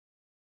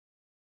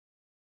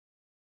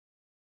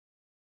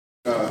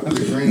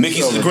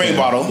Mickey's is the green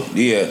bottle.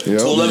 Yeah.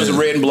 211 is the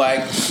red and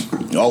black.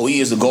 OE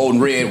is the gold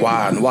and red.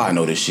 Why I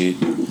know this shit?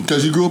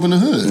 Because you grew up in the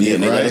hood. Yeah,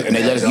 and they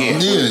let us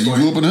get. Yeah, you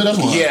grew up in the hood. That's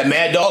why. Yeah,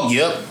 Mad Dog.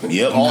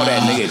 Yep. All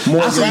that nigga.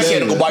 I said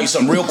to go buy you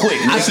something real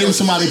quick. I seen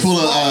somebody pull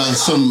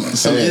some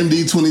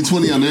MD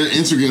 2020 on their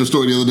Instagram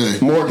story the other day.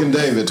 Morgan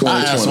David 2020.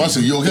 I asked him, I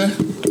said, you okay?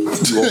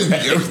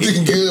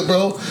 Everything good,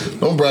 bro?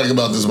 Don't brag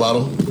about this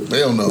bottle. They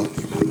don't know.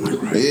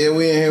 Yeah,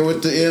 we in here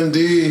with the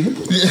MD.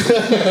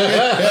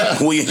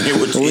 We in here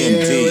with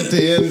the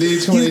MD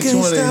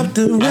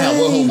 2020. I have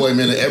one homeboy,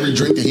 man, that every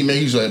drink that he makes,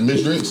 he's like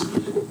mixed drinks.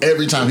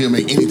 Every time he'll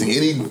make anything,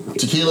 any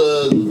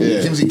tequila,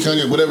 Kimsey,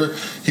 cognac, whatever,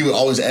 he would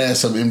always add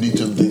some MD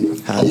to the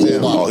thing.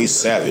 Oh, he's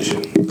savage.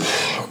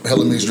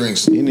 Hella mixed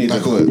drinks. You need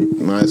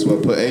might as well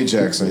put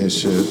Ajax in his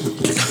shit.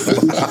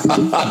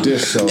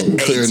 Dish soap.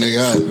 Clear nigga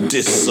out.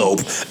 Dish soap.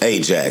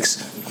 Ajax.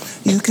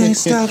 You can't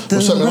stop the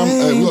What's up, man?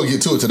 rain. We're going to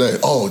get to it today.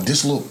 Oh,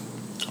 this little...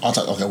 I'll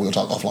talk. Okay, we'll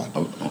talk offline.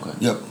 Okay.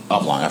 Yep.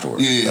 Offline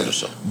afterwards. Yeah. After the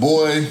show.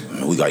 Boy.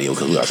 We got to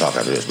talk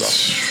after this,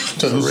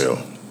 bro. For real.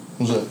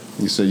 Who's that?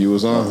 You said you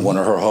was on. One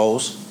of her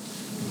hoes.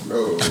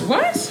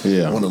 What?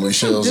 Yeah. One of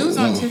Michelle's. Dudes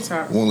on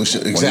TikTok. One of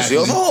exactly.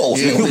 One of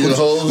hoes. Yeah, one of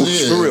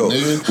hoes. For real.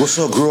 Nigga. What's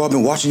up, girl? I've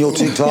been watching your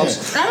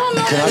TikToks. I don't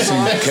know.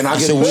 Can I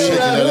get a wig?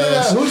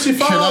 Who's she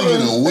Can I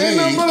get a wig?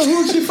 Ain't no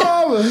who's she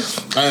following?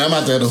 I'm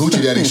out there the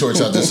hoochie daddy shorts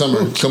out this summer.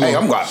 Come on. Hey,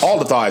 I'm got all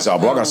the thighs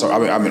out, bro. I got some.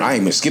 I mean, I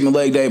ain't been skipping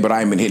leg day, but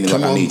I ain't been hitting it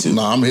like I need to.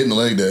 Nah, I'm hitting the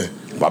leg day.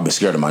 I've been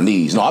scared of my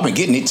knees. No, I've been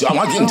getting it too. I'm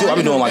not getting to it. I've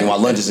been doing like my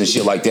lunges and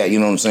shit like that. You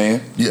know what I'm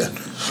saying? Yeah.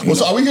 Well,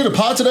 so are we here to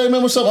pod today,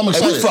 man? What's up? I'm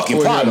excited. Hey, we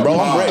fucking podding, bro.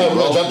 I'm ready,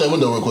 bro. Drop that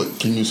window real quick.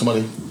 Can you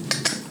somebody?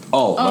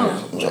 Oh.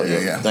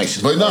 Yeah.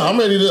 Thanks. But no, I'm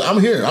ready to. I'm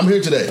here. I'm here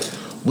today.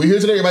 We here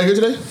today? Everybody here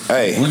today?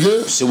 Hey, we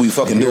good? Shit, we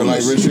fucking doing like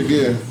this. Richard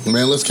Gere.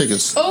 Man, let's kick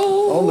it.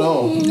 Oh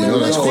no! You know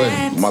that's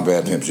Quay. My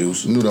bad, Pimp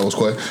Juice. Knew that was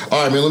Quay.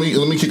 All right, man.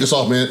 Let me kick us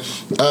off, man.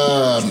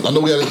 I know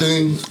we got a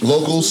thing.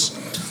 Locals.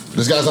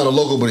 This guy's not a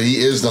local, but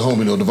he is the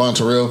homie, though. Devon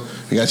Terrell.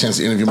 He got a chance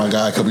to interview my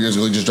guy a couple years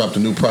ago. He just dropped a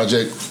new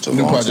project.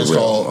 New project's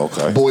called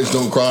Boys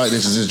Don't Cry.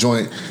 This is his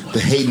joint, The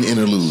Hayden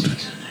Interlude.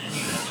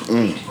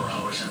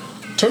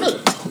 Turn it.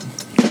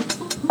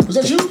 Was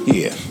that you?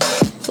 Yeah.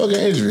 Fucking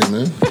Adrian,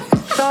 man.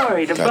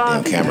 Sorry, the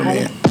goddamn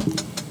cameraman.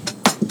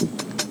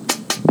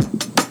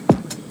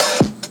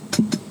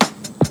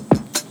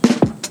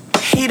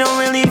 He don't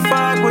really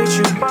fuck with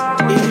you.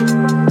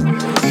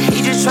 Yeah.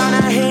 He just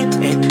tryna hit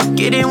and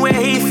get in where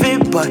he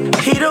fit, but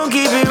he don't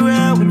keep it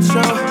real with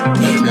you.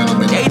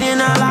 Dating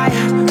a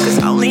liar,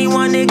 cause only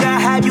one nigga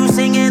have you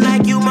singing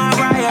like you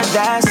Mariah,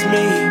 that's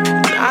me.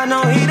 I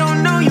know he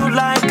don't know you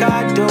like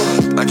I do,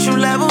 but you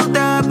leveled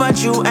up,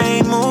 but you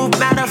ain't moved.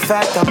 Matter of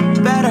fact,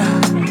 I'm better.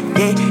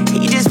 Yeah,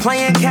 he just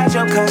playing catch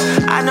up, cause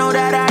I know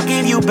that I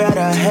give you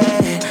better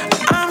head.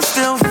 I'm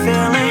still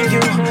feeling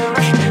you,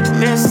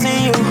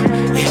 missing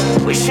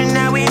you, wishing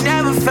that we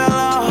never fell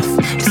off.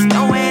 There's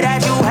no way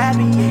that you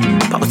happy,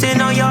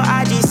 posting on your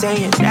IG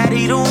saying that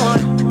he the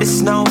one.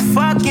 It's no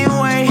fucking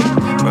way.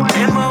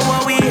 Remember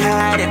what we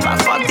had, if I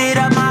fucked it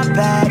up, my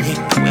bad.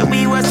 When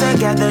we was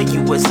together,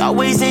 you was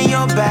always in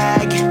your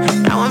bag.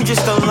 Now I'm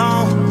just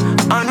alone,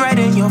 unread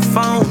in your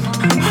phone,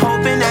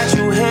 hoping that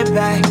you hit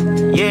back.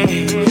 Yeah,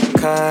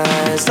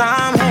 cause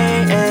I'm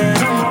hating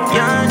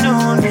your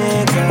new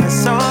nigga,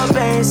 so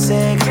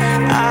basic.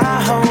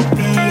 I hope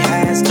he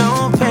has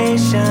no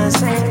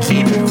patience.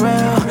 Keep it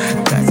real,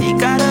 cause he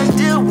gotta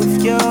deal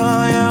with you.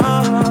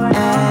 And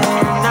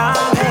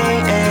I'm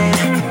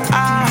hating,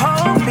 I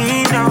hope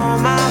he know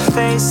my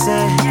face.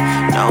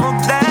 Know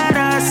that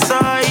I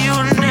saw you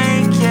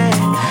naked.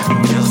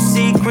 Your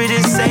secret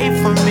is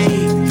safe from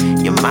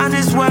me. You might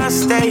as well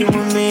stay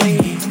with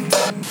me.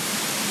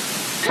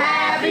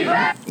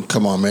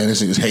 Come on, man.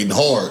 This nigga's hating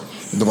hard.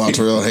 Devon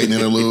Terrell, Hating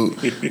Interlude.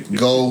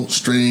 Go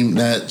stream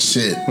that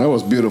shit. That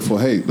was beautiful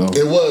hate, though.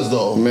 It was,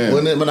 though. Man.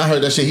 When I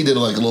heard that shit, he did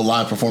like a little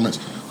live performance.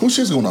 Whose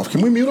shit's going off?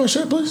 Can we mute our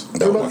shit, please?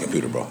 That was my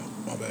computer, bro.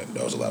 My bad.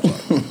 That was a laptop.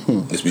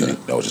 This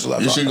music. That was just a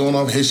laptop. Your shit going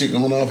off, his shit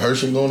going off, her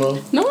shit going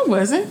off. No, it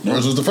wasn't.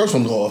 Yours was the first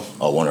one to go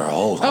off. Oh, one of her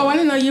hoes. Oh, I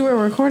didn't know you were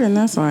recording.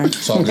 That's why.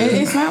 It's all good.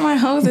 It's not my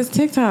hoes. It's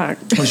TikTok.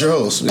 What's your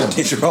host? Yeah.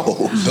 It's your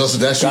hoes.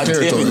 That's your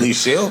territory.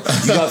 Michelle.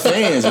 You got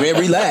fans, man.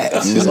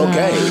 Relax. It's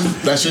okay.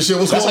 That's your shit.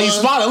 What's That's going how you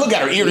on? smiling. Look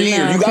at her ear to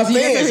ear. You got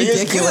fans.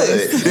 It's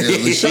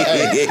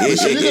good.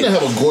 Alicia, you're gonna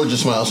have a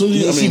gorgeous smile. Soon as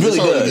you, She really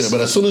does. Good,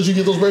 but as soon as you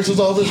get those braces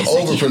off, it's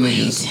over for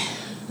niggas.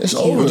 It's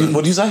over.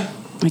 What'd you say?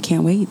 I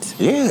can't wait.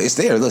 Yeah, it's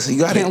there. Listen, you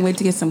got Can't wait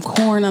to get some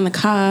corn on the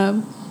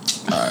cob.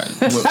 Alright.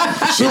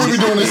 Should we be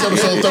doing this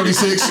episode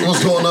 36?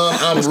 What's going on?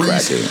 I'm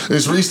Reese.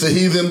 It's Reese the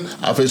Heathen.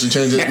 I officially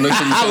changed it. Make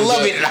sure you I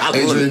love it. I love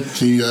Adrian,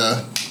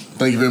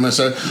 thank you very much,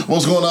 sir.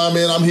 What's going on,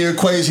 man? I'm here.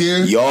 Quay's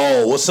here.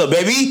 Yo, what's up,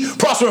 baby?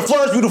 Prosper and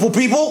flourish, beautiful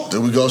people.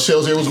 There we go.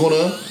 Shell's here. What's going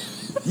on?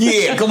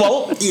 Yeah, come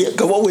on. Yeah,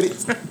 come on with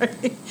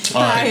it.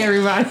 Hi,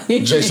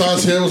 everybody.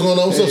 Jason's here. What's going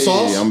on? What's up,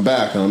 Sauce? I'm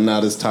back. I'm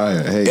not as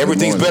tired. Hey,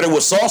 everything's better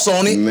with sauce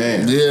on it.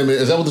 Man. Yeah, man.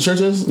 Is that what the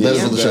church is? That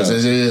is what the church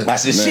is. Yeah.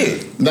 That's the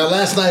shit. Now,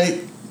 last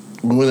night,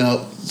 we went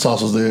out.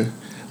 Sauce was there.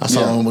 I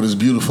saw him with his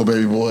beautiful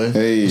baby boy.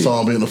 Hey. I saw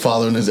him being a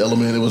father in his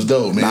element. It was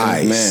dope, man.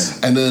 Nice.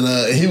 And then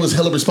he was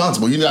hella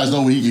responsible. You guys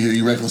know when he can hear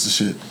you reckless as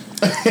shit.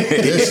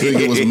 This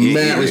nigga was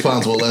mad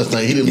responsible last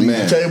night. He didn't leave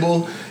the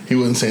table. He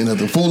wasn't saying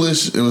nothing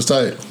foolish. It was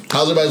tight.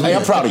 How's everybody's weekend? Hey,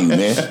 I'm proud of you,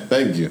 man.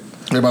 Thank you.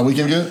 Everybody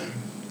weekend good?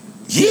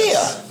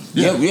 Yeah.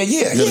 You had a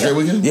great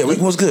weekend? Yeah,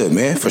 weekend was good,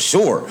 man, for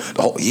sure.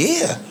 The whole,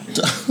 yeah.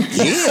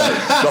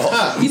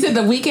 You said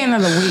the weekend or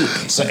the week?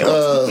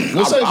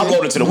 I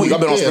wrote it to the week. I've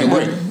been on spring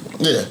break.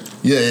 Yeah.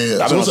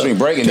 I've been on spring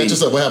break. And catch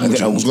us up. What happened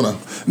with you? What's going on?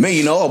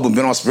 Man, I've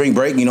been on spring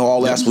break,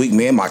 all last week,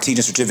 man. My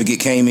teaching certificate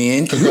came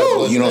in.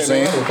 Congratulations. You know what I'm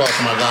saying? Man,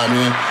 my guy,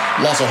 man.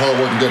 Lots of hard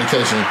work and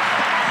dedication.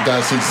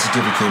 Guy's teaching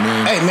certificate,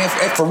 man. Hey, man,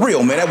 for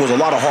real, man, that was a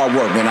lot of hard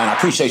work, man. And I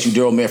appreciate you,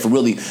 Daryl, man, for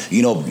really,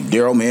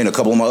 Daryl, man, a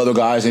couple of my other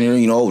guys in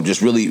here,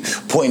 just really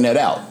pointing that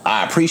out.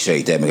 I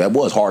appreciate that, man. That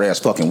was hard-ass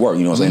fucking work,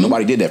 you know what I'm saying?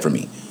 Nobody did that for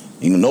me.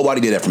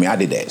 Nobody did that for me. I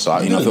did that. So,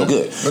 I feel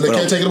good. But they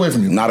can't take it away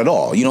from you. Not at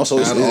all. So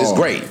it's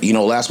great.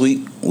 Last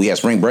week we had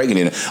spring break, and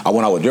then I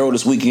went out with Daryl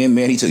this weekend,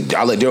 man.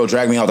 I let Daryl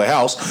drag me out the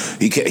house.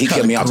 He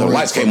kept me out till the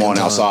lights came on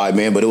outside,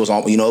 man. But it was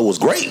it was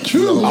great.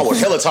 True. I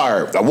was hella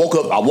tired. I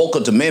woke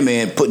up to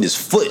man putting his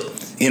foot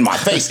in my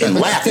face and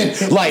laughing.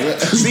 Like,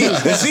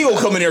 Z will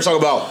come in there and talk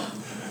about,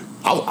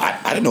 I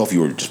didn't know if you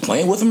were just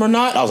playing with him or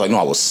not. I was like, no,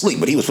 I was asleep,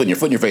 but he was putting your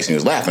foot in your face and he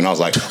was laughing. I was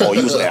like, oh,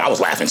 I was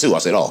laughing too. I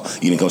said, oh,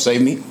 you didn't come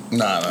save me?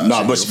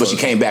 Nah, but she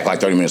came back like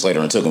 30 minutes later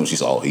and took him. She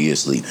said, oh, he is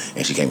asleep.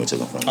 And she came and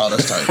took him from me. Oh,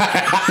 that's tight.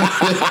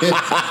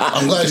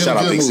 I'm glad you're in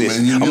a good mood,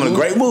 man. I'm in a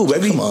great mood,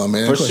 baby. Come on,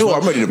 man. For sure,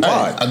 I'm ready to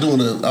pod. I do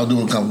want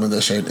to compliment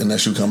that shirt and that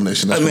shoe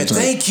combination. Hey, man,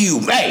 thank you.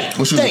 Hey,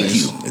 thank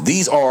you.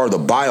 These are the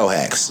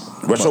biohacks.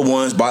 Retro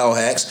ones,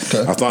 biohacks.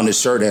 Okay. I found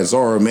this shirt at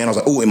Zara, man. I was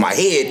like, oh, in my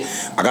head,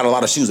 I got a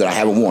lot of shoes that I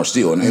haven't worn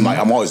still. And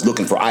I'm always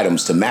looking for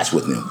items to match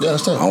with them. Yeah,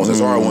 that's tough. I was at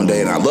Zara one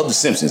day, and I love The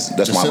Simpsons.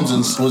 That's The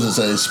Simpsons, what does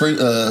it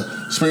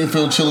say?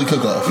 Springfield Chili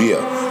Cook-Off.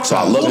 Yeah. So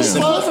I love The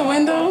Simpsons. Close the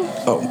window.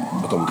 Oh.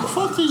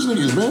 Fuck these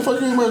niggas, man.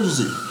 Fuck your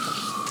emergency.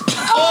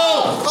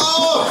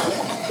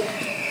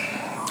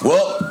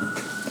 Well.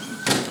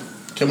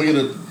 Can we get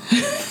a...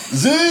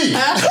 Z!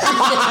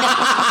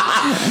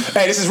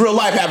 Hey, this is real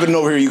life happening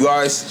over here, you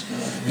guys.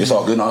 It's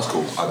all good. No, it's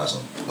cool. I got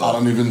some. I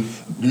don't even...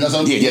 You got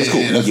something? Yeah, it's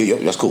cool. Yeah,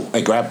 that's cool.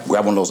 Hey, grab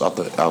one of those out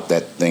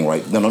that thing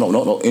right... No.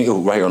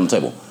 Right here on the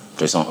table.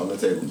 Jason. On the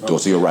table. Go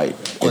to your right.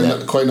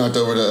 Quay knocked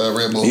over the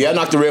Red Bull. Yeah, I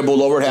knocked the Red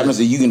Bull over. It happens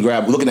that you can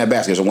grab... Look in that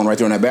basket. There's one right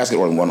there in that basket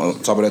or one on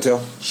top of that tail.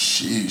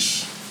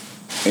 Sheesh.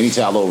 Any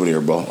towel over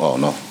there, bro. Oh,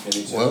 no.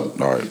 Well,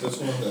 all right.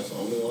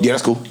 Yeah,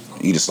 that's cool.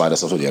 You just slide that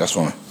stuff. Yeah, that's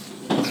fine.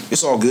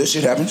 It's all good.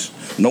 Shit happens.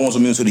 No one's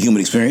immune to the human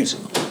experience.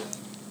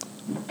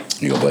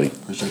 Here you go, buddy.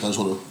 Appreciate that.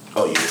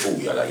 Oh, yeah. Oh,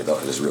 yeah, I gotta get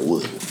that. That's real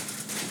wood.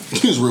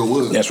 It's real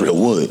wood. That's real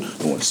wood.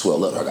 I want to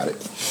swell up. I got it.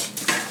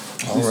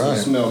 All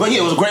right. But yeah,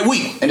 it was a great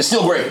week, and it's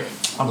still great.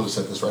 I'm gonna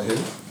set this right here.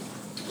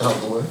 Out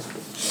of the way.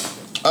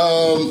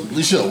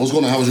 Lachelle, what's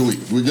going on? How was your week?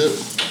 We good?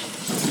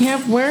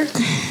 Yep, work,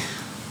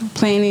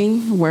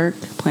 planning,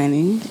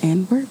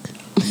 and work.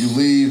 You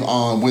leave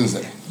on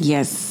Wednesday.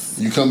 Yes.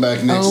 You come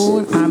back next.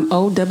 I'm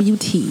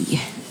OWT.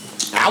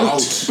 Out. I'm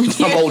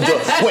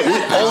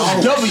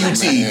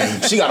OWT.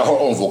 She got her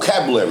own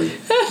vocabulary.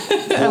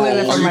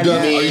 Are you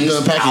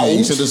done packing? Out.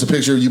 You said there's a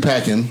picture of you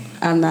packing.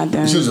 I'm not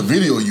done. There's a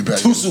video of you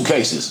packing. 2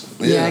 suitcases.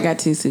 Yeah, I got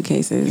 2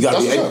 suitcases. You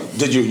got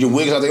did your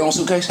wigs have their own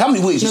suitcase? How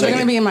many wigs you taking? They're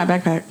gonna be in my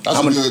backpack. That's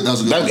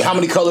a good. How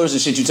many colors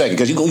and shit you taking?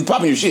 Because you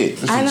popping your shit.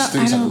 I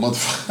know.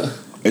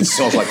 It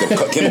smells like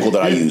the chemical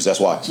that I use. That's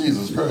why.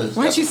 Jesus Christ.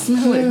 Why'd you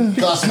smell it?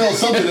 Because I smelled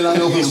something and I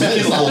know if it was me. I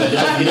just want to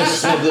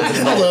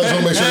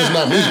make sure it's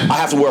not me. I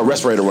have to wear a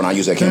respirator when I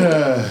use that chemical.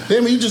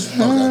 Damn it, you just...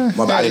 Okay.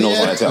 My body knows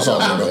what I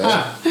tell.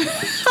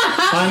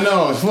 I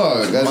know.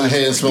 Fuck. My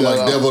hands smell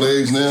like deviled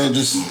eggs now.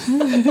 Just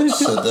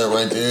set that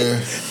right there.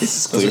 This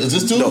is clear. Is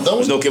this too? No,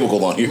 there's no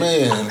chemical on here.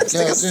 Man,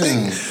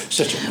 goddamn.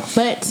 Shut your mouth.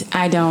 But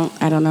I don't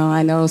know.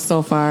 I know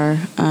so far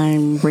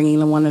I'm bringing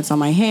the one that's on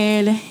my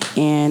head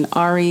and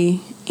Ari...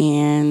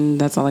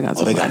 And that's all I got.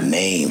 They got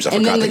names. I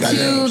forgot they got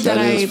names. And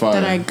then the 2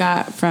 that I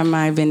got from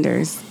my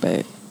vendors.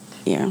 But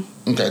yeah.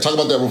 Okay, talk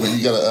about that real quick.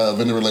 You got a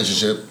vendor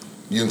relationship.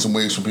 You getting some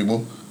wigs from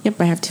people.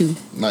 Yep, I have 2.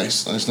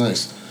 Nice. How's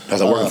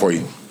that working for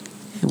you?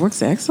 It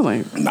works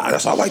excellent. Nah,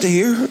 that's all I like to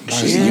hear.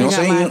 Nice. You know what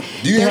I'm saying?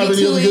 Do you have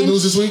any other good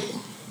news this week?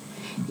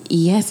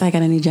 Yes, I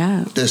got a new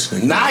job. This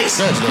thing. Nice.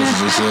 Yeah.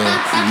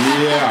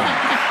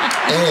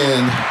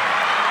 And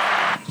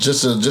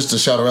just to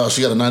shout her out,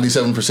 she got a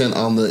 97%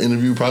 on the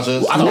interview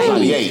process. I thought it was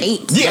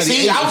 98. Yeah,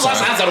 see, I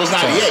thought it was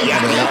 98. Yeah.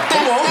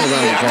 Come on. I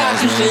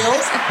got you,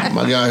 Shells.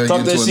 My guy here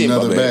getting to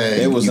another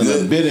bag. It was in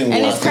a bidding war.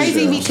 And it's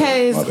crazy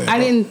because I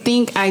didn't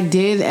think I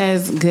did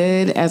as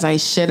good as I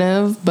should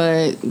have,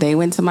 but they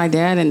went to my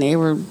dad and they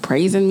were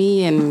praising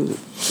me, and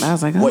I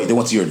was like, oh. Wait, they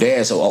went to your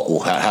dad, so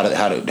how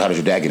did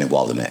your dad get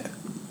involved in that?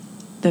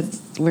 That's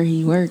where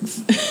he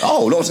works.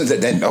 Oh, no, since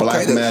that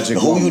Black magic.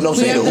 Who you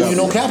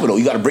know capital.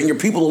 You got to bring your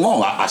people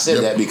along. I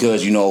said that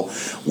because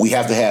we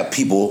have to have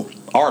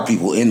our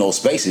people in those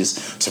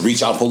spaces to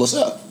reach out and pull us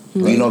up.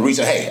 Mm-hmm. Reach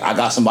out. Hey, I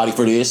got somebody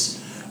for this.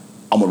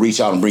 I'm gonna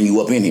reach out and bring you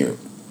up in here.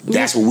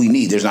 That's what we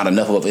need. There's not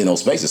enough of it in those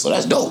spaces. So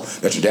that's dope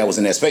that your dad was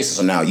in that space.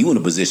 So now you in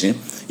a position,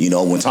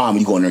 when time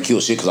you go in there and kill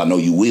shit, because I know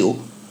you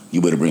will,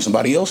 you better bring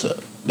somebody else up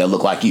that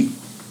look like you.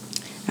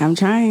 I'm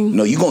trying.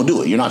 No, you going to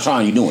do it. You're not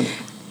trying, you're doing it.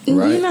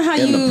 Right? You know how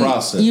in the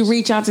process. you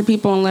reach out to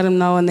people and let them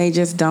know and they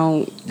just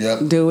don't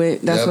do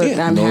it? That's what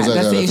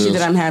that's the issue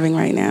that I'm having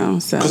right now.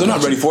 So because they're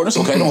not ready for it. It's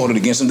okay. Don't hold it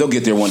against them. They'll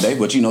get there one day.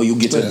 But you'll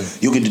get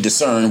to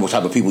discern what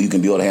type of people you can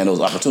be able to hand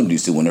those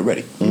opportunities to when they're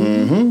ready.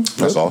 Mm-hmm.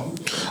 That's all.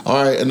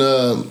 All right, and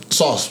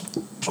Sauce,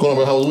 what's going on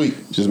about how was the week?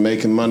 Just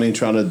making money,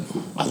 trying to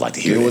I'd like to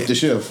hear deal that. with the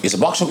shift. Is the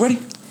box truck ready?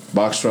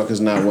 Box truck is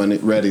not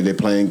ready. They're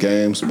playing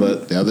games,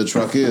 but the other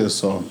truck is.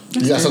 So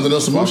You got something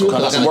else to mention? I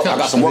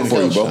got some work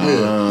for you, bro.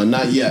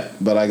 not yet,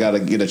 but I got to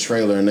get a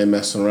trailer, and they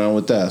messing around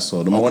with that.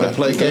 So the more they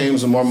play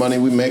games, the more money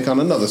we make on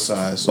another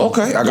side. So.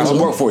 Okay, I got some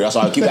work for you.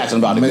 So I keep asking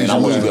about it, man. I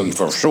want you to be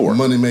for sure.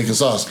 Money making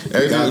sauce.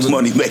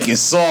 Money making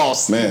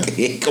sauce, man.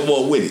 Come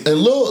on with it. And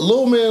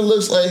Lil man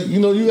looks like you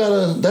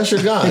gotta. That's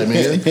your guy,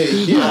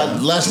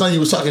 man. Last night you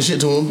was talking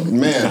shit to him,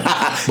 man,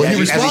 but he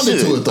responded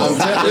to it though.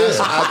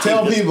 I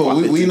tell people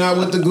we not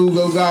with the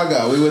Google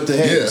Gaga. We with the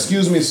hey,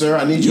 excuse me, sir.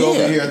 I need you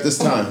over here at this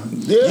time.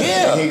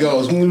 Yeah. And he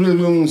goes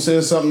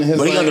says something to his.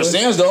 But he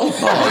understands though.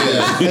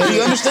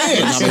 He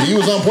understands. I mean, he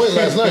was on point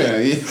last night.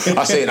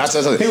 I said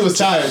something. He was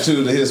tired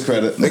too. To his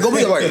credit, They go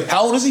be like,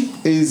 how old is he?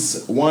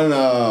 He's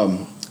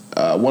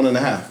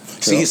 1.5.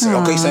 See, he's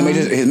okay. Same age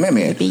as his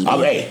man.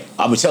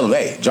 I would tell him,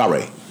 hey,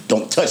 Jare,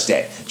 don't touch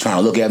that. Trying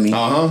to look at me.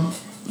 I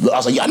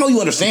was like, I know you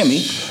understand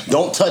me.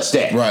 Don't touch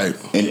that. Right.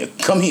 And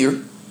come here.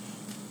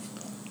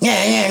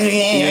 Yeah.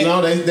 They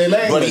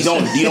But you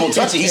don't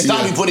touch it. He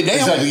stopped. He put it down.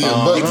 Exactly,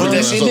 He put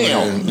that shit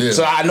down. Yeah.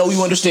 So I know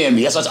you understand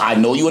me. I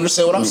know you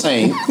understand what I'm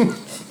saying.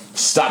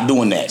 Stop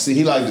doing that. See,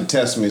 he like to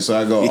test me, so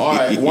I go, all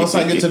right, once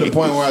I get to the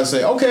point where I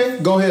say, okay,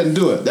 go ahead and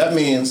do it, that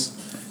means,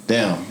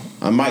 damn,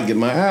 I might get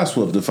my ass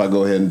whooped if I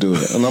go ahead and do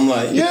it. And I'm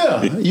like,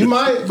 yeah, you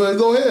might, but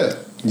go ahead.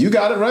 You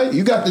got it, right?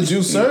 You got the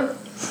juice, sir.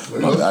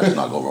 I did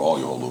not go over all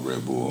your little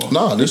Red Bull.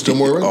 No, there's still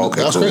more Red Bull.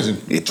 Okay, That's cool. crazy.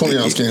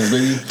 20-ounce cans,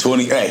 baby.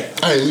 20, hey,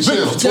 we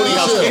chill.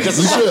 20-ounce cans.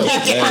 We chill.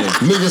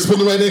 Niggas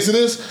putting right next to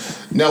this.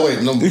 Now wait,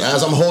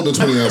 as I'm holding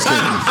 20-ounce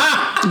cans.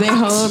 They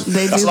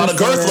That's do a lot of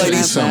girth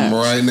ladies. Something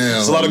right now.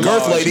 That's a lot of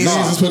girth ladies.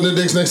 Niggas is putting their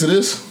dicks next to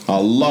this.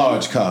 A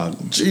large cod.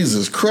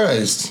 Jesus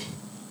Christ.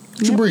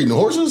 What you breeding,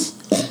 horses?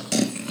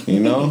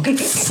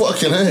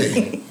 Fucking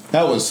A.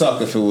 That would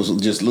suck if it was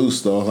just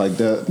loose though, like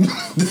that.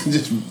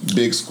 Just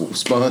big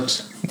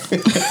sponge.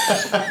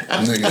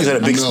 Nigga, He's had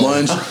a big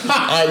sponge. All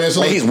right, man.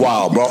 So He's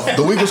wild, bro.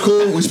 the week was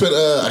cool. We spent.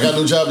 I got a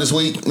new job this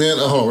week, man.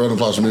 Hold on, round of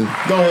applause for me.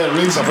 Go ahead,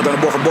 Reese. I put that on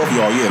the board for both of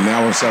y'all. Yeah, man.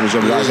 I want to salvage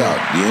your guys out.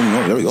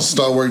 Yeah, there we go.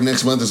 Start work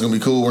next month. It's gonna be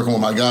cool. Working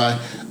with my guy.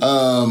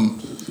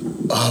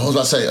 What was I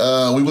about to say?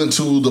 We went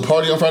to the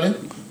party on Friday.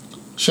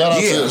 Shout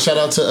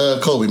out to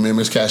Kobe, man.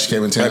 Miss Cash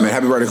came in town. Hey, man,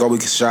 happy birthday, Kobe.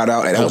 Shout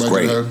out. Hey, that was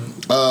great.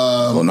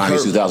 Little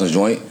 90s, 2000s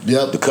joint.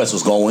 Yep. The cuts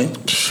was going.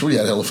 We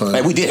had hella fun.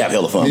 Hey, we did have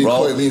hella fun,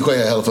 bro. Me and Quay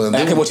had hella fun.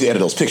 I can't wait to edit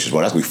those pictures, bro.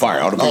 That's gonna be fire.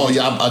 I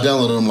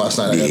downloaded them last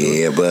night.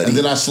 Yeah, buddy. And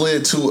then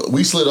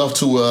we slid off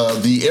to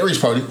the Aries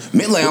party.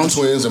 Mint Lounge. With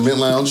the Twins and Mint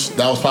Lounge.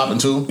 That was popping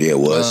too. Yeah, it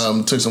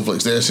was. Took some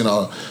flicks there.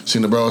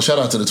 Seen the bro. Shout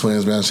out to the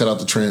Twins, man. Shout out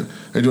to Trent.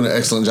 They're doing an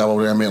excellent job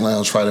over there at Mint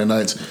Lounge Friday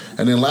nights.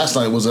 And then last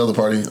night was the other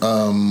party.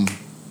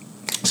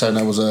 Saturday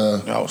night was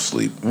I was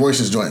asleep.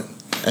 Royce's joint.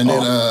 And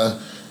then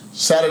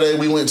Saturday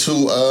we went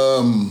to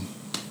a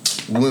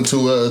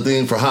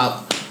thing for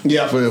Hop.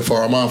 Yeah, for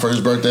our mom for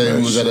his birthday.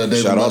 We was at a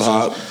David Shout out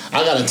Hop.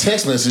 I got a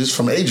text message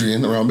from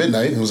Adrian around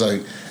midnight. He was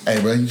like, "Hey,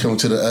 bro, you coming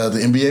to the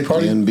NBA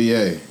party?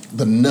 NBA,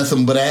 the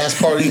nothing but ass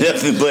party?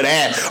 Nothing but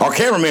ass. Our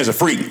cameraman's a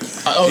freak.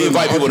 He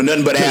invite people to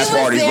nothing but ass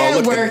parties, bro.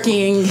 Look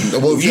working.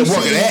 Well, if you're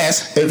working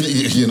ass. If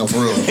for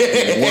real,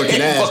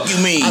 working ass. Fuck you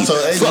mean?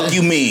 Fuck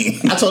you mean?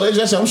 I told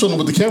Adrian, I said, I'm showing up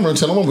with the camera and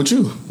telling him I'm with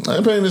you. I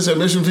ain't paying this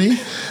admission fee.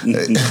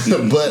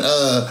 But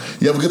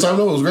you have a good time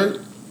though. It was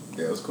great.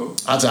 Yeah, it was cool.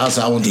 I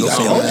want to go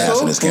see ass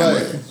in this camera.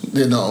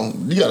 You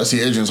got to see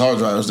Adrian's hard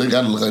drives. They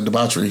got to look like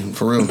debauchery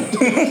for real.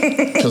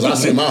 Because I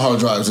see my hard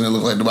drives and they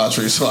look like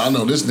debauchery. So I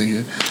know this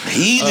nigga.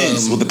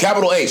 Heathens with the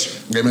capital H.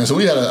 Yeah, man. So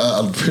we had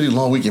a pretty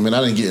long weekend, man. I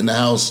didn't get in the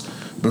house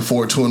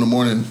before 2 in the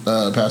morning.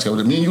 Past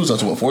couple. Me and you was up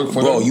to what 4?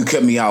 Bro, you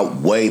kept me out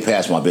way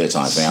past my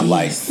bedtime, fam.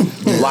 This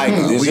is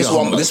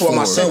why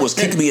my son was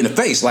kicking me in the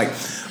face. Like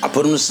I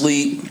put him to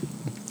sleep.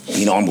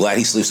 I'm glad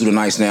he sleeps through the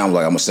nights now. I'm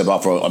like, I'm gonna step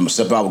out.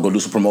 We'll go do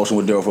some promotion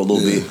with Daryl for a little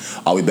bit.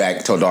 I'll be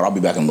back. Tell daughter I'll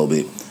be back in a little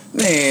bit.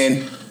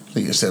 Man,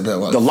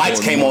 the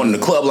lights came on in the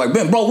club. Like,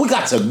 man, bro, we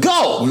got to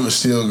go. We were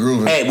still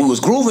grooving. Hey, we was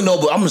grooving though,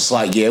 but I'm just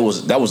like, that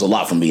was a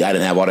lot for me. I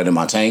didn't have all that in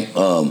my tank.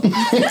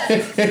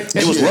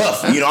 It was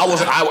rough.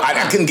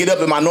 I couldn't get up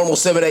at my normal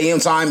 7 a.m.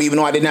 time, even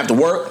though I didn't have to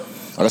work.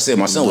 Like I said,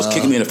 my son was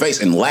kicking me in the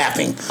face and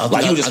laughing. I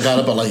got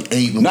up at like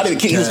 8. Not even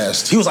kicking.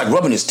 He was like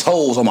rubbing his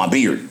toes on my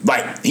beard.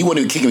 Like he wasn't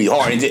even kicking me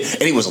hard, and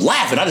he was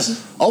laughing.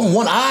 On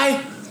one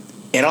eye,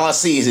 and all I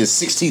see is his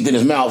 6 teeth in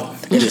his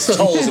mouth and his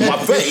toes in my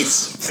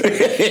face.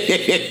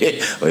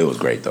 But it was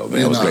great though,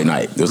 man. It was a great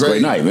night. It was a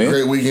great night, man.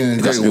 Great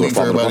weekend, great week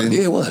for everybody.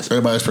 Yeah, it was.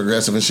 Everybody's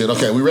progressive and shit.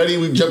 Okay, we ready?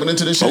 We jumping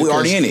into this shit? Oh, we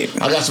already in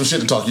it. I got some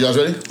shit to talk. You guys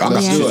ready?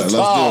 Let's do it. Let's do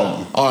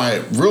it. All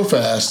right, real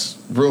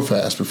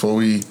fast before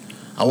we.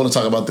 I want to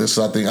talk about this.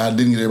 I think I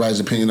didn't get everybody's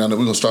opinion on it.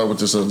 We're gonna start with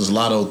this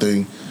Lotto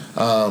thing.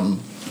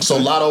 So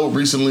Lotto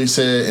recently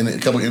said in a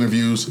couple of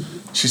interviews,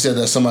 she said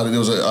that there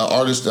was an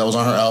artist that was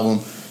on her album,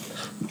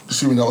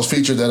 that was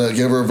featured, that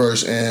gave her a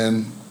verse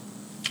and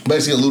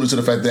basically alluded to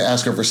the fact they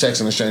asked her for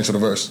sex in exchange for the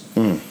verse.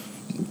 I've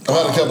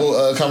had a couple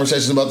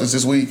conversations about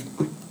this week.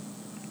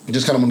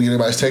 Just kind of want to get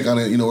everybody's take on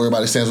it, where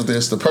everybody stands with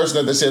this. The person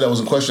that they said that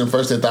was in question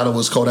first, they thought it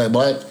was Kodak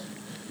Black,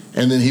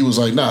 and then he was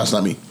like, nah, it's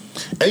not me.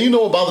 And you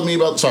know what bothered me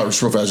about, sorry,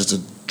 just real fast, just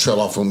to trail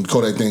off from the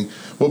Kodak thing.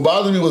 What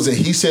bothered me was that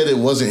he said it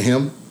wasn't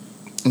him.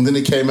 And then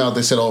it came out,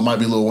 they said, it might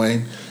be Lil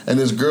Wayne. And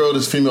this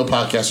female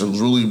podcaster was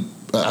really,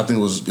 I think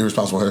it was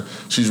irresponsible of her.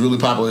 She's really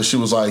popular. She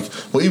was like,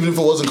 well, even if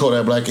it wasn't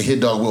Kodak Black, a hit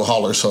dog will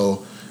holler.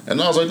 So,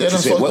 and I was like,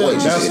 that's fucked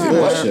up. That's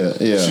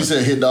bullshit. Yeah. She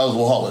said hit dogs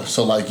will holler.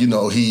 So,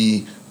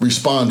 he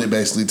responded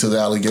basically to the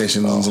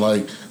allegations.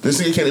 Like, this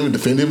nigga can't even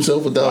defend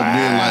himself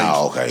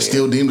without being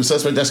still deemed a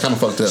suspect. That's kind of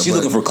fucked up. She's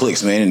looking for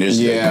clicks, man. And there's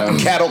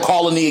cattle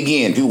colony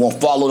again. People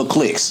won't follow the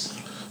clicks.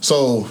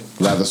 So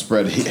rather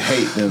spread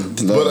hate than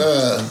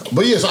love.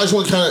 But yeah, so I just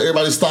want kind of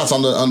everybody's thoughts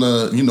on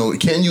the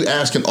can you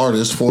ask an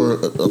artist for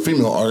a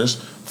female artist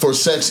for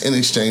sex in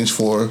exchange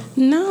for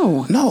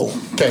no.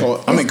 Okay,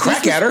 I mean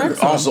crack at her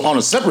also on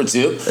a separate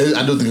tip.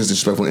 I do think it's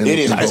disrespectful. It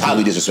is. It's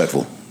highly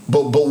disrespectful.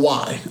 But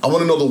why? I want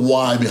to know the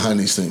why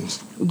behind these things.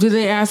 Do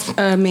they ask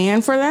a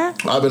man for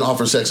that? I've been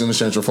offered sex in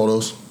exchange for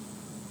photos.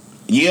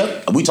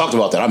 Yeah, we talked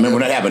about that. I remember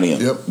when that happened to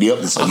him.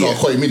 Yep. So, I called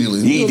Quay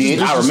immediately. He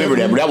did. I remember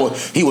that, but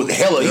he was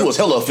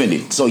hella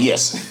offended. So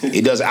yes,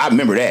 it does. I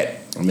remember that.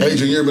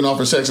 Adrian, you ever been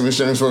offered sex in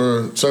exchange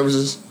for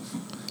services?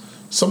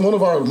 One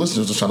of our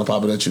listeners was trying to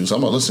pop it at you, so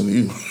I'm not listening to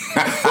you.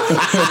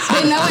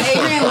 They know what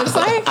Adrian looks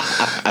like?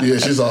 Yeah,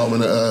 she's all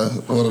in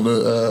one of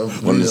the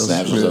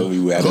snaps.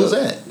 Who's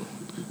that?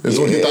 That's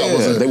what he thought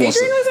was Adrian was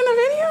in the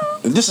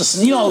video? This is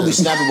we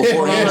snapped it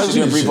beforehand.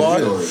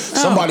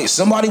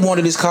 Somebody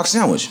wanted his cock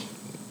sandwich.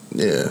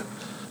 Yeah.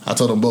 I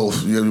told them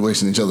both, you're be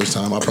wasting each other's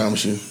time, I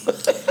promise you.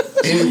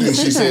 Anything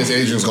she says,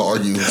 Adrian's gonna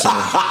argue. So.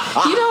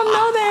 You don't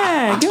know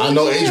that. I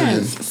know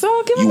Adrian.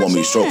 So give him You want a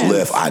me to stroke chance.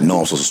 left? I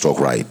know I'm supposed to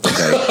stroke right.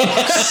 Okay.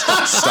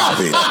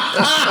 Stop it.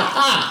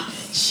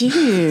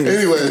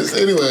 Jeez.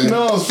 Anyway.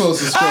 No, I'm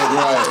supposed to stroke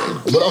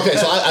right. But okay,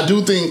 so I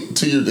do think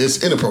it's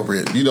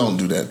inappropriate. You don't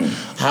do that.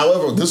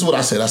 However, this is what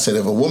I said. I said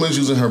if a woman's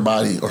using her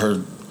body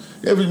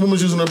every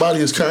woman's using her body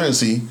as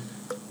currency,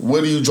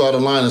 where do you draw the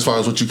line as far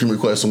as what you can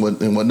request and what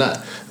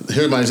not?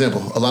 Here's my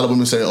example. A lot of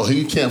women say,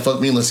 he can't fuck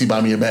me unless he buy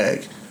me a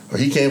bag. Or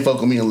he can't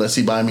fuck with me unless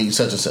he buy me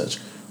such and such.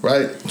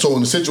 Right? So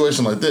in a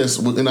situation like this,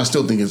 and I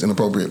still think it's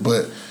inappropriate,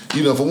 but,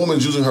 if a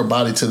woman's using her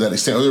body to that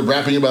extent, or they're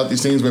rapping about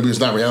these things, maybe it's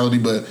not reality,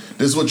 but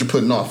this is what you're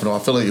putting off. I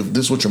feel like if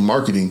this is what you're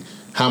marketing,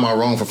 how am I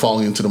wrong for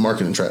falling into the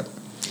marketing trap?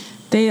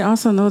 They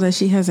also know that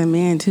she has a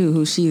man, too,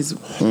 who she's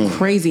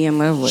crazy in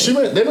love with.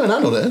 They might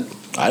not know that.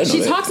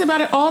 She talks about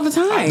it all the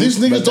time. These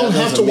niggas don't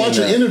have to watch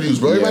your interviews,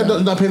 bro.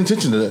 Everybody not paying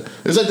attention to that.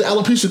 It's like the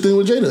alopecia thing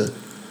with Jada.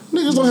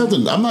 Niggas don't have to.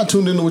 I'm not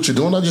tuned into what you're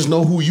doing. I just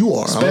know who you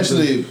are.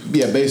 Especially,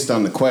 based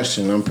on the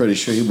question, I'm pretty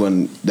sure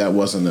that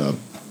wasn't a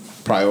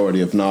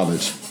priority of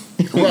knowledge.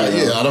 Right,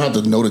 yeah. I don't have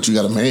to know that you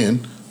got a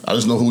man. I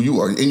just know who you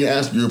are. And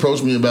you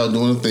approach me about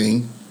doing a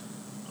thing.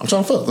 I'm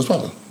trying to fuck. Let's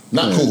pop it.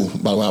 Not cool,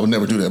 by the way. I would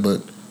never do that,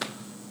 but.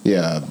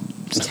 Yeah.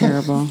 It's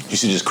terrible. You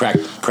should just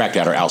crack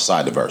at her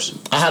outside the verse.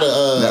 I had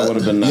that would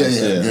have been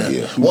nice.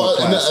 Yeah. Well,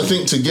 and I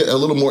think to get a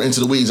little more into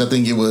the weeds, I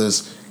think it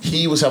was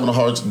he was having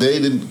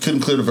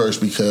couldn't clear the verse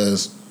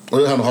because, or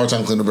they were having a hard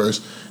time clearing the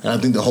verse, and I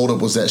think the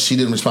holdup was that she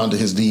didn't respond to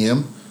his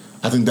DM.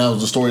 I think that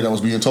was the story that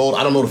was being told.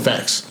 I don't know the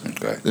facts.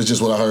 Okay. It's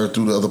just what I heard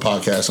through the other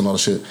podcasts and all the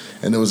shit.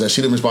 And it was that she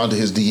didn't respond to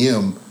his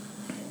DM.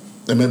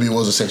 And maybe it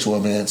was a sexual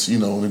advance, the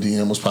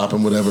DM was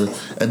popping, whatever.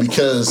 And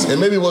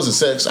maybe it wasn't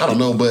sex, I don't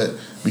know, but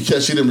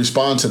because she didn't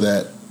respond to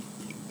that,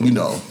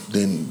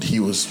 then he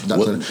was not.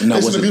 It's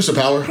an abuse of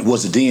power.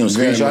 Was the DM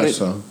screenshotted?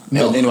 So.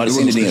 No, anybody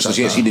seen the DM? So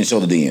she didn't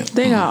show the DM.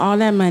 They got all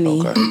that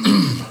money. Okay.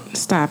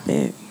 Stop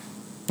it.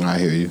 I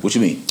hear you. What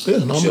you mean?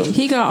 Yeah, no,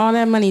 He got all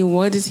that money.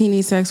 What does he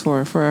need sex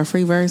for? For a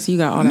free verse? You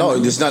got all that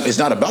money. No, it's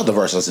not about the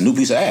verse. It's a new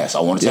piece of ass. I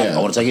want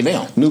to take it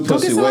down. New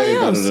pussy get way somebody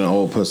better else. than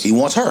old pussy. He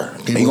wants her.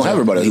 He gonna have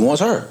everybody. He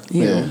wants her.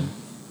 Yeah.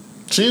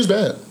 She is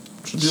bad.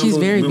 She's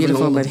very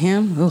beautiful, but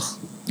him, ugh.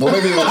 Well,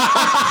 maybe.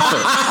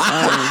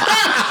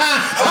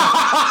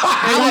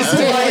 If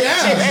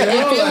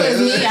it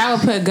was me, I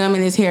would put gum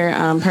in his hair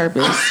on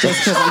purpose just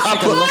because I'm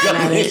sick of looking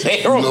at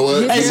it. You know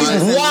what? This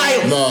is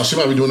wild. No, she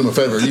might be doing him a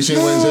favor. You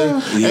seen Wayne's hair?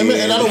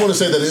 And I don't want to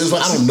say that it is.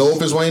 I don't know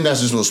if it's Wayne.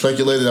 That's just what was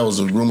speculated. That was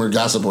a rumor,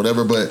 gossip,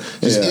 whatever. But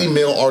just any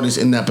male artist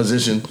in that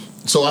position.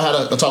 So I had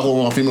a talk with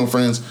one of my female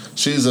friends.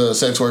 She's a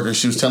sex worker.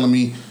 She was telling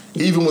me,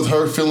 even with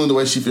her feeling the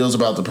way she feels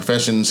about the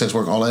profession, sex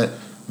work, all that,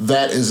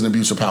 that is an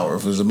abuse of power.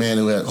 If there's a man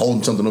who had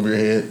holding something over your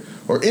head,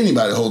 or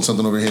anybody holding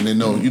something over your head,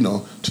 and they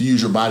know, to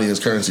use your body as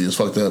currency is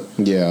fucked up.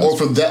 Yeah. Or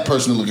for that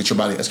person to look at your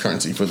body as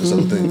currency for this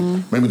other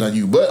thing. Maybe not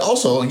you. But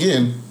also,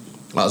 again,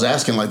 I was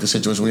asking like the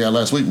situation we had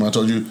last week when I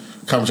told you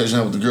conversation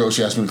I had with the girl.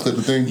 She asked me to clip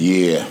the thing.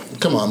 Yeah.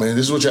 Come on, man.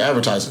 This is what you're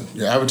advertising.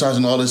 You're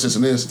advertising all this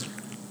and this.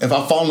 If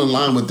I fall in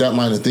line with that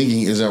line of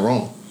thinking, is that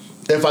wrong?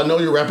 If I know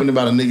you're rapping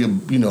about a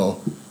nigga,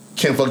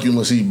 can't fuck you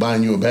unless he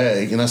buying you a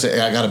bag, and I say,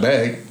 hey, I got a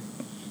bag.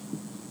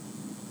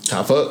 Can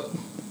I fuck?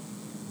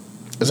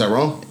 Is that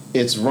wrong?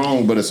 It's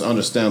wrong, but it's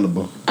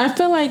understandable. I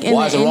feel like in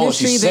the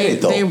industry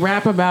they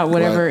rap about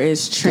whatever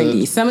is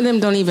trendy. Some of them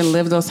don't even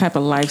live those type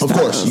of lifestyles. Of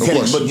course.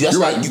 But that's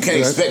you can't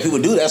expect people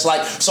to do that. That's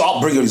like, so I'll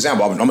bring you an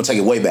example. I'm gonna take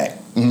it way back.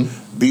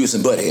 Beavis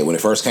and Butthead when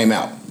it first came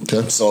out.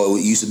 Okay. So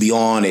it used to be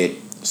on at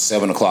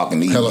 7:00 in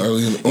the evening. Hella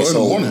early in the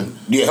morning.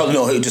 Yeah,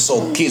 just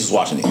so kids was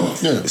watching it.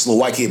 Yeah. This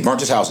little white kid burnt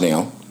his house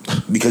down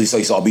because he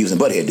saw Beavis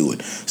and Butthead do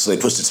it. So they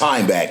pushed the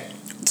time back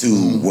to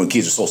when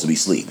kids are supposed to be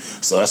asleep.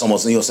 So that's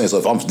almost, saying, so if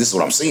this is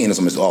what I'm seeing, I'm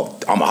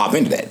gonna hop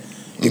into that.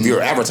 If you're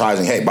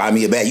advertising, hey, buy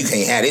me a bag, you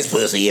can't have this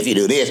pussy if you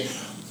do this.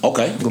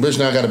 Okay. Well, bitch,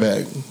 now I got a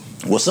bag.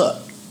 What's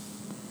up?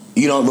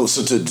 So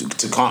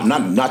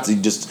not to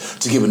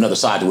just to give another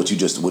side to what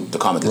the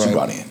comment that you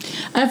brought in.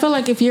 I feel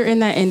like if you're in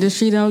that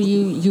industry though,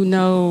 you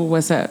know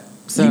what's up.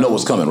 So you know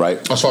what's coming, right?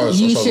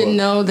 You should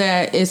know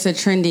that it's a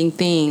trending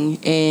thing,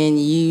 and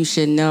you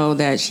should know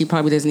that she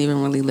probably doesn't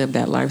even really live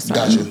that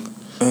lifestyle. Gotcha.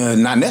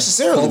 Not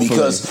necessarily,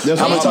 because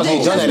how many times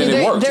they've done that and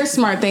it worked? They're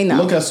smart. They know.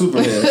 Look at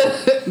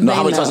Superhead. No,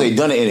 how many times they've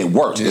done it and it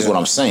worked is what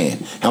I'm saying.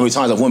 How many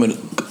times have women,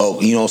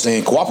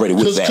 cooperated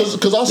with that?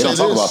 Because I'll say this.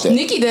 Talk about that.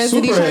 Nikki does.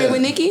 Did he try it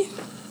with Nikki?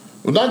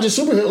 Well, not just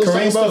Superhead.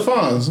 Let's talk about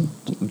Stephans.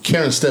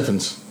 Karen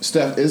Steffens.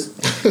 Steph is.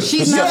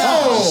 She's not.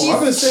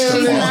 I've been saying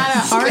she's not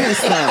an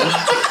artist though.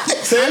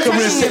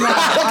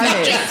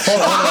 Hold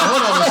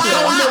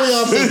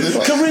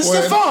on. Corinne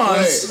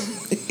Stephans.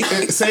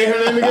 Say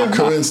her name again.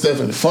 Corinne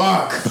Steffens.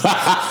 Fuck.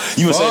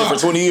 You been saying it for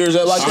 20 years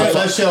like that?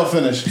 Let Shell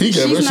finish.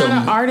 She's not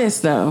an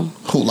artist though.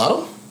 Who,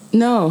 Lotto?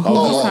 No,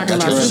 he's talking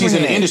about she's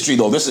in the industry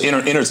though. This is I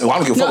don't give a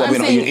fuck about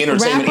being in the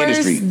entertainment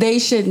industry. They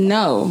should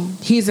know.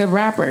 He's a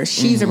rapper.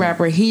 She's a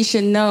rapper. He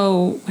should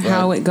know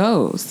how it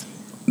goes.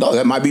 No,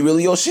 that might be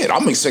really your shit.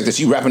 I'm expecting that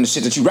you rapping the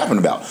shit that you rapping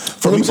about.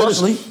 For me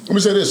personally, let me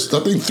say this.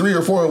 I think 3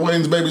 or 4 of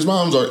Wayne's baby's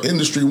moms are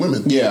industry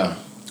women. Yeah.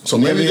 So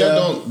maybe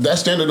that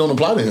standard don't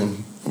apply to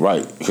him.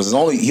 Right, because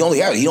he only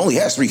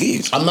has 3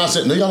 kids. I'm not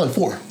saying they got like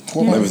 4.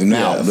 Maybe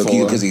now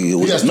because he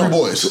has 3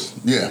 boys.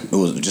 Yeah, it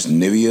was just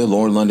Nivea,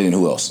 Lauren London, and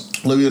who else?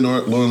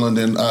 Lauren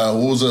London. What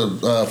was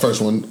the first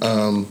one?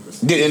 Rajane.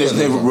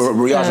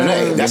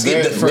 That's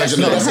it. Her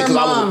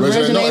mom.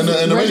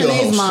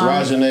 Rajane's mom.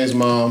 Rajane's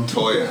mom.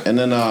 Toya. And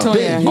then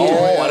Toya.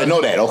 Oh, I didn't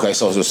know that. Okay,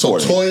 so it's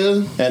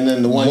Toya, and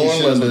then the one you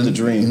shared with the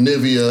dream,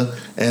 Nivea,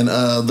 and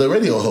the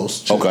radio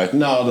host. Okay,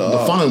 no, the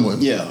fine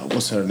one. Yeah,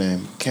 what's her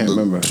name? Can't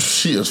remember.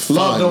 She is fine.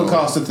 Love don't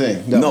cost a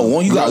thing. No,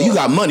 when you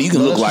got money, you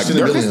can look like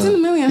dirt. Christina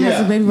Milian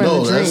has a baby by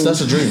the dream.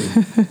 That's a dream.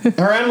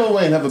 Her and Lil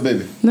Wayne have a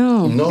baby.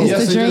 No,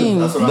 yes, the dream.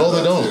 No,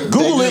 they don't.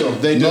 Google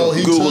it. They do. No,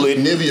 he Google took it.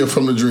 Nivea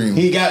from the dream.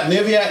 He got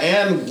Nivea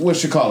and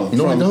what you call him?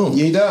 No, I don't.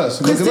 Yeah, he does.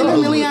 Christina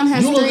Milian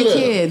has 3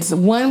 kids.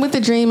 1 with the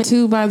dream, and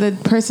 2 by the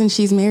person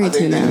she's married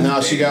to now.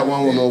 Now she got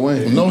 1 with Lil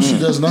Wayne. No, she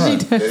does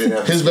not.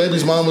 His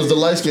baby's mom was the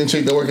light skinned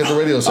chick that worked at the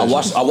radio station.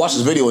 I watched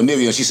this video with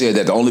Nivea, and she said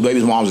that the only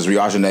baby's moms is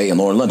Rihanna and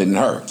Lauren London and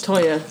her.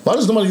 Toya. Why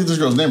does nobody get this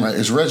girl's name right?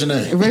 It's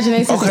Reginae.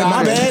 Reginae's his daughter.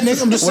 My bad,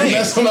 nigga. I'm just saying.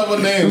 Messing up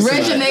with names.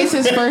 Reginae's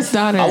his first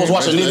daughter. I was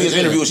watching Nivea's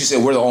interview, and she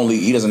said we're the only.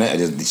 He doesn't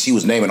have. She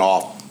was naming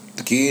off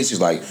the kids. She's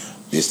like,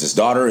 it's this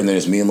daughter, and then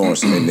it's me and Lauren,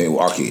 and then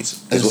our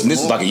kids. This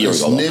is like a year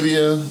ago.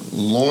 Nivea,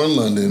 Lauren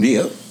London,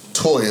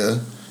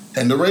 Toya,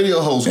 and the radio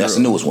host. That's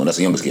the newest one. That's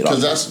the youngest kid.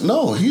 Because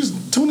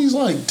Toonie's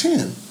like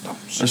 10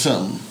 or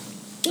something.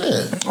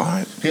 Yeah. All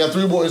right. He got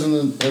 3 boys in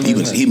the.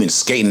 He been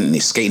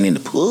skating in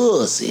the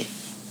pussy.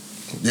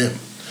 Yeah.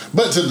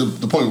 But to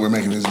the point we're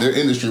making is they're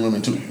industry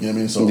women too. You know what I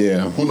mean? So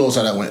who knows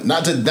how that went?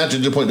 Not to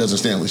your point doesn't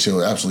stand. Show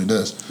it absolutely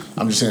does.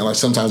 I'm just saying like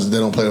sometimes they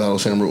don't play by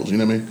those same rules. You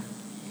know what I mean?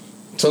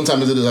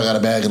 Sometimes it is I got a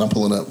bag and I'm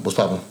pulling up. What's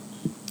popping?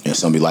 And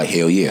some be like,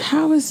 hell yeah.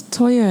 How is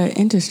Toya an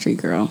industry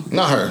girl?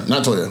 Not her.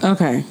 Not Toya.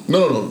 Okay.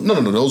 No.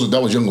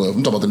 That was Young Love.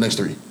 I'm talking about the next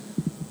 3.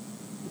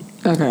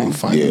 Okay. I'm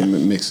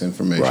finding mixed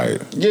information.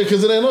 Right. Yeah,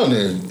 because it ain't on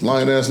there.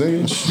 Lying ass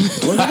nigga.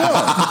 Look it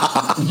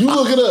up. You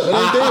look it up. It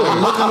ain't there.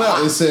 Look it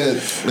up. It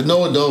said.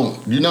 No, it don't.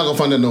 You're not going to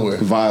find that nowhere.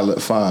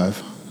 Violet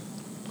 5.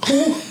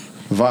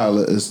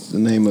 Violet is the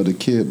name of the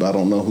kid, but I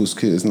don't know whose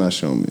kid. It's not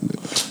showing me.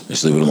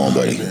 Just leave it alone,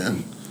 buddy.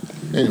 Man.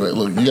 Anyway,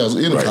 look, you guys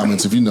in the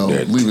comments if you know.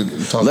 Leave it.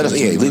 Talk Let us.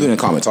 Yeah, leave it in the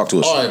comment. Talk to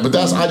us. All right, but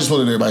I just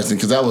wanted everybody to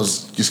think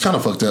because it's kind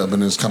of fucked up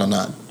and it's kind of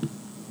not.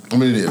 I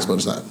mean, it is, but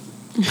it's not.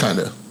 Kind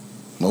of,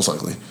 most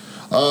likely.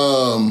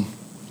 What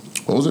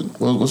was it?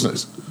 What's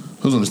next?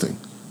 Who's on this thing?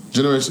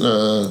 Generation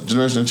of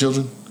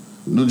Children.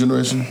 New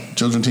generation,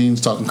 children, teens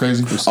talking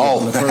crazy.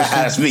 Oh,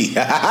 that's me.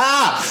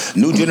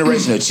 New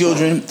generation of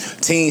children,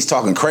 teens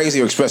talking crazy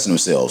or expressing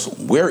themselves.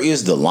 Where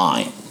is the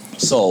line?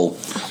 So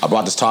I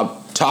brought this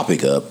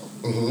topic up,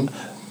 I'm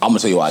gonna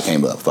tell you why I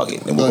came up. Fuck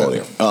it, and we'll go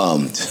there.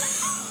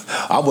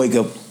 I wake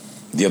up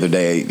the other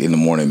day in the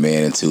morning,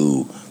 man,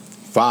 to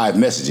 5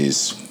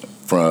 messages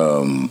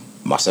from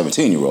my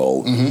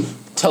 17-year-old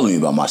telling me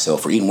about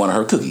myself for eating one of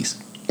her cookies.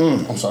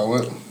 I'm sorry,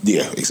 what?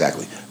 Yeah,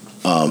 exactly.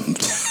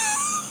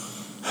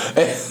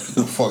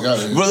 Fuck out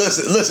of here. But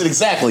listen,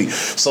 exactly.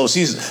 So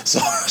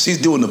she's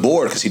doing the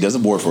board because she does the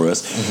board for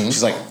us.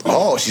 She's like,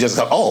 so you guys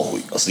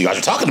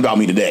are talking about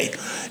me today,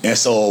 and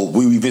so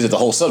we revisit the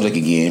whole subject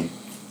again.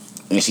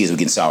 And she ends up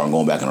getting sour and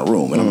going back in her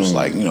room, and I'm just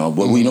like,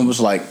 but we was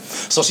like,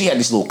 so she had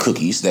these little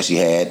cookies that she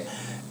had,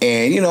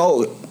 and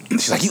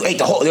she's like, you ate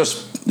the whole. There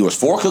was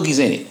 4 cookies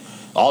in it,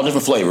 all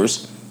different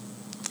flavors.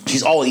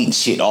 She's always eating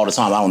shit all the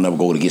time. I don't never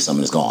go to get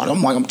something that's gone.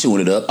 I'm like, I'm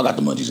chewing it up. I got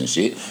the munchies and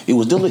shit. It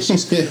was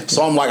delicious.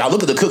 So I'm like, I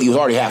look at the cookie. It was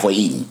already halfway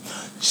eaten.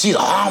 She's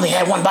like, I only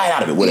had 1 bite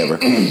out of it, whatever.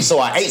 So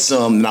I ate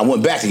some, and I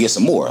went back to get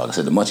some more. Like I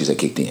said, the munchies had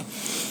kicked in.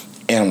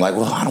 And I'm like,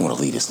 well, I don't want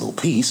to leave this little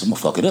piece. I'm going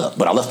to fuck it up.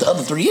 But I left the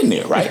other 3 in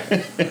there, right?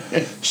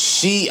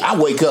 I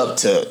wake up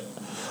to,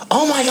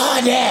 oh my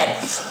God, Dad,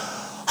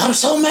 I'm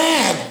so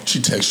mad. She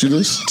texted you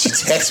this? She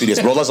texted me this,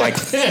 bro. I was like,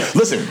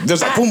 listen,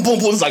 there's like boom, boom,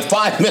 boom. There's like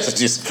 5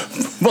 messages.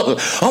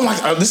 Oh my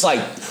God, this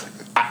like,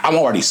 I'm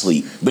already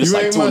asleep. But it's you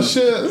like ate my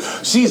shit?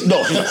 She's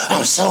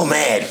I'm so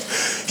mad.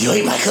 You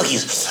ate my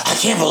cookies. I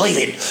can't believe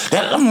it.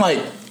 I'm like,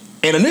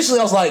 and initially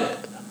I was like,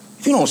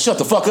 if you don't shut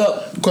the fuck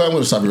up. Quiet, I'm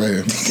going to stop you right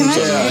here. Can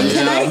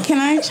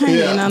I chime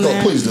in on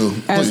that? Please do.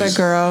 As a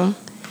girl,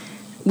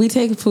 we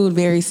take food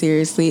very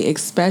seriously,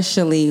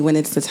 especially when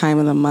it's the time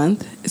of the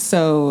month.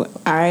 So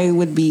I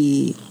would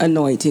be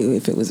annoyed too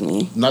if it was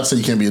me. Not to say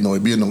you can't be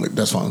annoyed. Be annoyed.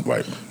 That's fine.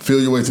 Right. Feel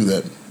your way through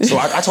that. So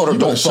I told her,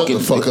 don't shut the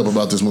fuck up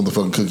about this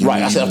motherfucking cookie.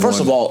 Right. I said, first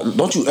of all,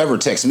 don't you ever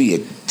text me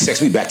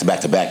back to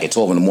back to back at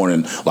 12 in the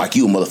morning like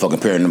you a motherfucking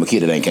parent of a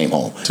kid that ain't came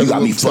home. You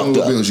got me fucked up. Tell me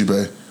what bills you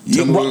pay.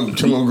 Tell me what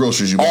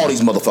groceries you buy. All these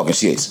motherfucking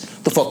shits.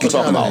 The fuck you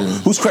talking about?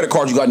 Whose credit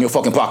card you got in your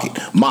fucking pocket?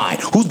 Mine.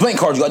 Whose bank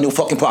card you got in your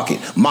fucking pocket?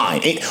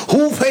 Mine.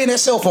 Who paying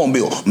that cell phone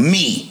bill?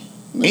 Me.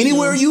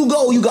 Anywhere you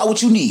go, you got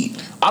what you need.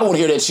 I don't want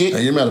to hear that shit.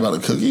 Hey, you're mad about a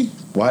cookie?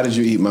 Why did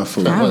you eat my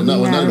food? Not that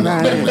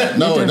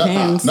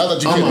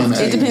you can't be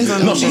mad. It depends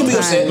on No, she can be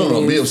upset.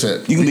 No, be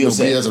upset. You can be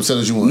upset. Be as upset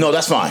as you want. No,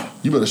 that's fine.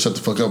 You better shut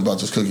the fuck up about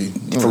this cookie.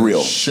 For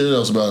real. Shit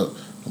else about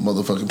a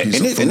motherfucking piece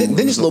of food. And then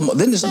this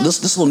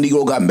little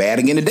Negro got mad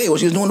again today when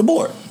she was doing the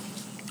board.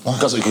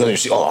 Because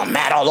I'm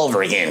mad all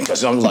over again.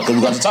 Because I'm like,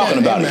 we got to talking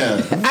about it.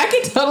 I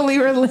can totally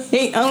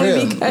relate.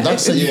 Only because not to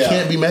say you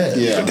can't be mad.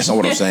 Yeah, that's not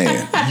what I'm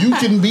saying. You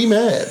can be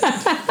mad.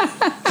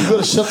 You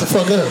better shut the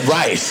fuck up.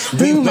 Right.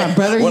 Dude, my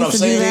brother used to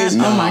do that.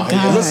 Oh my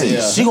God.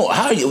 Listen,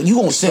 how are you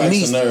gonna send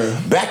me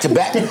back to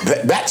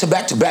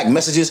back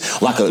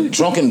messages like a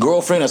drunken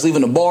girlfriend that's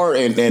leaving the bar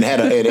and seen a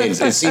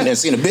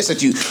bitch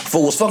that you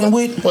was fucking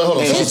with? Well, hold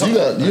on. So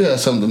you had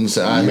something to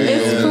say.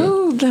 It's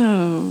food though.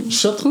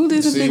 Food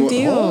is a big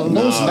deal.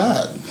 No, it's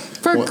not.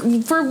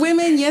 For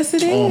women, yes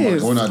it is. Oh my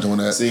God, we're not doing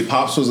that. See,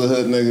 Pops was a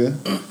hood nigga.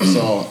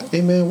 So,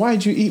 hey man,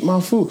 why'd you eat my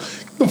food?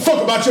 The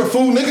fuck about your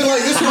food, nigga?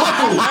 Like, this is my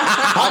food.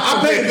 I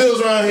pay the bills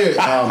around here.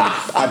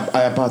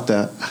 I bought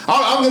that.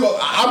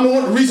 I'm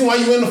the reason why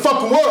you in the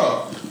fucking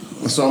world.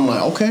 So I'm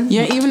like, okay.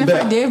 Yeah, even if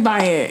I did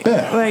buy it.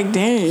 Like,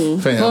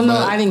 dang. Well, no,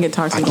 I didn't get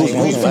toxic.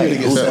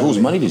 Whose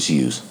money did she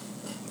use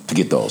to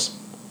get those?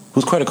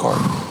 Whose credit card?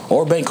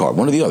 Or bank card?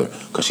 One or the other.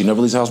 Because she never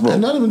leaves the house broke.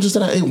 And not even just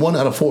that I ate 1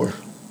 out of 4.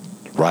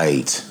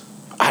 Right.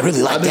 I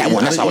really like that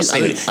one. That's how I was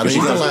saying it. I didn't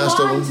eat the last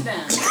of them.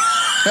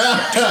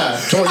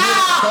 Come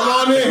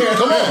on in here.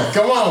 Come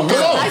on.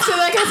 I feel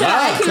like I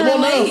can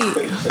relate.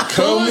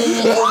 Come on.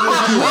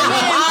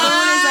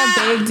 Women is a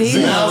big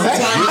deal.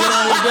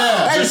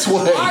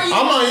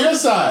 I'm on your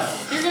side.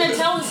 You're gonna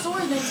tell the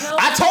story, then tell.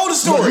 I told the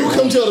story. You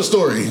come tell the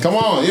story. Come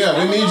on, yeah,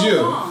 we need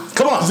you.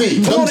 Come on,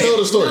 Z, come tell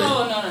the story.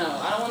 No.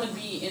 I don't want to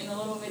be in the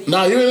little video.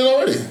 Nah, you're in it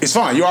already. It's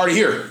fine. You're already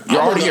here. I'm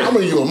gonna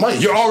give you a mic.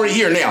 You're already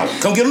here now.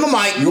 Come get on the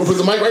mic. You want to put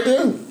the mic right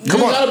there?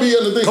 Come on. Gotta be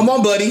on the thing. Come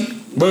on, buddy.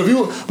 But if we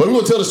want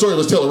to tell the story,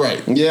 let's tell it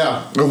right.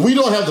 Yeah. If we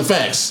don't have the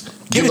facts,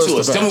 Give it to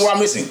us. Tell me where I'm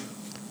missing.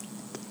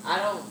 I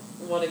don't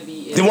want to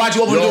be. Then why'd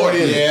you open the door?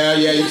 Yeah,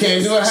 you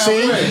can't do it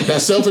halfway. See,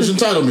 that's selfish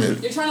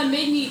entitlement. You're trying to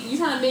make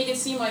it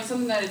seem like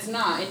something that it's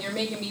not, and you're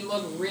making me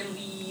look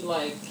really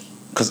like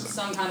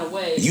some kind of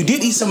way. You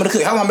did eat some of the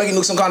cookie. How am I making you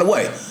look some kind of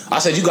way? I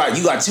said you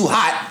got too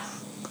hot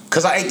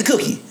because I ate the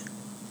cookie.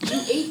 You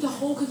ate the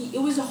whole cookie.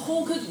 It was a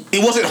whole cookie.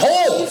 It wasn't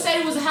whole. You said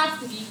it was a half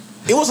cookie.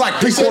 It was like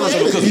 3/4 of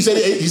a cookie. He said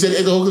he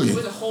ate the whole cookie. It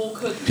was a whole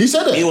cookie. He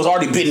said that. It was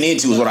already bitten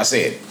into is what I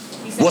said.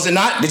 Was it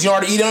not? Did you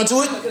already eat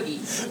into it?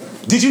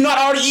 Did you not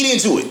already eat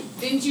into it?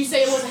 Didn't you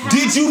say it was a half?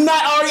 Did you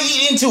not already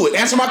eat into it?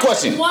 Answer my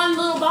question. One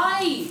little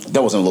bite.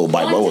 That wasn't a little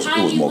bite, but it was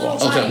more.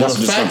 Okay, well,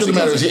 the fact of the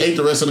matter is he ate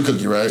the rest of the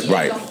cookie, right?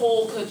 Right. The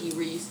whole cookie,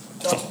 Reese.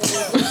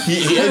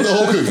 He ate the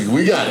whole cookie.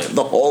 We got it.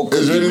 The whole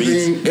cookie. Is there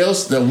anything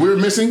else that we're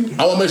missing?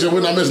 I want to make sure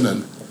we're not missing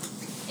nothing.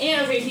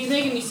 And okay, he's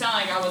making me sound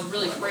like I was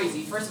really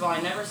crazy. First of all,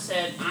 I never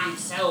said I'm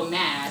so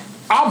mad.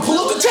 I'll pull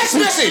up the text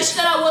message. I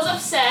said I was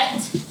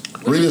upset.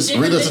 Read us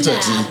the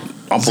text.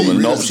 I'm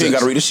pulling notes. She ain't got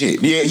to read the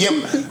shit. Yeah, yep.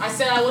 I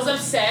said I was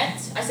upset.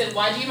 I said,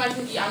 why'd you eat my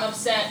cookie? I'm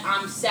upset.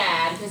 I'm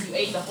sad because you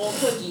ate the whole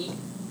cookie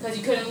because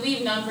you couldn't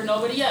leave none for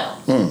nobody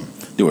else.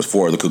 There was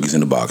 4 other cookies in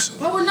the box.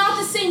 But we're not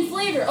the same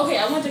flavor. Okay,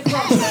 I went to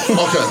Crumble.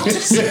 Okay.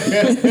 See,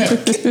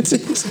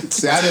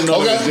 I didn't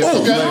know that was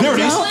different. There it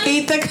is. Don't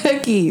eat the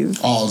cookies.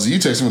 Oh, Z, you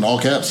text him in all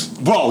caps.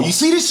 Bro, you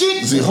see this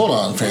shit? Z, hold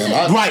on,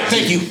 fam. Right,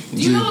 thank you.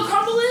 Do you know what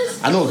Crumble is?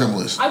 I know what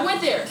Crumble is. I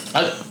went there.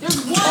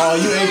 There's one. Oh,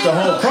 you ate the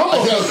whole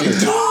crumble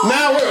cookie.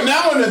 Now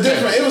we're in a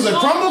different. It was a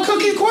crumble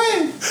cookie,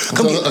 Queen.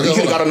 Come here. You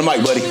could have got on the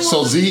mic, buddy.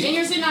 So, Z- And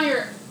you're sitting out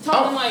here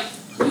talking like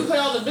you pay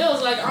all the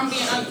bills, like I'm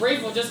being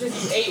ungrateful just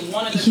because you ate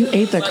one of the You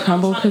cookies. ate the Like,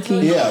 crumble I'm trying to tell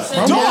cookie? you Yeah, what I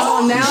said.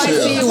 crumble. Now I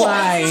see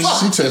why. She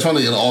texted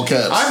funny in all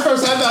caps. I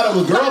thought it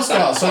was Girl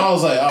Scouts, so I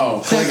was like,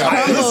 oh, they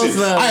got Crumbles,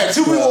 though. I had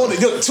 2 people on the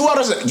 2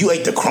 others. You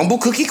ate the crumble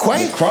cookie,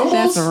 Quay? crumbles.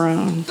 That's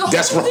wrong.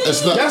 That's wrong.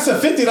 It's not. That's a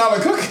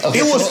 $50 cookie.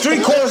 It was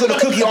 3/4 of the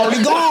cookie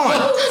already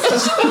gone.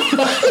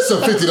 It's a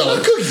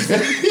 $50 cookie.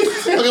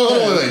 Okay, hold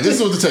on, wait. This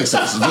is what the text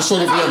says. Just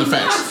sort of we have the My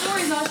facts.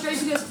 story's not straight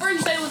because first you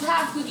said it was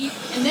half cookie,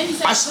 and then you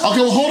said Okay,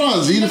 well, hold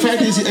on, Z. The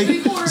fact is,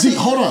 Z,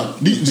 hold on.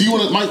 Do you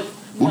want a mic?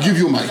 We'll give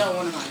you a mic.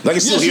 They can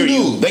still Yes, hear you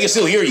you. do. They can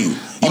still hear you.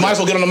 You might as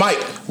well get on the mic.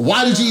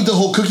 Why did you eat the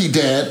whole cookie,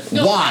 Dad?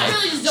 No, Why? I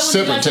really just don't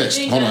Separate want you text.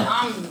 to think Hold that on.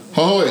 I'm-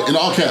 Hold on, wait. In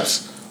all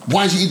caps.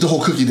 Why did you eat the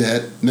whole cookie,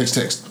 Dad? Next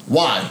text.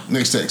 Why?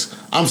 Next text.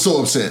 I'm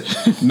so upset.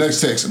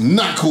 Next text.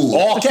 Not cool.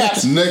 All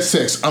caps. Next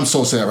text. I'm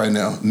so sad right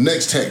now.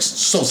 Next text.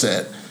 So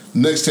sad.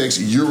 Next text.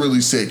 You're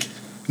really sick.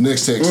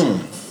 Next text.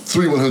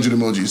 3 100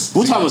 emojis.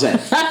 What time was that?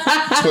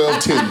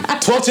 12:10.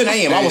 12:10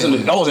 a.m.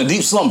 I was in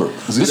deep slumber.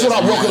 This is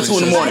what I woke up to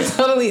in the morning. I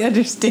totally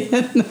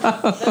understand.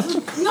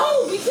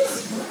 No,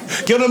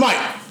 because Get on the mic.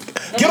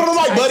 Get on the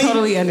mic, I buddy.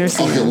 totally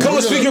understand. Okay, well, Come we're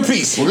and speak gonna- your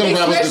piece. We're gonna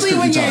wrap up this Especially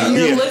when cookie time.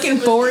 you're Yeah. looking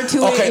forward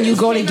to Okay. it and you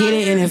go to get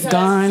it and it's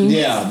gone.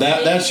 Yeah,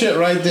 that shit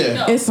right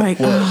there. It's like,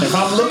 If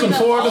I'm looking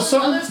forward to all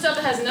something, other stuff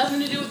that has nothing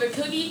to do with the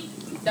cookie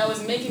that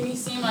was making me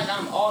seem like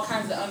I'm all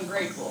kinds of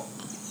ungrateful,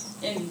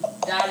 and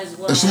that is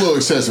what It's a little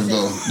excessive,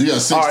 though. You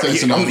got 6 All right,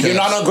 texts in all you're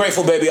not caps.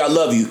 ungrateful, baby. I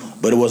love you,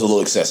 but it was a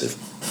little excessive.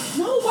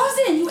 No, it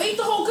wasn't. You ate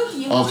the whole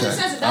cookie. It wasn't Okay,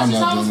 excessive. That's I'm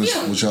just how not I was doing this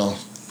feeling. with y'all.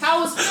 How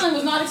I was feeling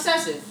was not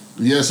excessive.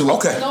 Yes, it was.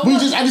 Okay.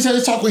 I just had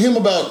to talk with him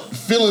about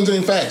feelings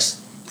and facts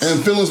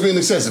and feelings being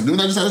excessive. Dude,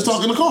 I just had to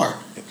talk in the car.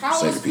 How I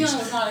Save was a piece.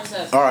 feeling was not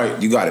excessive. All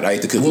right, you got it. I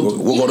ate the cookie.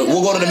 We'll go to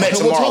the Met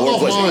We'll talk tomorrow.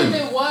 offline. If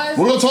it was,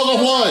 We're gonna talk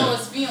that's offline. how I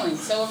was feeling,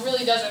 so it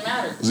really doesn't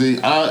matter. Z,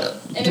 And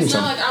give me it's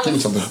something. not like I Give me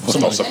was something. doing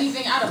Somebody.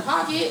 anything out of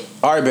pocket.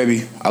 All right,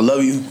 baby. I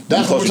love you.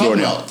 That's You what we're close your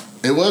door talking now. about.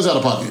 It was out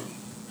of pocket.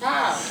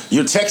 How?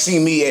 You're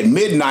texting me at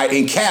midnight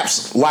in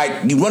caps like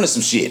you running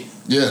some shit.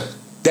 Yeah.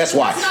 That's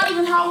why. That's not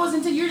even how it was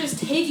until you're just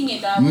taking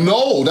it that way.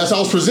 No, that's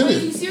how it was Are you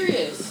presented.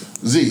 serious?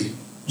 Z,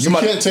 you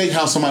Somebody- can't take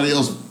how somebody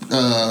else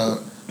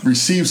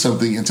receives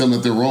something and tell them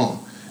that they're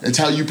wrong. It's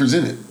how you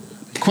present it.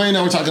 Quay and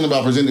I were talking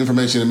about presenting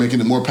information and making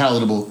it more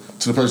palatable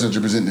to the person that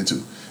you're presenting it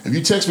to. If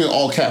you text me in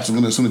all caps, I'm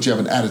going to assume that you have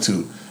an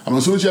attitude. I'm going to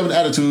assume that you have an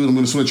attitude. I'm going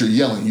to assume that you're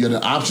yelling. You had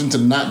an option to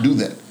not do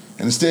that.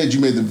 And instead, you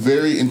made the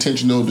very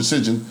intentional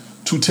decision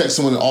to text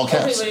someone in all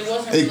caps. Okay, but it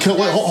wasn't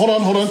Wait, hold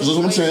on. This is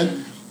what I'm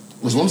saying.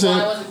 This is what I'm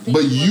saying.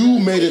 But you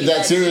made it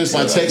that serious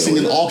by texting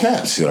in all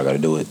caps. See what I got to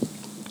do it.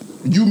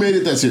 You made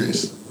it that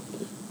serious.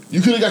 You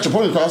could have got your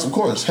point across, of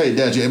course. Hey,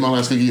 Dad, you ate my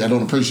last cookie. I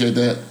don't appreciate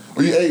that.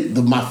 Or you ate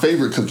my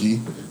favorite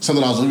cookie,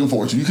 something I was looking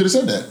forward to. You could have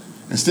said that.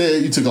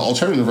 Instead, you took an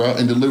alternative route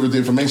and delivered the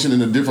information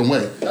in a different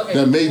way Okay,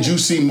 that made cool. you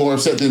seem more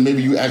upset than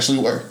maybe you actually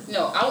were.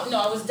 No,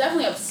 I was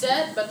definitely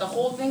upset, but the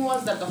whole thing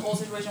was that the whole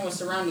situation was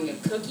surrounding a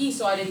cookie,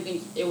 so I didn't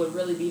think it would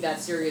really be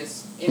that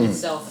serious in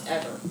itself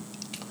ever.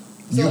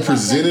 You if I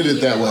presented said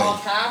it that in way. All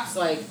caps,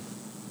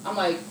 I'm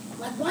like,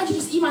 why'd you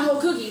just eat my whole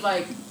cookie?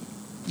 Like,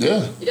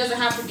 Yeah. it doesn't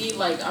have to be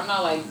like I'm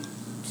not like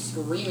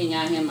screaming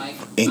at him like.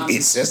 And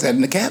it says that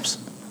in the caps.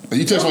 But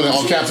you text one in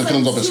all caps, it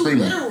comes up as too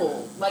screaming.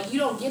 literal. Like you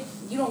don't get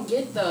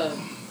the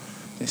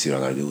See what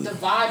I got to do with it.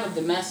 vibe of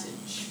the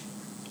message.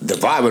 The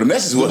vibe of the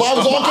message was. The vibe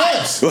was all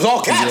caps. It was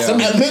all caps.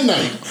 Yeah. At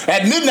midnight.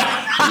 At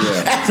midnight.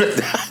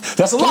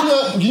 That's a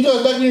lot. You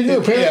guys back in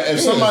your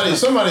parents. yeah, if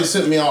somebody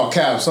sent me all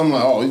caps, I'm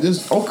like, oh,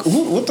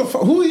 what the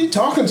fuck? Who are you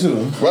talking to?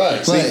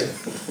 Right. Like,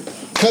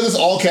 Because it's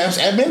all caps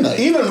at midnight.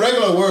 even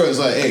regular words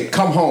like, hey,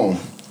 come home.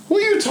 Who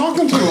are you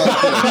talking to like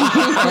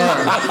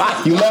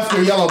that? You left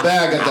your yellow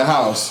bag at the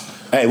house.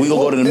 Hey, we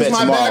gonna go to the Met It's my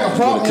tomorrow. bag of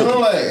Get a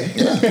problems.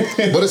 cookie.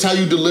 Like, But it's how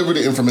you deliver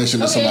the information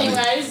to Okay, somebody.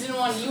 anyway, I just didn't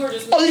want you were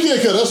just. Oh, you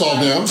can't cut us off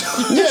now.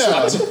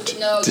 yeah.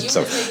 No, you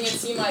were making it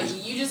seem like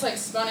you just like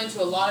spun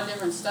into a lot of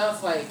different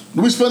stuff. Like,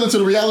 We spun into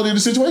the reality of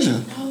the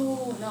situation.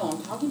 no,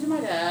 I'm talking to my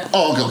dad.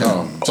 Oh,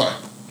 okay. Sorry.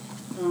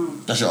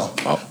 That's y'all.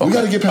 Oh, We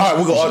got to get past. All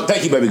right, we go.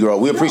 Thank you, baby girl.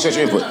 We appreciate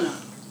your input. No.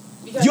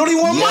 Because You don't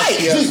even want mic.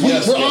 Yes.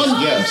 We're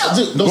on.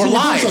 No. Don't We're say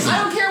live. something.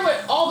 I don't care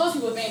what all those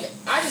people think.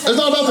 I just. It's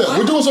not about that.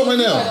 We're doing something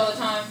right now. All the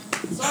time.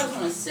 So I just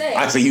want to say.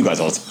 I say you guys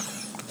all the time.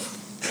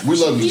 We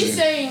love you, He's Jay.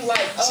 saying like,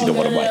 She oh, don't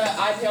want a mic.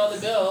 I pay all the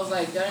bills.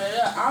 Like,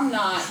 I'm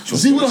not.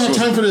 See, we don't have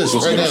time for this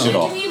right Shit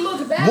now. off. Making me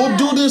look bad. We'll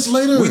do this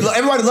later.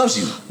 Everybody loves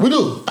you. We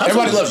do.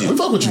 Everybody loves you. We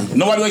fuck with you.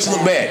 Nobody makes you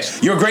look bad.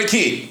 You're a great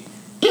kid.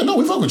 Yeah, no,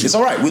 we fuck with you. It's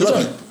all right. We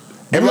love you.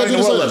 Everybody in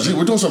the world loves you.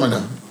 We're doing something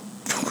right now.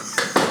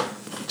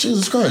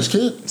 Jesus Christ,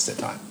 kid. It's that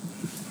time.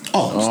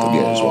 Oh,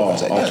 Yeah, that's what I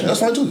say. yeah,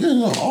 that's right too. Yeah,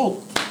 no.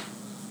 Oh,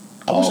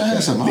 I wish I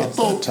had something. It's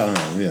that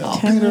time. Yeah. I'll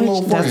paint a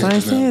little That's what I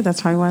forehead. said.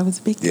 That's probably why it was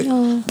a big deal.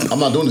 I'm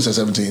not doing this at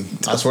 17.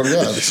 I swear to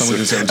God. Summer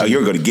is 17. Oh,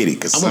 you're going to get it.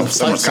 Because I'm going to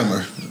fight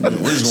Summer.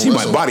 She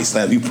might body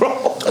slam you,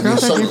 bro.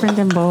 Girls are different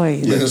than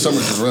boys. Yeah, Summer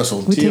just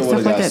wrestle. We Tia take stuff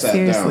would've like got that sat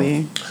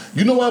seriously.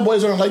 You know why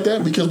boys aren't like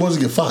that? Because boys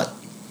get fought.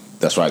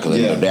 That's right, because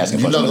their dads can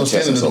You're punch not you in going the to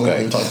chest. stand in It's the door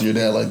okay. and talk to your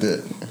dad like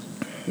that.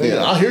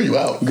 Yeah, I'll hear you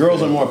out.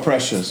 Girls are more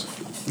precious.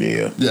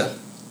 Yeah. Yeah.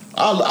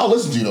 I'll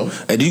listen to you, though.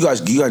 Hey, you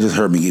guys just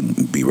heard me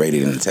get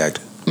berated and attacked?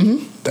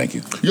 Mm-hmm. Thank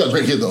you. You got a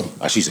great kid, though.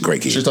 She's a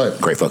great kid. She's tight.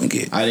 Great fucking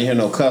kid. I didn't hear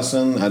no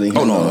cussing. I didn't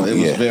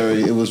hear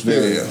It was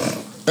very.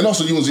 Yeah. And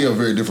also, you and Z have a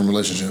very different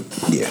relationship.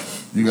 Yeah.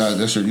 You guys,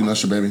 that's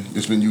your baby.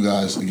 It's been you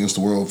guys against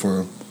the world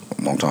for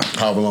A long time.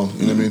 however long.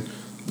 You know what I mean?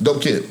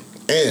 Dope kid.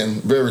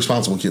 And very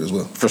responsible kid as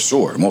well. For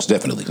sure. Most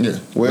definitely. Yeah.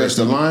 Where's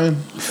the line?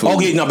 Oh,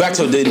 yeah. Now, back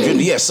to the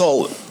yeah,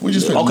 so. We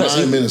just spent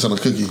 9 minutes on a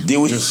cookie. Did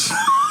we?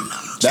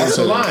 That's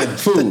the line.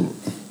 Food.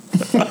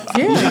 Yeah.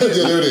 Yeah,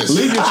 there it is.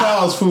 Leave your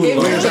child's food It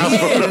alone.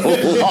 really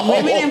is.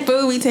 Women and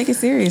food, we take it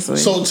seriously.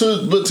 So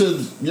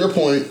to your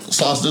point,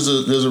 Sauce,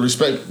 there's a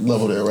respect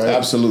level there, right?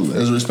 Absolutely.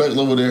 There's a respect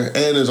level there,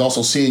 and there's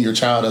also seeing your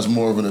child as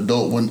more of an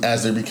adult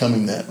as they're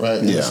becoming that, right?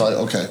 And it's like,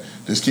 okay,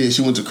 this kid,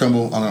 she went to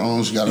Crumble on her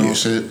own, she got her own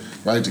shit,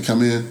 right? To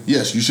come in,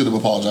 yes, you should have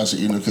apologized for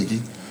eating her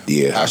cookie.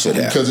 Yeah, I should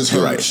have. Because it's her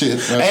You're right. shit.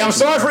 Right? Hey, I'm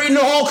sorry for eating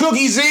the whole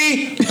cookie,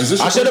 Z.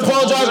 I should have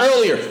apologized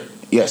earlier.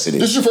 Yes, it is.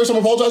 This is your first time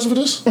apologizing for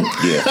this?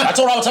 Yeah. I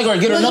told her I would take her and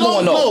get her another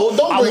one, though. No,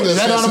 don't bring this. Is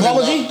that an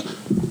apology?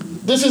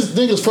 This is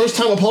nigga's first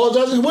time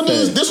apologizing.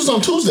 This was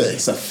on Tuesday.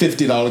 It's a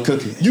 $50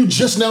 cookie. You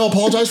just now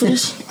apologized for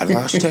this? I don't know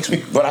how she texted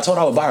me. But I told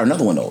her I would buy her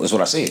another one, though. That's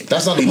what I said.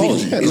 That's not an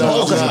apology. Okay.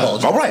 Apology is an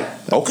apology. All right.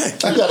 Okay.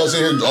 I got us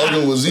here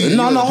arguing with Z.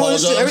 No,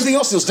 everything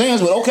else still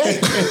stands, but okay.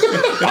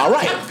 All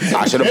right.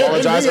 I should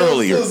apologize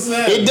earlier.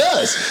 It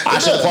does. I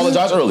should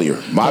apologize earlier.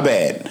 My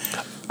bad.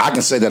 I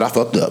can say that I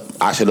fucked up.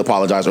 I should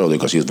apologize earlier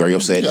because she was very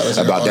upset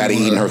about Daddy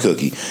eating her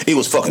cookie. It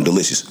was fucking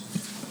delicious.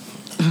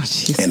 Oh,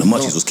 and the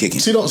munchies was kicking.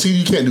 See,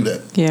 you can't do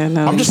that. Yeah,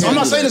 no. I'm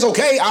not saying it's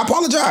okay. I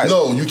apologize.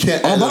 No, you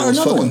can't. I'll buy It's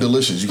another fucking one.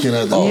 delicious. You can't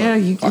have that.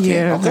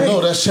 Yeah, Okay.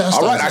 No, that's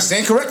chastising. All right, I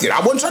stand corrected.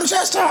 I wasn't trying to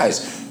chastise.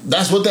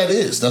 That's what that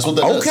is. That's what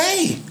that is.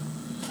 Okay.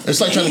 It's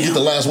like trying to get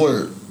the last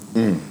word.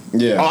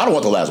 Yeah. Oh, I don't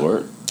want the last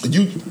word. No, I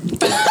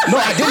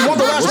didn't want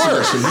the last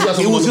word.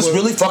 It was just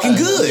really fucking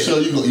good. Sure,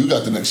 you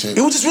got the next shit.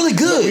 It was just really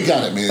good. We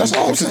got it, man. That's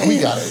all I'm saying. We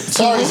got it.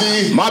 Sorry,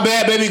 Z. My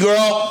bad, baby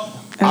girl.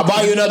 I'll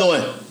buy you another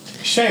one.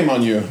 Shame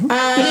on you.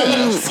 I'm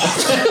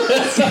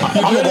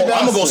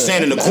gonna go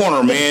stand in the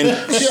corner, man.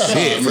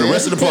 Shit, for the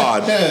rest of the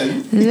pod.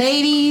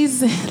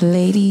 Ladies,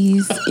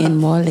 and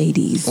more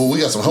ladies. Oh, we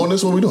got some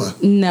wholeness. What are we doing?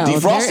 No,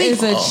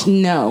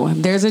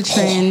 Defrosting? there's a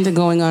trend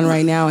going on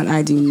right now, and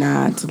I do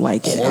not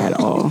like it at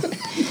all.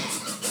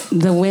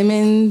 The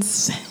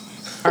women's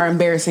are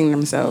embarrassing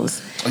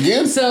themselves.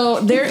 Again? So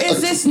there is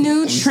this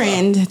new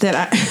trend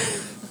that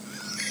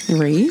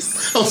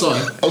Reese? I'm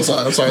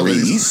sorry.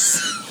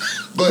 Please.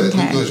 Go ahead.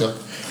 Okay. Go ahead,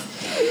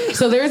 Sean.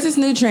 So there's this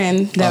new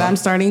trend that I'm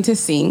starting to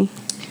see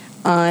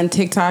on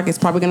TikTok. It's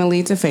probably going to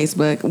lead to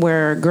Facebook,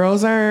 where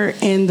girls are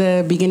in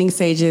the beginning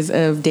stages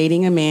of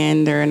dating a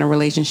man. They're in a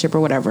relationship or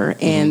whatever,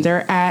 and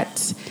they're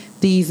at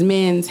these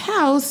men's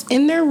house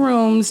in their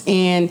rooms,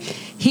 and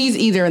he's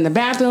either in the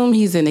bathroom,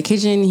 he's in the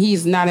kitchen,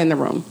 he's not in the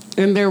room.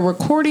 And they're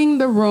recording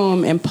the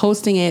room and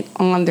posting it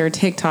on their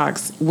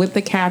TikToks with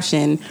the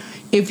caption,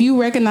 "If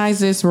you recognize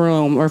this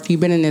room, or if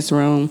you've been in this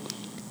room,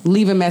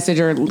 leave a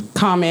message or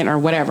comment or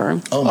whatever."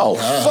 Oh,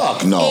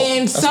 fuck no.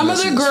 And some of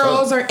the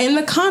girls are in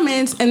the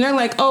comments and they're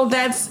like, "Oh,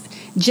 that's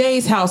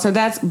Jay's house, or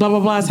that's blah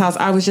blah blah's house.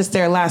 I was just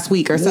there last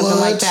week," or something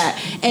like that.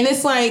 And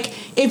it's like,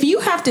 if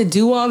you have to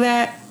do all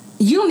that,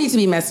 you don't need to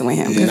be messing with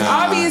him, because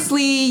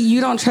obviously you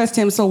don't trust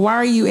him. So why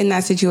are you in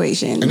that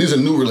situation? And these are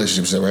new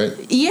relationships, right?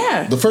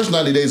 Yeah, The first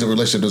 90 days of a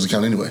relationship doesn't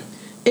count anyway.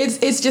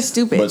 it's just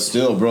stupid. But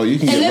still, bro, you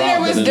can and get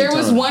then robbed there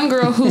was one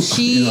girl who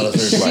she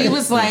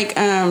was like,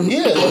 Yeah, why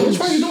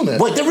are you doing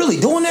that? Wait, they're really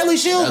doing that,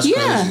 Lichelle? That's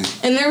yeah. crazy.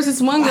 And there was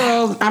this one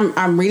girl.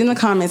 I'm reading the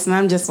comments and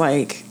I'm just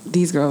like,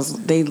 these girls,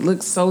 they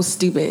look so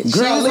stupid.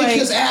 Girl, leak like,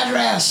 his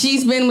address.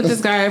 She's been with this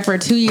guy for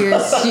 2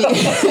 years. She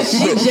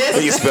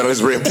just. You spell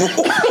his Red Bull.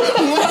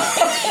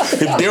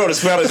 If Daryl to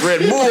spell his Red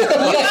Bull. You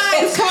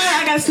guys, come on!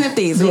 I gotta sniff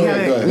these. Go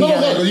ahead.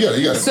 No, you got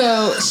it.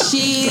 So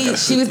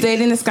she was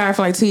dating this guy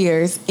for like 2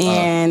 years,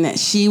 and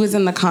she was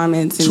in the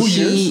comments. And 2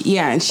 years?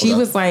 Yeah, and she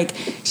was like,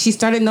 she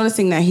started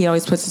noticing that he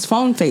always puts his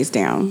phone face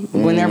down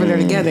whenever they're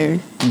together.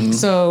 Mm-hmm.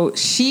 So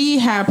she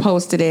had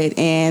posted it,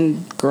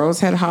 and girls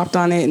had hopped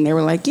on it, and they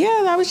were like,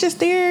 "Yeah, I was just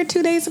there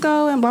 2 days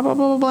ago," and blah blah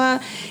blah blah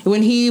blah.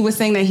 When he was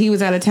saying that he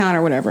was out of town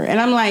or whatever, and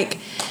I'm like,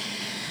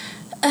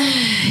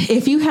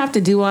 if you have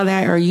to do all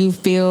that, or you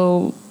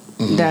feel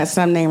that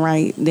something ain't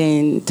right,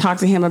 then talk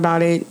to him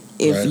about it.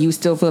 If you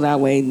still feel that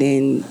way,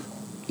 then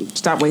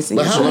stop wasting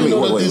But your how time. do you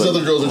know that these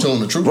other girls are telling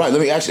the truth? Right,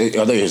 let me ask you,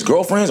 are they his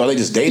girlfriends? Are they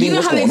just dating? You know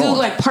What's how they going do on?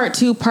 like part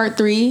 2, part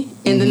 3,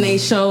 and then they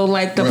show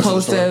like the Rest of the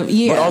post story. of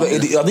yeah.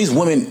 But are these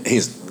women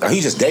are he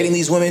just dating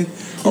these women?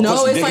 Or No,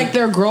 pussy it's digging? like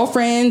their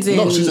girlfriends and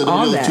No, she said they were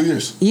all together that. 2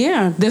 years.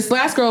 Yeah, this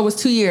last girl was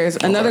 2 years.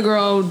 Another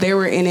girl, they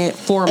were in it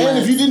 4 months. And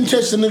if you didn't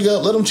catch the nigga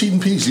up, let him cheat in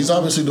peace. He's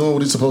obviously doing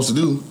what he's supposed to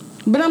do.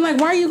 But I'm like,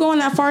 why are you going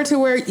that far to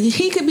where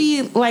he could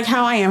be like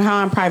how I am, how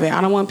I'm private?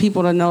 I don't want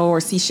people to know or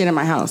see shit in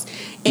my house.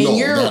 And No,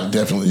 you're that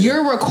definitely,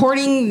 you're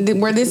recording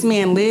where this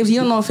man lives.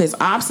 You don't know if his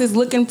ops is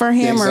looking for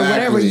him or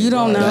whatever. Exactly. You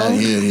don't know.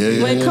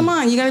 Yeah, Like, come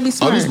on, you got to be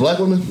smart. Are these black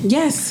women?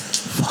 Yes.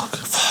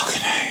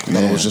 Fucking A. No,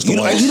 it was just the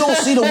whites. You don't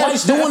see the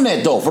whites doing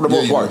that though, for the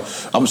most you part.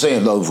 I'm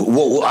saying though,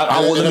 I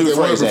And wouldn't if do they the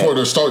were phrase before that.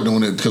 they start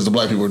doing it because the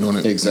black people are doing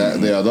it.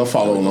 Exactly. Yeah, they'll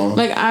follow along.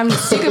 Like, I'm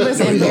sick of us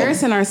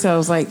embarrassing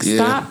ourselves. Like,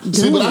 stop doing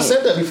See, but it. I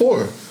said that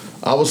before.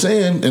 I was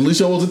saying, and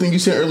Lisa, what was the thing you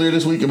said earlier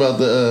this week about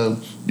the?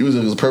 It was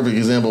a perfect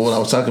example of what I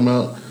was talking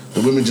about.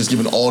 The women just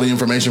giving all the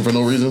information for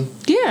no reason.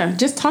 Yeah,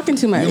 just talking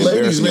too much. You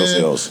ladies, Embarrassing man,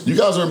 yourselves. you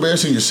guys are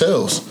embarrassing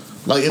yourselves.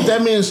 Like if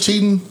that man's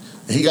cheating,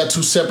 and he got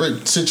 2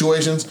 separate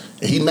situations,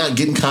 and he not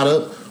getting caught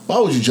up. Why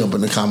would you jump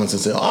in the comments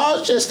and say, "Oh,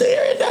 it's just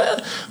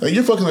there"? Like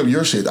you're fucking up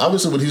your shit.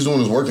 Obviously, what he's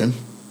doing is working.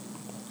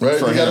 Right?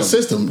 For you got a him.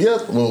 system. Yeah.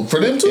 Well, for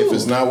them too. If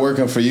it's not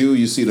working for you,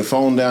 you see the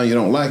phone down, you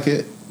don't like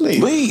it,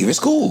 leave. It's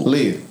cool.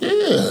 Leave.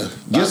 Yeah.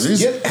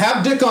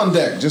 Have dick on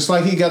deck, just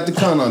like he got the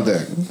cunt on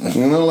deck.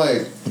 You know,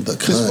 like The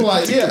just cunt.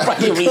 like yeah. I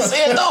hear what he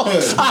said though.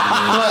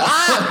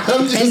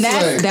 I'm just And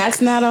saying.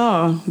 that's not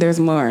all. There's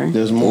more.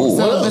 There's more. Ooh.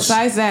 So What else?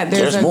 besides that,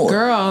 there's There's a more.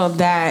 girl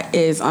that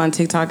is on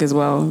TikTok as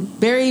well.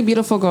 Very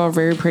beautiful girl,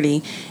 very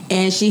pretty.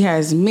 And she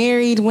has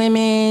married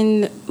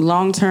women,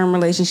 long-term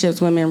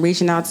relationships women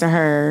reaching out to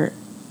her,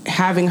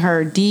 having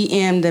her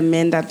DM the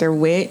men that they're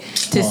with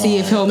to see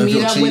if he'll if meet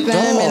he'll up cheat. with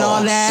them and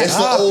all that. It's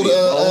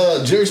the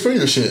old Jerry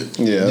Springer shit.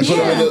 Yeah. You put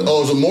him in the,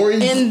 is it Maury?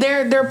 And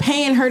they're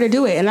paying her to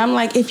do it. And I'm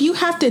like, if you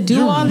have to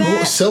do all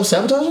that,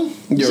 Self-sabotaging?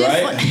 You're just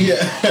right. like-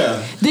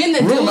 Yeah. then the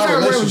Ruin dudes my are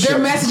relationship. they're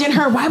messaging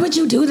her, why would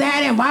you do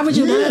that? And why would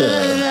you Yeah. da, da,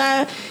 da,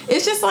 da, da.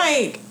 It's just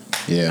like,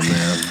 Yeah,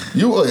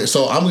 man.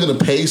 So I'm gonna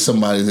pay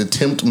somebody to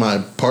tempt my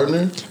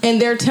partner.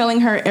 and they're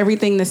telling her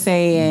everything to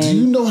say. Do And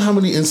you know how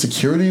many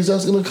insecurities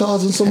that's gonna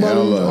cause in somebody?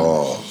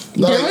 Hella.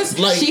 there was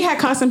she had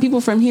caught some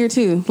people from here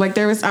too. Like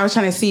I was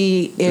trying to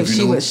see if you she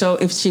know. would show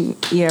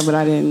but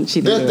I didn't.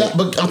 She didn't. do it.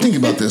 But I'm thinking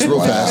about this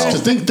real fast.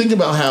 Just think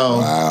about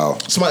how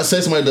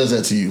somebody does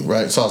that to you,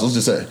 right? Sauce, let's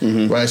just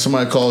say, right?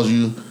 Somebody calls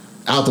you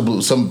out the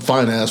blue, some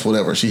fine ass,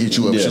 whatever. She hit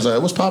you up. Yeah. She's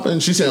like, "What's popping?"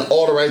 She's saying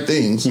all the right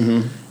things,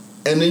 and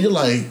then you're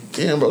like,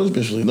 "Damn, bro, this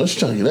bitch really knows she's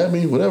trying to get at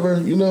me,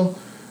 whatever." You know,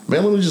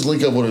 man, let me just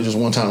link up with her just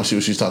one time and see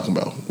what she's talking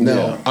about. Now,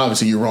 Yeah.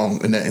 obviously, you're wrong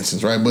in that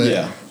instance, right? But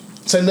Yeah.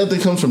 say nothing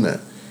comes from that,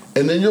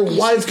 and then your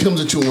wife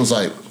comes at you and was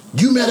like,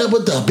 "You met up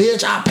with the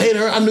bitch. I paid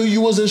her. I knew you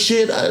was in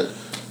shit."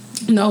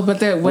 No, but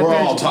what We're they're-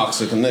 all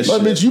toxic in this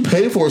But shit. bitch, you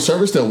paid for a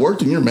service that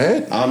worked and you're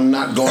mad? I'm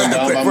not going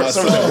down by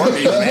myself.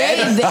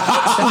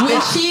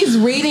 when she's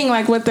reading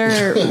like what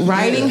they're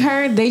writing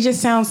her, they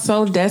just sound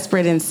so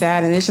desperate and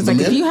sad. And it's just The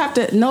like if men? you have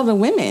to know the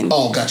women.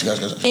 Oh, gotcha.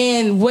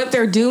 And what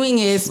they're doing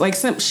is like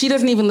she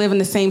doesn't even live in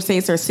the same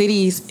states or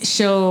cities.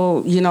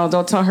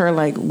 They'll tell her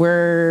like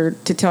where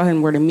to tell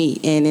him where to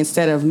meet, and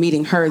instead of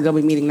meeting her, they'll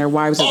be meeting their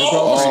wives or their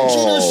girlfriends.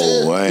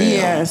 Oh,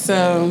 Yeah,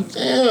 so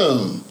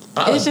Damn.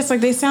 it's just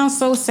like they sound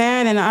so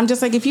sad, and I'm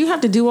just like, if you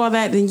have to do all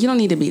that, then you don't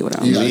need to be with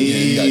them. You gotta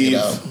get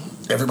out.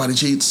 Everybody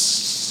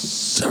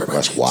cheats.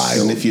 That's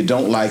wild. And if you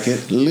don't like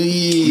it,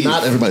 leave.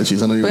 Not everybody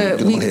cheats. I know you're But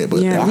getting on my head, but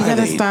we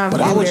gotta Why? stop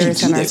But why would you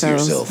embarrassing do that to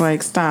ourselves. yourself?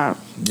 Like, stop.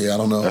 yeah, I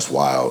don't know. That's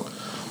wild.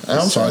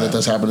 I'm sorry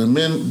that's happening.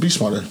 Men, be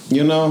smarter.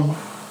 You know,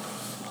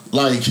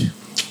 Like,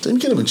 they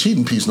can't even cheat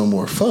in peace no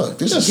more. Fuck.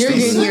 This is You're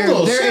stupid.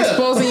 getting they're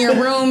exposing your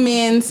room,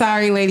 men.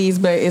 Sorry, ladies,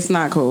 but it's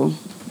not cool.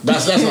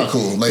 That's not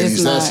cool, ladies.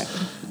 It's That's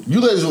not. you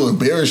ladies will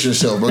embarrass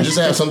yourself, bro. Just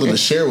to have something to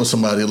share with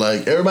somebody.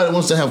 Like everybody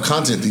wants to have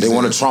content these They days.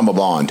 want a trauma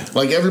bond.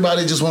 Like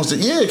everybody just wants to,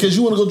 because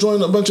you want to go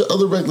join a bunch of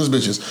other reckless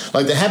bitches.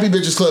 Like the Happy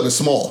Bitches Club is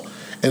small,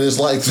 and it's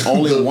like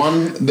Only the,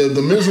 one?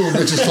 The Miserable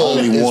Bitches Club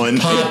Only is one.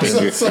 popping.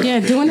 Yeah,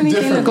 doing anything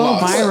to Different go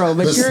box. viral,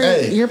 but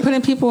Hey. you're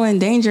putting people in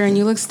danger, and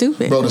you look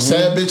stupid. Bro, the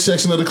sad bitch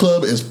section of the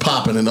club is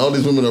popping, and all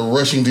these women are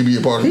rushing to be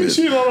a part of it.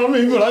 you know what I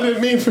mean? But I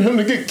didn't mean for him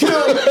to get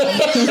killed.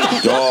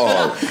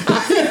 Dog.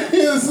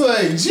 It's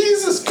like,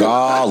 Jesus Christ.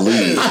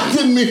 Golly. I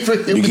didn't mean for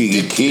him You to can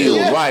get killed,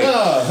 Yeah.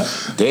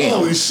 right? Damn.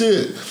 Holy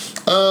shit.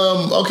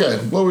 Okay,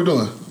 what are we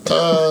doing?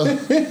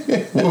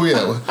 Where we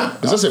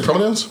at? Does that say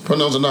pronouns?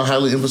 Pronouns are not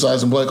highly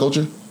emphasized in black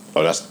culture?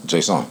 Oh, that's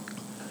Jason.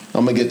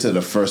 I'm going to get to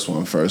the first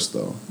one first,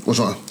 though. Which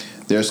one?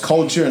 There's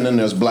culture and then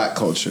there's black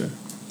culture.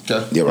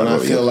 Okay. Yeah, right. And I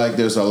right, feel yeah. like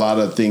there's a lot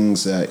of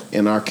things that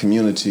in our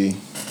community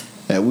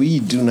that we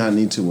do not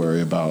need to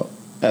worry about,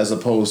 as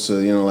opposed to,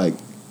 like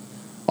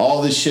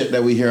all this shit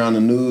that we hear on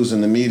the news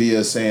and the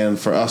media saying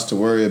for us to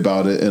worry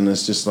about it. And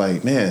it's just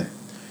like, man,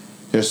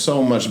 there's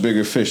so much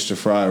bigger fish to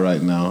fry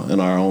right now in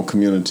our own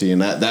community.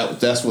 And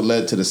that's what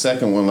led to the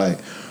second one, like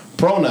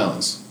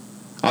pronouns.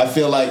 I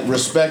feel like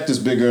respect is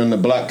bigger in the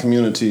black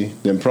community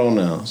than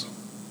pronouns.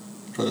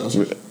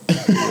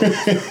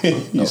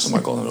 No,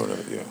 somebody calling the door.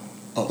 Yeah.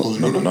 Oh, close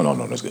your door?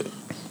 No, that's good.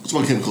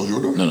 Somebody came to close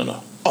your door?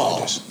 No.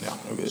 Oh.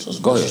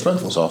 Go ahead.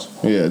 That's awesome.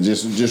 Yeah,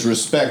 just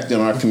respect in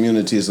our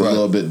community is a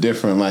little bit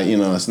different. Like,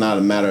 it's not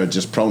a matter of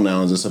just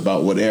pronouns. It's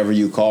about whatever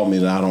you call me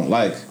that I don't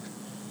like.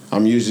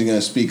 I'm usually going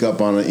to speak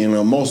up on it.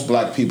 Most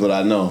black people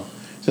that I know.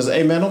 Just,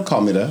 hey, man, don't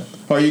call me that.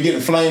 Or you're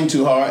getting flamed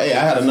too hard. Hey, I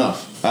had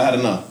enough.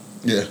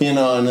 Yeah.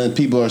 And then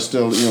people are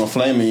still,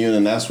 flaming you,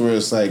 and that's where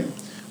it's like,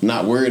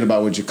 not worried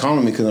about what you're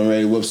calling me because I'm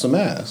ready to whip some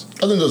ass.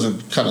 I think those are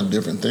kind of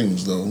different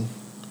things, though.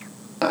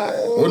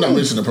 We're not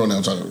mentioning the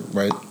pronouns,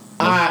 right?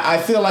 I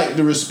feel like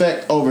the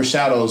respect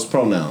overshadows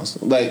pronouns.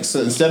 Like,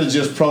 so instead of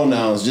just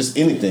pronouns, just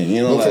anything,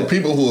 for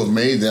people who have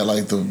made that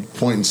like the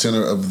point and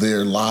center of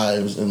their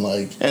lives and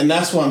like... And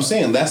that's what I'm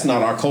saying. That's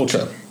not our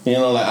culture.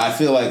 I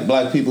feel like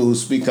black people who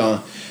speak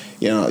on,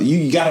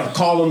 you got to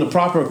call them the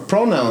proper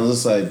pronouns.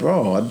 It's like,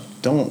 bro, I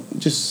don't...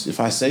 Just, if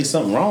I say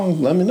something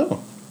wrong, let me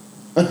know.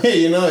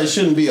 It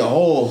shouldn't be a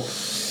whole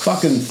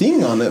fucking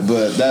thing on it,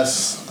 but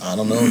that's... I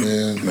don't know,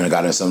 man. I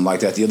got into something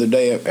like that the other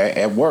day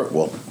at work.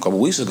 Well, a couple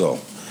weeks ago.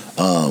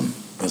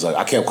 It's like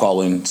I kept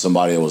calling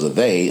somebody that was a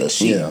they, a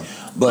she,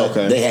 but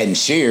they hadn't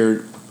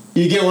shared.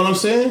 You get what I'm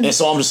saying? And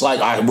so I'm just like,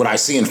 what I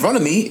see in front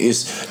of me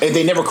is, and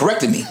they never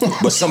corrected me,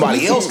 but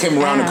somebody else came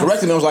around and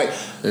corrected me. I was like,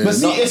 but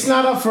see, it's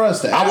not up for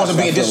us to ask. I wasn't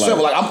being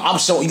disrespectful. Like I'm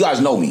showing, you guys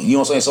know me. You know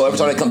what I'm saying? So every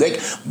time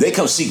they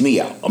come seek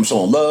me out. I'm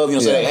showing love. You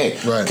know what I'm saying?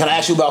 Hey, can I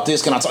ask you about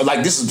this? Can I talk?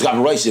 Like, this is the type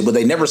of relationship, but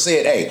they never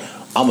said, hey,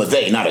 I'm a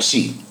they, not a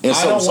she. And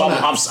so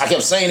I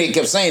kept saying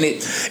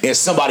it, and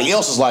somebody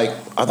else was like,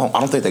 I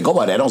don't think they go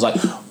by that. I was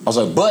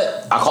like,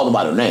 but I call them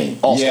by their name.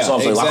 Also, so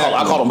I'm saying,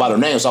 I call them by their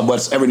name. So,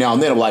 but every now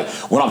and then, I'm like,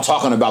 when I'm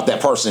talking about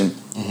that person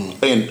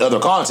in other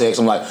contexts,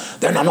 I'm like,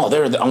 they're.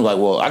 I'm like,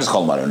 well, I just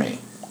call them by their name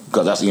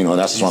because that's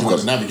what I'm going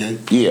to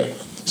navigate. Yeah.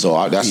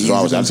 So that's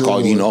what I was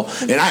calling, and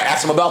I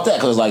asked them about that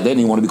because like they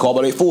didn't want to be called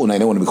by their full name;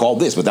 they want to be called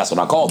this, but that's what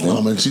I called them.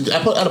 No, man,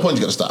 at a point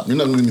you got to stop. You're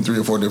not going to give me 3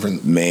 or 4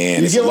 different.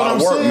 Man, it's a lot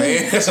of work,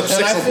 man. It's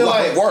a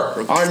lot of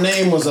work. Our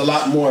name was a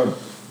lot more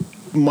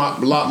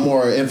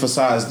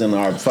emphasized than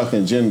our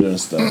fucking gender and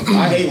stuff.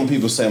 I hate when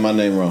people say my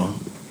name wrong.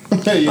 My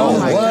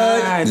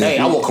God. Hey,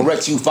 I will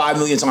correct you 5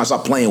 million times.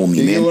 Stop playing with me,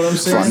 man. You know what I'm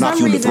saying? For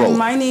some reason,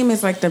 my name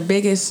is like the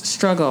biggest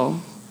struggle.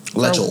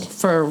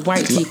 For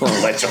white people.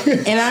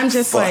 And I'm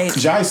just like,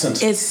 Jason.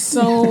 It's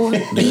so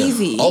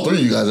easy. All 3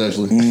 of you guys,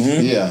 actually.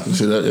 Mm-hmm. Yeah. You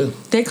see that? Yeah.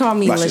 They call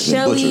me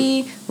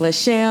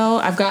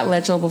Lachelle. I've got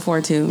Lecho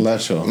before, too.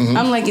 Lecho. Mm-hmm.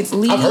 I'm like, it's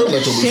Lee. I've heard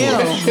Lecho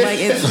before. Like,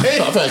 it's...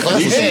 I've had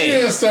classes.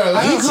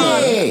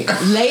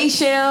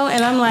 Lachelle.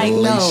 And I'm like,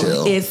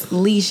 no, it's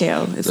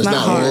Lechelle. It's not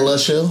hard.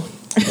 Lechelle?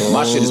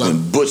 My shit has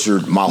been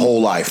butchered my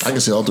whole life. I can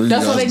see all 3 of you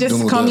guys. That's why they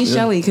just call me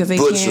Shelly, because they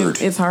can't.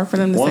 It's hard for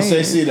them to say. Once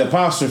they see the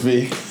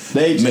apostrophe,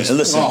 they just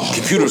listen.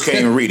 Computers can't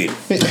even read it.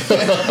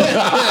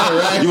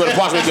 You want to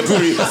apostrophe the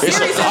computer?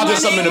 I'll get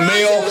something in the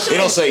mail.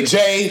 It'll say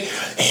J,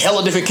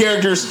 hella different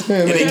characters,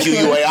 and then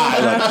QUAI.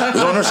 Like,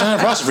 you don't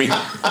understand apostrophe.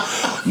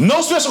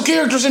 No special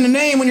characters in the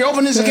name when you're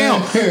opening this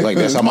account. Like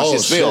that's how my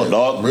shit's spelled,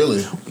 dog.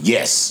 Really?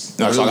 Yes.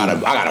 No, so I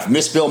gotta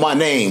misspell my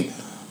name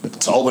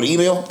to open the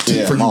email.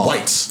 For you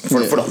whites.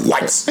 For the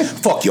whites.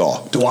 Fuck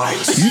y'all. Dwight.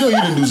 You know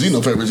you didn't do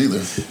Zeno favorites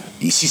either.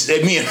 She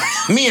said me and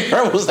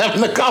her was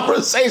having a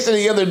conversation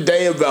the other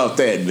day about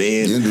that, man.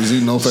 You didn't do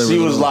Zeno favorites. She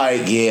was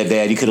like, yeah,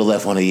 Dad, you could have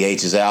left one of the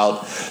H's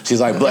out. She's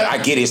like, but I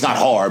get it, it's not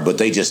hard, but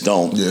they just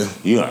don't. Yeah.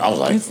 I was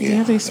like, I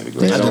did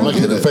my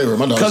kid a favor.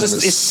 My dog because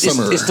it's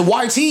the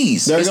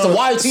YTs. It's the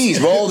YTs,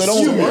 bro.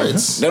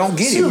 They don't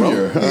get it, bro.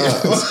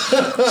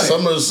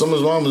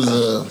 Summer's mom is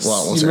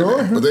won't say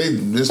her name, but they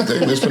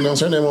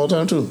mispronounce her name all the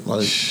time too.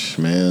 Like,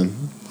 man.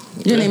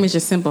 Your name is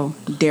just simple,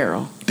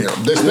 Daryl.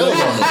 They spell it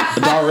wrong.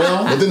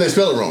 Darrell? But then they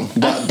spell it wrong.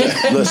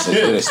 Listen,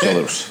 they spell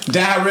it.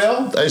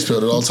 Darrell? They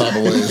spelled it all type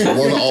of ways. 1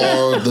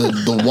 R,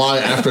 the Y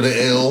after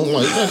the L. I'm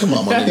like, hey, come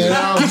on, my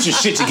nigga. Get your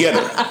shit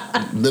together.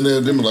 Then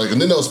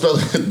they'll spell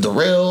it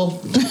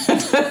Darrell.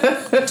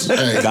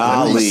 Hey,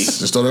 golly. Reese.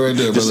 Just throw that right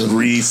there, brother.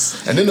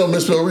 Reese. And then they'll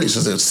misspell Reese.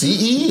 Is it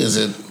CE? Is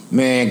it?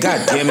 Man,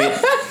 god damn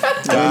it.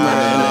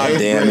 God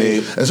damn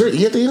it. Is there an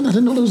E at the end? I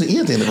didn't know there was an E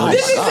at the end.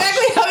 This is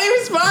exactly how they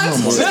respond.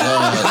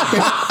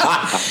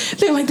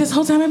 They're like, this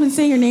whole time I've been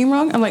saying your name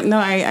wrong? I'm like, no,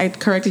 I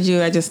corrected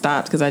you. I just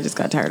stopped because I just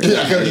got tired of it.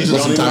 Yeah, I corrected you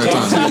the entire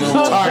time. I'm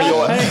tired of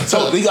your.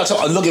 So you got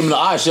to look him in the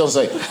eye. She'll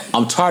say,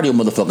 I'm tired of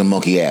your motherfucking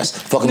monkey ass.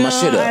 Fucking my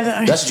shit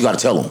up. That's what you got to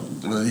tell him.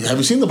 Have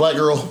you seen the black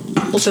girl?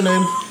 What's her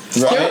name?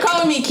 Right. They were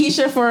calling me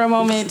Keisha for a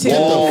moment too.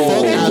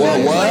 What?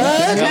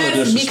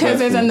 Because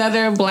there's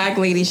another black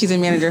lady. She's a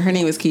manager. Her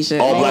name is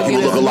Keisha. All black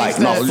people look alike.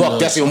 No, fuck.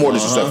 That's even more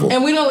disrespectful.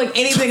 And we don't look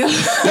anything.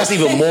 That's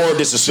even more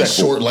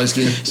disrespectful. Short, light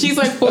skin. She's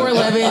like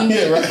 4'11".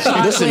 Yeah,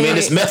 right. Listen, man,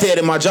 this meth head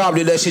in my job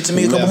did that shit to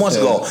me a couple months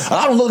ago.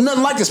 I don't look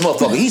nothing like this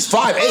motherfucker. He's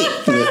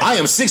 5'8". I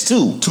am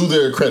 6'2". To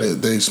their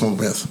credit, they smoke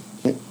meth.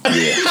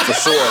 Yeah, for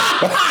sure.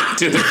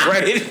 To the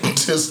credit.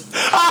 Just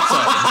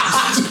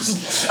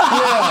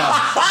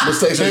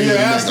Mistakes are You're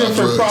asking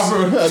for drugs.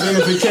 proper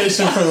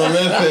identification from a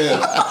meth head.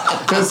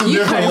 That's a You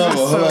different guys are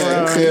level. so Like,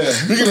 wrong. yeah.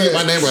 You can get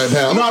my name right,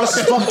 pal. No, that's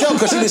fucked up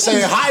because she been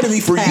saying hi to me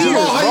for years,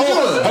 bro. how you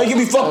doing? How you get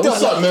me fucked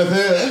What's up? up, meth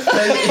head?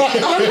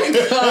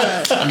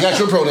 I got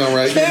your pronoun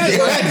right.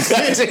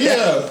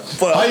 Yeah.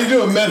 How you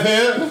doing, meth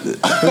head? Is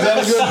that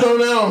a good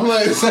pronoun?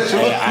 Like,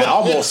 I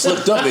almost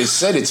slipped up and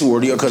said it to her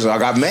because I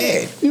got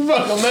mad. you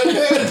fucking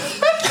meth head?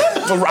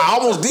 I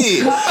almost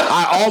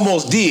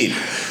did.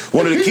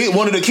 One of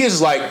the kids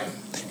is like,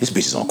 this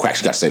bitch is on crack.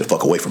 She got to stay the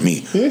fuck away from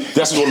me.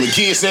 That's what one of the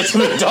kids said to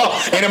me, dog.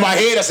 And in my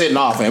head, I said,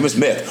 nah, fam, it's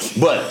meth.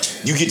 But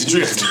you get the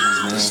drift.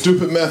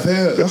 Stupid meth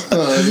head.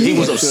 He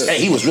was upset.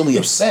 He was really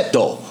upset,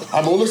 though. All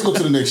right, well, let's go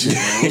to the next year.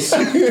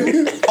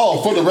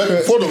 For the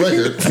record.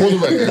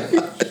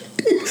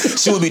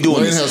 She would be doing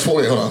Wayne this. has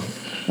 4. Hold on.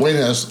 Wayne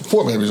has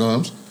 4 babies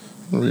arms.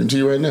 I'm reading to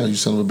you right now. You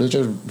son of a bitch.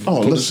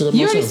 listen.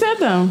 You already said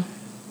them.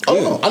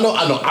 Oh, I know.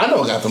 I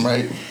got them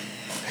right.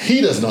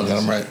 He doesn't know I got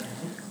them right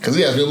because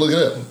he asked me to look it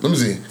up. Let me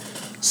see.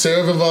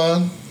 Sarah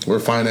Vivon, we're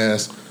fine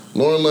ass.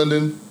 Lauren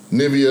London,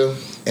 Nivea,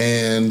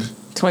 and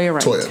Toya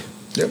Wright. Toya.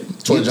 Yep.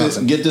 Toya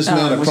Johnson. Get this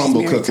man a well,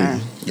 crumble she's married cookie. to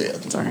her. Yeah.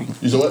 Sorry.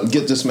 You know what?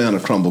 Get this man a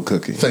crumble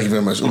cookie. Thank you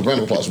very much. A round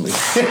of applause for me.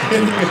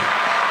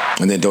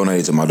 And then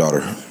donate it to my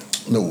daughter.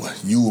 No,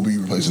 you will be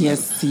replacing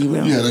Yes, you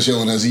will. that. Yeah, that shit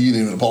when you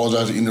didn't even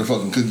apologize for eating her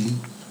fucking cookie.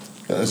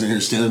 I was in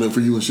here standing up for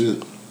you and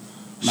shit.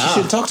 She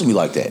shouldn't talk to me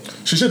like that.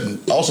 She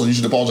shouldn't. Also, you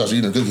should apologize for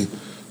eating her cookie.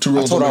 2 I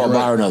rolls told her I don't would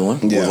make buy her it right. another one.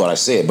 Yeah. Was what I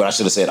said. But I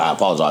should have said, I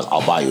apologize.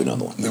 I'll buy you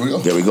another one. There we go.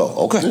 There we go.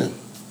 Okay. Yeah.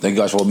 Thank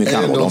you guys for holding me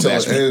accountable. Don't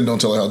bash me. And don't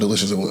tell her how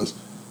delicious it was.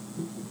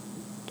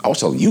 I was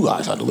telling you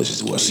guys how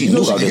delicious it was. She You knew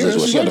know how she delicious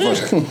it was. She hears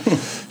got the it.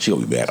 first. She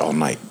gonna be bad all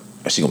night.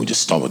 She gonna be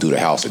just stumbling through the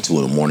house at 2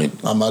 a.m.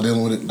 I'm not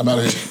dealing with it. I'm out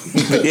of here.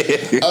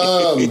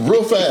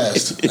 Real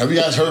fast. Have you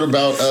guys heard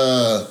about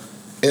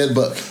Ed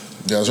Buck?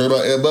 You guys heard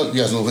about Ed Buck? You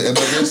guys know who Ed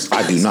Buck is?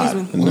 I do not.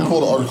 Let me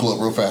pull the article up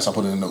real fast. I'll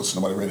put it in the notes.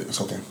 Nobody read it. It's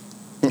okay.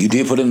 You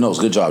did put in the notes.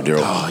 Good job, Daryl.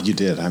 Oh, you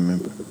did. I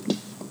remember.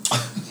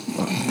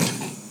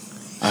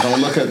 I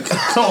don't look at.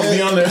 Don't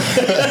be on there.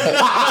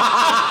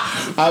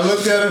 I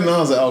looked at it and I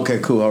was like, okay,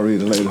 cool. I'll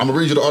read it later. I'm going to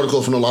read you the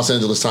article from the Los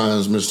Angeles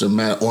Times. Mr.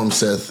 Matt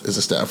Ormseth is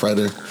a staff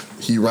writer.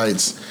 He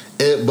writes,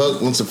 Ed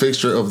Buck, once a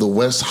fixture of the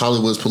West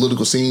Hollywood's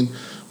political scene,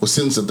 was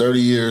sentenced to 30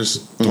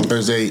 years on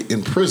Thursday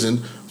in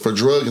prison for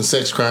drug and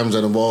sex crimes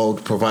that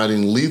involved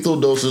providing lethal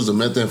doses of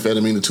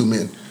methamphetamine to 2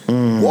 men.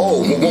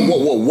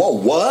 Whoa,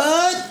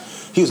 what?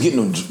 He was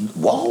getting them.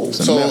 Whoa.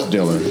 So meth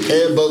dealer.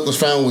 Ed Buck was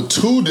found with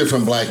 2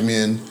 different black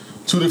men,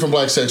 2 different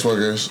black sex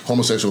workers,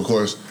 homosexual of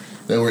course,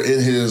 that were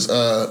in his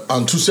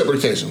on 2 separate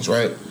occasions,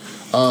 right?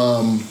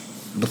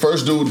 The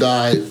first dude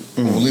died of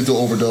a lethal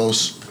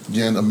overdose,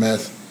 again, of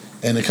meth,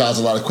 and it caused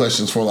a lot of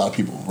questions for a lot of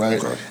people,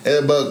 right? Okay.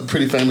 Ed Buck,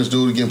 pretty famous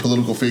dude, again,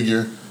 political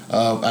figure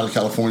out of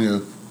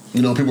California.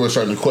 You know, people are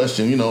starting to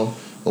question, you know,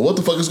 well, what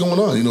the fuck is going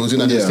on? You know, is he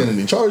not standing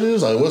any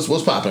charges? Like,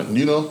 what's popping?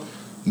 You know?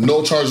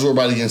 No charges were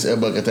brought against Ed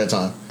Buck at that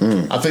time.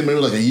 I think maybe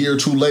like a year or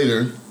 2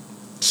 later,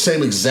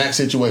 same exact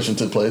situation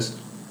took place.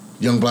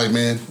 Young black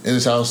man in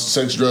his house,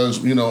 sex, drugs,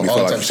 you know, You all felt that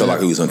like, type you of felt like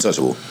shit. he was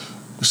untouchable.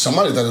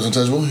 Somebody thought he was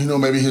untouchable. You know,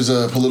 maybe his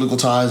political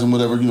ties and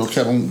whatever, you know,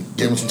 gave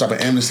him some type of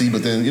amnesty.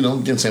 But then, you know,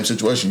 again, same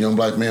situation. Young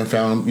black man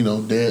found, you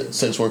know, dead,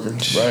 sex worker,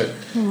 right?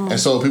 And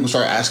so people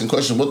started asking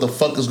questions, what the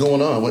fuck is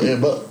going on with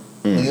Ed Buck?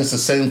 Like, it's the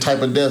same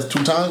type of death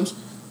 2 times?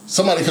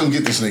 Somebody come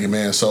get this nigga,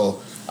 man.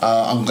 So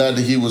I'm glad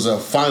that he was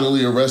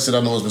finally arrested. I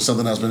know it's been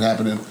something that's been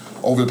happening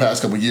over the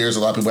past couple of years. A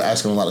lot of people are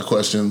asking a lot of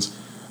questions.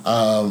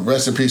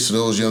 Rest in peace to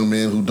those young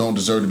men who don't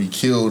deserve to be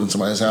killed in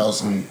somebody's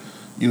house and,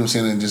 you know what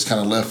I'm saying, and just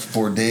kind of left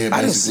for dead,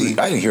 I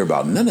didn't hear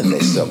about none of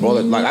that stuff, bro.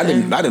 Like I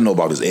didn't know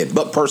about this Ed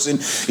Buck person.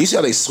 You see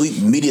how they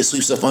media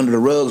sweep stuff under the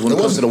rugs when it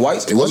comes to the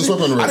whites? It wasn't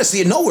swept under the I rug. didn't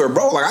see it nowhere,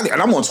 bro. Like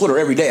and I'm on Twitter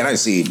every day and I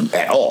didn't see it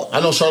at all.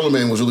 I know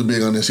Charlemagne was really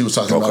big on this. He was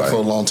talking about it for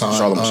a long time.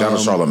 Shout out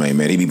to Charlemagne,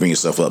 man. He be bringing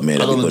stuff up,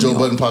 man. I know the Joe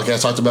Budden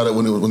podcast talked about it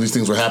when these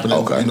things were happening.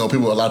 Okay. You know,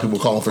 a lot of people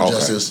calling for Okay.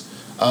 justice.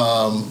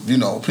 You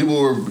know,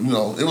 people were, you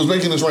know, it was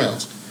making its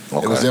rounds.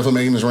 Okay. It was definitely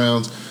making its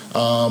rounds.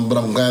 But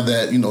I'm glad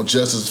that, you know,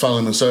 justice is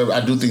finally been served. I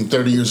do think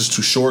 30 years is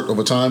too short of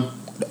a time.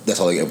 That's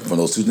all they get from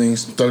those 2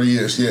 things. 30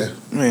 years, yeah.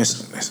 Man,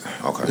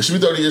 okay. It should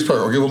be 30 years per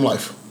or give them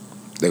life.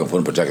 They gonna put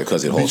him protected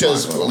because it holds.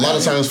 Because a lot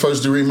of times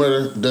first degree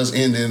murder does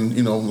end in,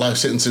 you know, life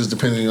sentences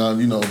depending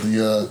on, you know,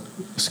 the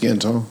Skin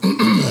tone.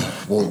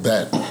 well,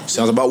 that.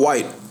 sounds about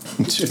white.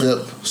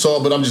 Yep.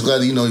 So, but I'm just glad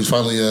that, you know, he's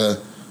finally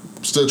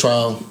stood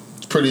trial.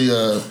 It's pretty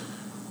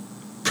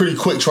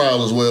quick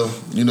trial as well,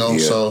 you know. Yeah.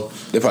 So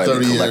They probably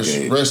 30 been years.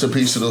 collecting- Rest in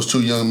peace to those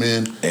 2 young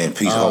men. And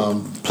peace,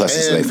 hope,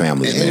 blessings to their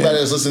families, and man. anybody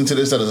that's listening to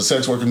this that is a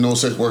sex worker, no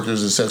sex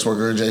workers, is sex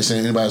worker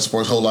adjacent. Anybody that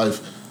supports whole life,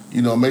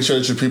 you know, make sure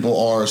that your people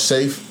are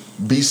safe.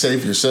 Be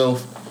safe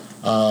yourself.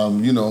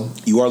 You know,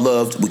 You are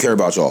loved. We care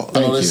about y'all. I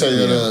know they say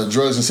that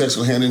drugs and sex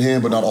go hand in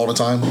hand, but not all the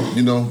time.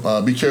 You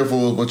know, be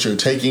careful with what you're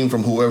taking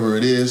from whoever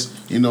it is.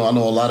 You know, I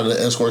know a lot of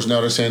the escorts now,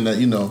 they're saying that,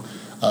 you know,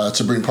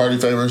 to bring party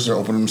favors, they're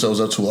opening themselves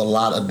up to a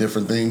lot of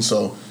different things.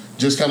 So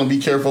just kind of be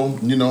careful.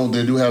 You know,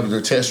 they do have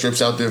their test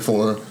strips out there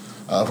for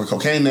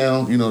cocaine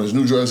now. You know, there's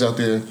new drugs out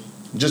there.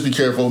 just be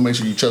careful. Make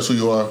sure you trust who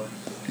you are.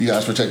 You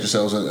guys protect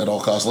yourselves at all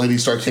costs.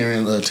 Ladies, start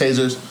carrying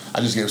tasers. I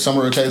just gave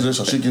Summer a taser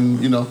so she can,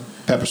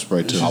 pepper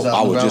spray too.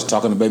 I was just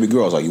talking to baby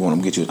girls like, you want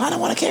them to get you? I don't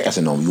want to carry. I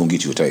said, no, you gonna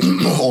get you a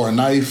taser or a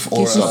knife or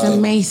get you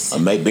some mace. A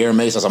bear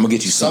mace. I said, I'm gonna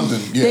get you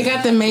something. Yeah. They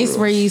got the mace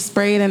where you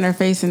spray it in their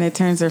face and it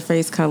turns their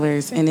face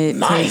colors, and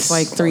it takes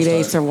like 3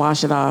 days to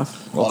wash it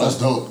off. Oh, that's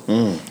dope.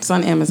 It's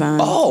on Amazon.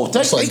 Oh,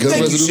 thank you,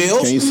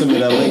 Shills. Can you send me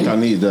that link? I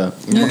need that.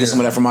 I'm gonna get some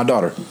of that for my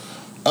daughter.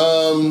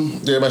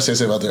 Everybody stay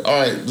safe out there. All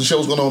right, the show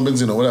was going on,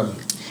 Benzino. Whatever.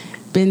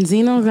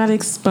 Benzino got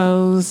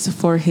exposed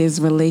for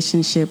his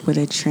relationship with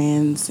a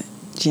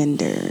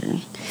transgender.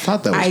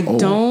 Thought that was I old.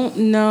 don't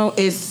know.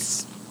 It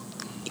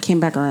came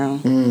back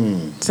around.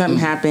 Something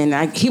happened.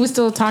 He was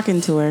still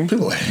talking to her.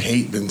 People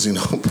hate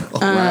Benzino,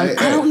 bro. Right.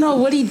 I don't know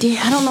what he did.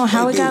 I don't know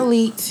how it got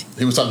leaked.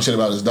 He was talking shit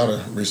about his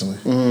daughter recently.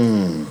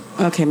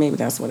 Okay, maybe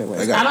that's what it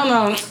was. I don't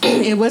know.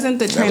 It wasn't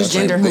the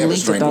transgender who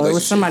leaked it, though. It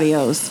was somebody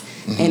else.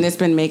 And it's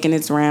been making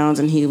its rounds,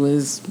 and he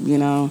was,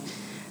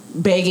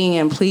 begging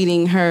and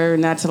pleading her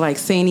not to like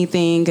say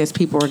anything because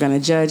people were going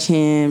to judge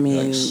him,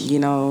 and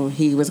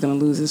he was going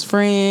to lose his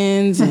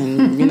friends,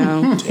 and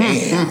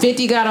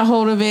 50 got a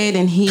hold of it,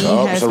 and he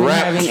has been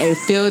having a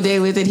field day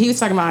with it. He was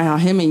talking about how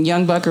him and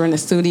Young Buck are in the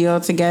studio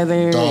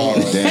together.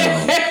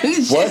 Damn.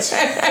 What?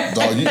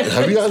 Dog,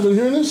 have you guys been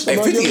hearing this? Hey,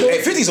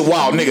 50's a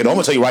wild nigga, though. I'm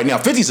gonna tell you right now,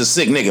 50's a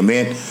sick nigga,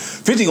 man.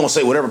 50 gonna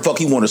say whatever the fuck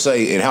he want to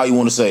say and how he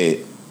want to say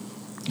it.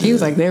 He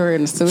was like, they were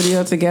in the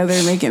studio together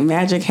making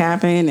magic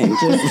happen, and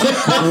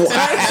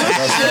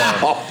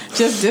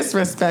just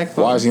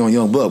disrespectful. Why is he on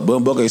Young Buck?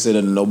 Buck ain't said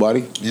nothing to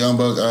nobody. Young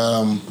Buck.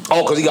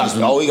 Because he got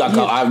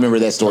caught. I remember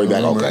that story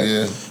back.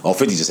 Okay. Yeah.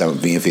 50 just having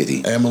being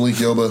 50. And Malik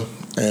Yoba.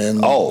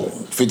 And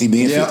 50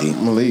 being 50.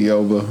 Malik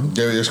Yoba.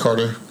 Darius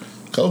Carter.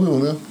 Couple people,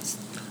 man.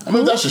 I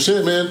mean, that's the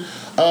shit, man.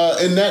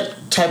 In that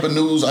type of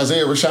news,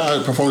 Isaiah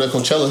Rashad performed at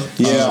Coachella.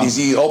 Yeah. Is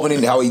he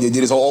opening, how he did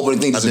his whole opening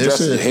thing, just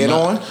addressed it head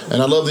on?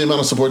 And I love the amount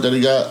of support that he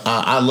got.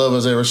 I love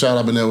Isaiah Rashad.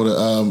 I've been able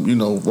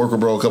to, work with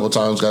bro a couple of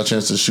times. Got a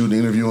chance to shoot and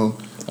interview him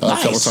a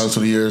couple of times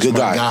through the years. Good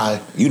guy.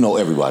 You know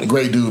everybody.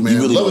 Great dude, man.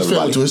 You really love know his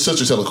family, everybody. too. His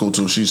sister's hella cool,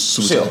 too. She's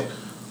super tight.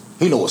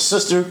 He know his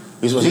sister.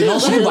 He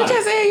knows Which everybody.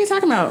 Isaiah are you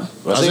talking about?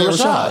 Isaiah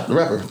Rashad. The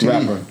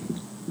rapper.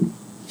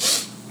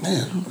 Man,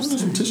 I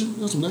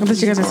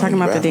thought you guys were talking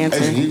about the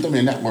dancer. Hey, you throw me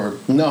a that word.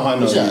 No, I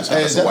know. Yeah,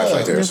 That's the wife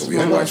right there. Just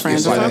one more friend.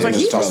 So I was like,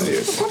 you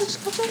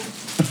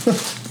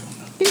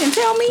didn't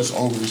tell me? It's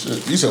over this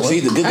shit. You said what? See,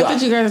 the good I guy.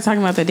 thought you guys were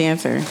talking about the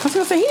dancer. I was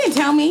going to say, he didn't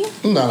tell me.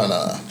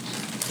 No.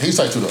 He's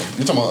tight too, though.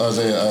 You talking about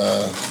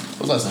Isaiah,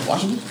 what's last name?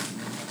 Washington?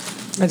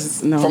 I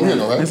just know. From here,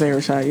 though, right? Isaiah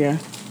Rashad, yeah.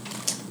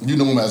 You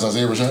know him as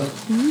Isaiah Rashad?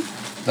 Mm-hmm.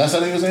 That's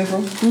that nigga's name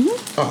from?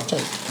 Mm-hmm. Oh,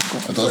 tight. I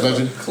thought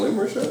it was Clem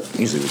Rashad?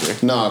 Usually was there.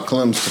 Nah,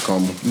 Clem's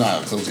Tacoma.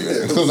 Nah, Clem's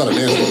not a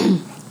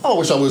dancer. I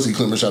wish I would see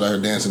Clem Rashad out here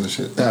dancing and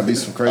shit. That'd be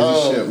some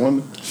crazy shit,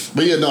 wouldn't it?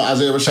 But yeah, no,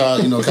 Isaiah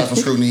Rashad, got from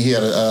scrutiny. He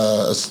had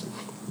I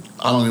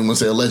don't even want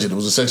to say alleged. It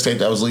was a sex tape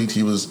that was leaked.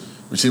 He was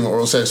receiving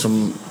oral sex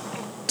from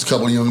a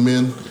couple of young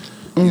men,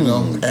 and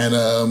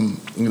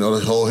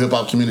the whole hip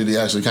hop community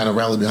actually kind of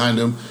rallied behind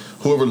him.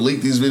 Whoever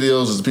leaked these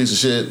videos is a piece of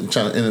shit,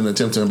 trying to in an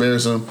attempt to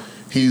embarrass him.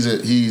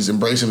 He's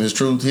embracing his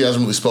truth. He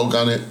hasn't really spoke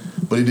on it,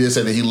 but he did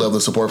say that he loved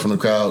the support from the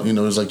crowd.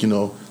 It's like,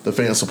 the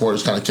fan support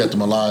has kind of kept him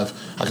alive.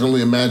 I can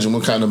only imagine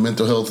what kind of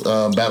mental health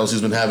battles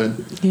he's been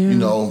having.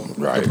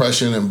 Yeah.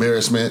 Depression,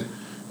 embarrassment.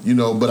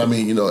 But I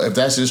mean, if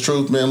that's his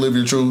truth, man, live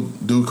your truth.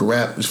 Dude can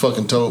rap. He's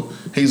fucking dope.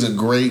 He's a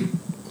great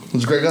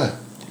guy.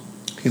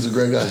 He's a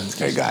great guy.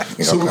 Great guy.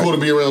 Super cool to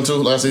be around too.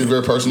 Like I said, he's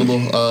very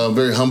personable,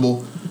 very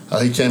humble.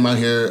 He came out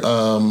here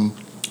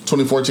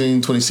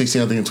 2014,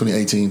 2016, I think in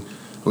 2018.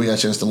 We got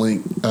a chance to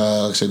link, like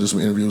I said, do some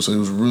interviews. So he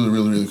was a really,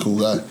 really, really cool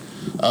guy.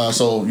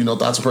 So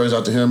thoughts and prayers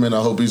out to him, and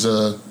I hope he's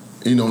in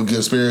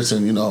good spirits,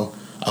 and I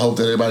hope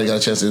that everybody got a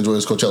chance to enjoy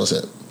his Coachella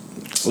set.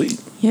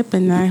 Sweet. Yep,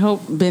 and I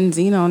hope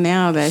Benzino,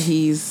 now that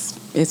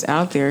it's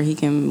out there, he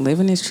can live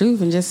in his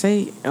truth and just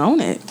say, own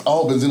it.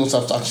 Oh, Benzino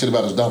stopped talking shit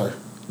about his daughter.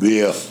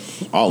 Yeah.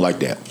 I don't like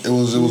that.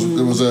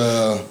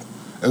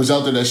 It was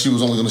out there that she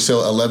was only going to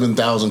sell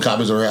 11,000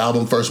 copies of her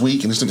album first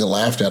week, and this nigga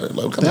laughed at it.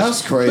 Like,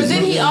 that's crazy. But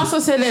then he also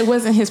said that it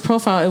wasn't his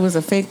profile; it was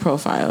a fake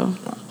profile.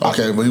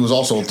 Okay, but he was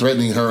also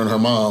threatening her and her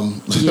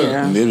mom.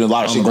 Yeah, there's a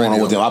lot of shit going on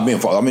with them. I've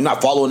been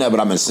not following that, but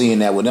I've been seeing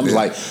that with them. It's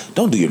like,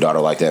 don't do your daughter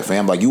like that,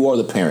 fam. Like, you are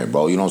the parent,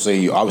 bro. You know what I'm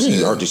saying? You obviously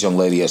you hurt this young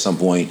lady at some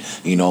point.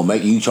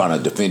 Make you trying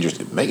to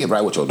defend make it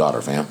right with your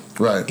daughter, fam.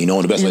 Right. In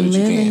the best way that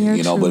you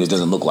can. But it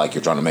doesn't look like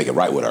you're trying to make it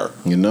right with her.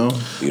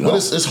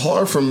 But it's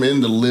hard for men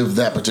to live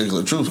that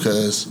particular truth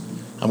because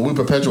we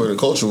perpetuate a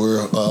culture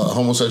where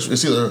homosexual.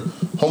 It's either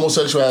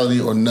homosexuality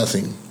or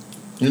nothing.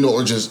 Or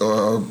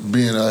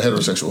being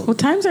heterosexual. Well,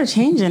 times are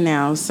changing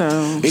now, so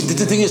the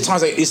thing is,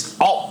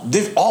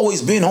 they've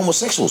always been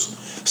homosexuals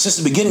since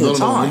the beginning of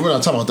time. No, we're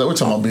not talking about that. We're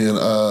talking about being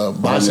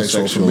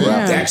bisexual for men.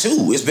 That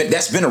too.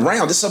 That's been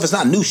around. This stuff is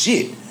not new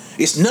shit.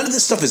 It's none of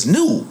this stuff is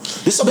new.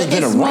 This stuff has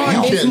been it's more- around.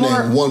 You it's can't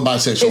more- name one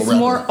bisexual It's rapper.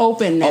 more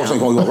open now. I'm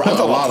saying I'm talking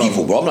about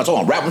people, bro. I'm not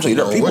talking about rap. I'm saying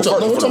there are people We're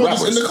talking for the about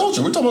this in the rappers.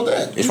 culture. We're talking about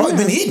that. It's probably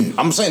been hidden.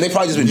 I'm saying they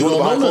probably just been doing it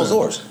behind closed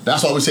doors.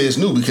 That's why we say it's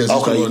new because it's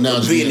Okay, now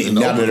it's being in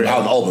the now that open. they're out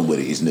in the open with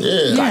it, it's new.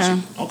 Yeah.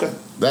 Gotcha. Okay.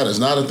 That is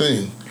not a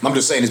thing. I'm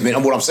just saying it's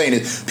been. What I'm saying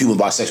is people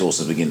bisexual since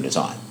the beginning of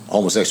time.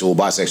 Homosexual,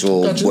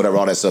 bisexual, Gotcha. whatever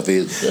all that stuff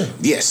is. Yeah.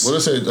 Yes. What I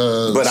say?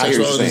 But I hear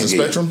what you're Sexuality is a saying,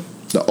 yeah. spectrum.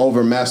 The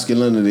over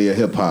masculinity of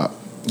hip hop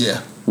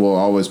Yeah. will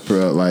always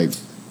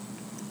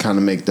kind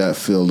of make that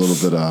feel a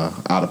little bit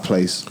out of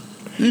place.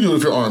 You do it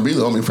if you're R&B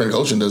though. I mean, Frank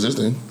Ocean does this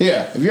thing.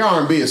 Yeah, if you're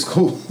R&B, it's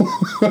cool.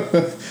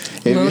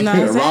 If Lil you're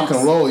Nas rock X?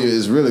 and roll,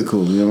 it's really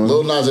cool. You know.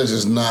 Lil Nas X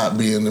is not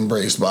being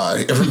embraced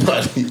by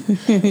everybody.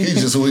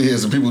 He's just who he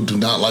is, and people do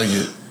not like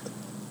it.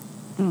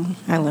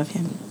 I love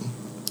him.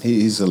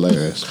 He's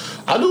hilarious.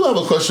 I do have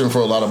a question for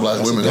a lot of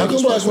black women. How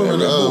come black women?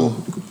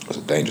 That's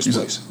a dangerous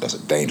place. That's a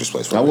dangerous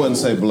place for I wouldn't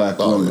everyone. say black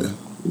Oh, women. yeah.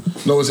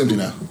 No, it's empty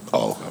now.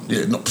 Oh,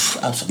 Yeah, no,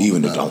 absolutely.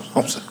 even the not.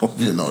 I'm sorry.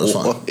 Yeah, no, it's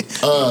fine.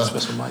 That's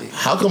messing with my head.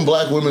 How come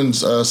black women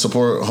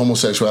support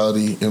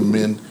homosexuality in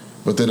men,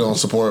 but they don't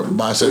support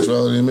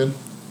bisexuality in men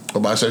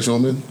or bisexual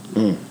men?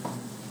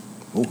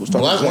 Ooh, who's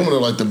talking Black about women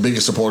are like the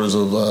biggest supporters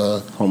of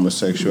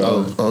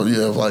Homosexuality.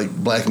 of like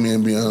black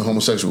men being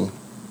homosexual,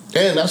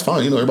 and that's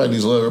fine. You know, everybody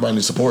needs love, everybody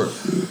needs support.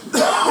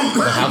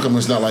 But how come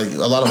it's not like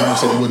a lot of women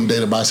say they wouldn't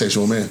date a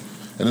bisexual man,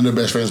 and then their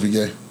best friends be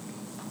gay?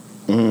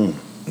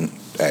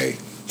 Hey,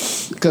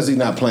 Because he's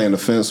not playing the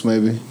fence,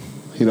 maybe.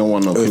 He don't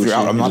want no if coochie. you're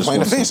out, I'm He not just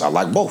playing the wants fence. I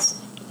like both.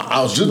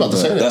 I was just about to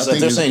say that. That's I what think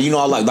they're it's- saying. You know,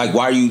 I like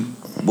why are you?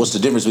 What's the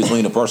difference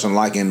between a person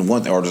liking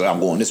one thing or just, I'm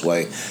going this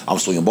way? I'm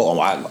swinging both.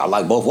 I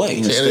like both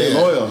ways. Stay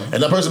loyal.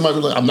 And that person might be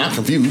like, I'm not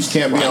confused.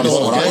 Can't be I on know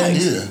both what I like.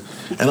 gangs.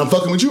 Yeah. And I'm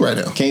fucking with you right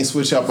now. Can't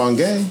switch up on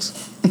gangs.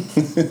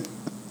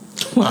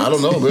 I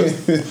don't know, man.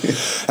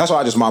 That's why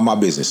I just mind my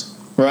business.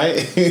 Right?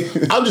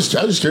 I'm just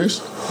curious.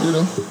 You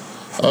know.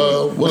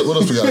 What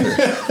else we got here?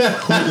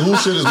 Who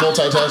shit is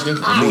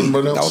multitasking?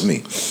 Me. That was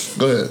me.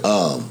 Go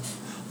ahead.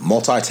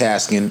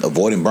 Multitasking,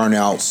 avoiding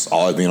burnouts,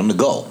 always being on the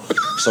go.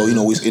 So you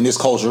know, we in this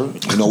culture,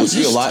 you know, we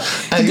see a lot.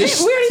 We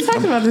already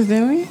talked about this,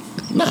 didn't we?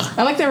 Nah.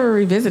 I like that we're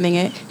revisiting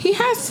it. He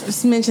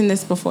has mentioned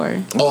this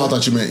before. Oh, I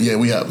thought you meant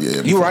we have.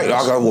 Yeah, You're right.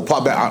 We'll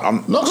pop back.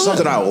 No, go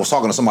something ahead. I was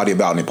talking to somebody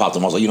about, and it popped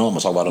up. I was like, you know, I'm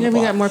gonna talk about it. Yeah, on the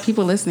we pod. got more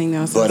people listening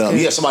now. So But it's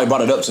good. yeah, somebody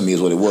brought it up to me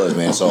is what it was,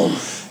 man. So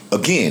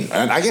again,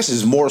 and I guess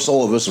it's more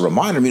so of us a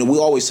reminder. I mean, we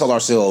always tell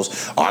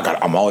ourselves,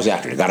 I'm always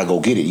after it. I gotta go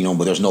get it, you know,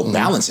 but there's no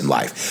balance in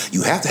life.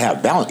 You have to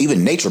have balance.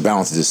 Even nature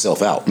balances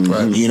itself out.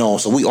 Right. You know,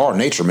 so we are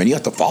nature, man. You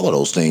have to follow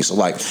those things. So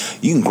like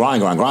you can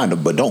grind,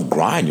 but don't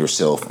grind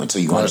yourself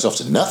until you grind yourself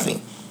to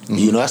nothing.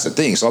 You know, that's the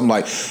thing. So I'm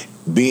like,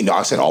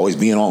 I said always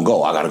being on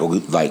go. I gotta go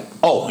like,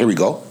 oh, here we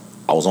go.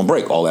 I was on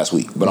break all last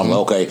week, but I'm like,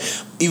 okay.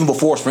 Even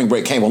before spring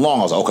break came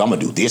along, I was like, okay, I'm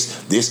gonna do this.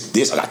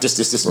 I got this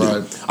to do.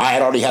 Right. I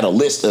had already had a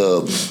list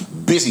of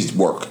busy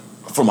work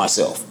for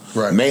myself.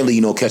 Right. Mainly,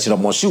 you know, catching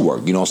up on shoe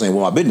work. You know what I'm saying?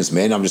 With my business,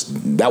 man.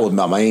 That was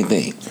my main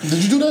thing.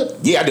 Did you do that?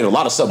 Yeah, I did a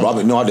lot of stuff, bro.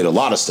 I did a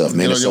lot of stuff,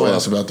 man. Get on So, your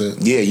ass about that.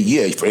 Yeah.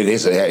 It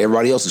is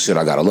everybody else's shit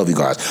I got. I love you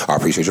guys. I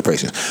appreciate your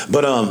patience.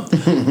 But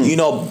you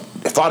know,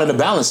 finding the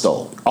balance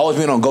though. Always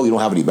being on go, you don't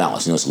have any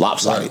balance. You know, it's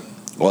lopsided. Right.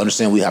 Well,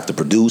 understand we have to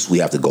produce, we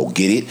have to go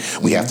get it,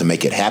 we have to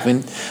make it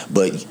happen.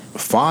 But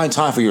find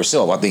time for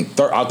yourself. I think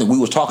we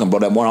was talking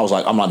about that morning. I was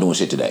like, I'm not doing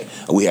shit today.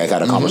 We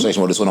had a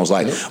conversation with this one. I was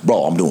like,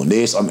 bro, I'm doing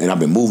this, and I've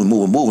been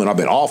moving. I've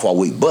been off all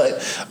week, but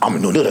I'm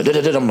doing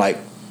da-da-da-da-da. I'm like,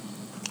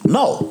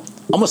 no.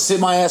 I'm gonna sit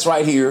my ass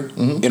right here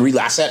and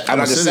relax. I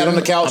just sat on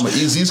the couch. I'm gonna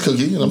eat these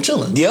cookie and I'm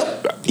chilling.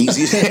 Yep,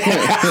 easy.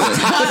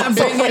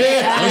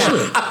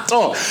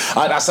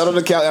 I sat on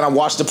the couch and I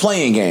watched the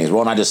playing games,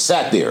 bro. And I just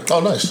sat there.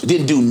 Oh, nice.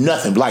 Didn't do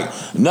nothing,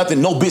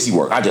 no busy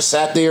work. I just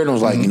sat there and I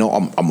was like, you know,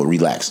 I'm gonna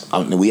relax.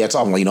 We had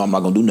talking, like, you know, I'm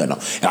not gonna do nothing.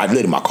 And I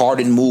did it. My car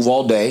didn't move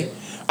all day.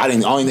 I don't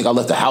even think I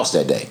left the house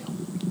that day.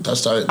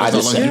 That's tight.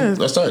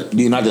 That's tight.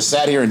 And I just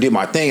sat here and did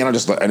my thing, and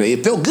and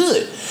it felt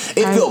good.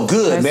 It felt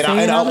good, man.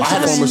 I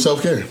had Form of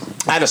self-care.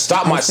 I had to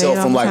stop myself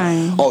from like,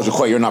 oh,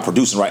 Jaquay, you're not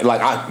producing right.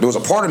 Like, there was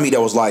a part of me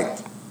that was like,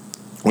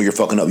 well, you're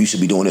fucking up. You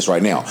should be doing this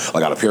right now. I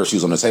got a pair of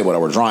shoes on the table that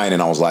were drying,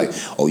 and I was like,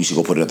 oh, you should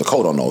go put it at the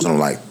coat on those. And I'm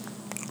like,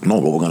 no,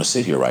 but we're going to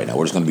sit here right now.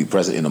 We're just going to be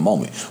present in the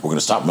moment. We're going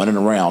to stop running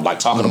around, like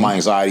talking to my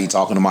anxiety,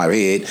 talking to my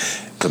head,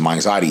 because my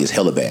anxiety is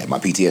hella bad. My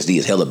PTSD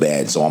is hella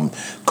bad. So I'm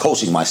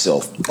coaching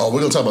myself. Oh,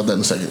 we're going to talk about that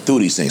in a second. Through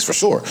these things, for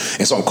sure.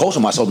 And so I'm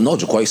coaching myself, no,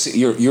 Jaquay,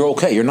 you're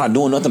okay. You're not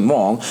doing nothing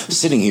wrong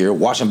sitting here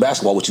watching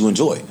basketball, what you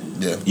enjoy.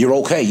 Yeah. You're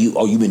okay.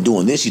 You've been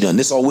doing this. You done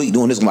this all week,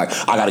 doing this. I'm like,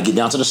 I got to get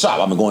down to the shop.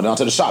 I've been going down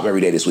to the shop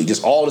every day this week.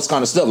 Just all this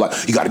kind of stuff.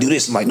 Like, you got to do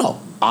this. I'm like,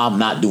 no, I'm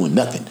not doing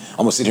nothing. I'm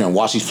going to sit here and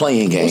watch these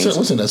playing games.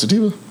 What's in that,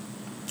 sativa?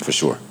 For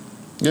sure.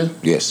 Yeah?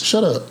 Yes.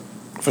 Shut up.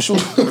 For sure.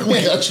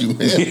 We got you, man.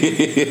 But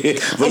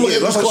yeah,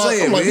 that's what I'm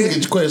saying, I'm like, man. you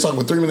get Jaquay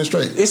talking for 3 minutes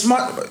straight. It's my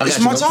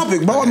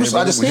topic, bro. I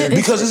just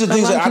because these are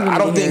things that I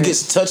don't think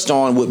gets touched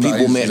on with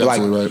people, man.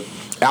 Like, right.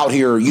 out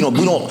here, you know,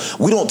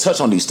 we don't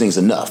touch on these things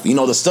enough. You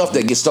know, the stuff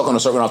that gets stuck on the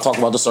service. I've talked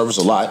about the service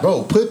a lot.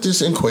 Bro, put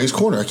this in Quay's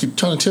corner. I keep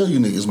trying to tell you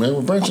niggas, man.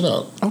 We're branching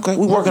out. Okay,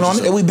 we're working on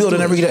it and we build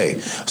it every day.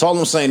 So all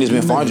I'm saying is,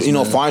 man,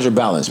 find your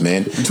balance,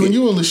 man. Between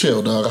you and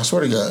Lachelle, dog, I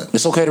swear to God.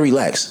 It's okay to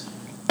relax.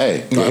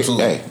 Hey,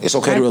 it's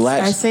okay to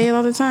relax. I say it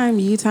all the time.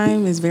 You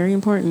time is very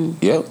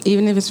important. Yep.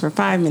 Even if it's for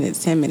 5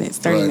 minutes, 10 minutes,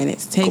 30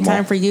 minutes. Take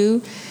time for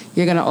you.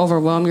 You're going to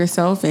overwhelm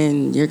yourself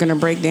and you're going to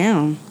break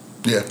down.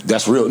 Yeah.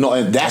 That's real. No,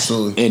 and that's...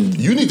 Absolutely. And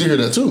you need to hear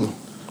that, too.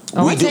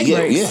 Oh, I take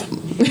breaks. Yeah.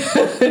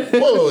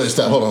 wait,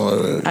 stop. Hold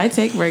on. I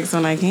take breaks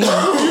when I can.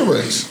 Take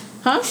breaks.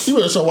 Huh? You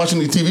better start watching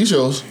these TV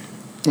shows.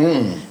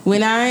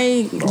 When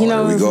I,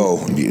 here we go.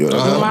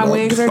 When my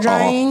wigs are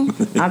drying,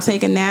 I'll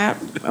take a nap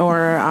or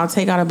I'll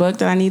take out a book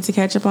that I need to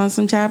catch up on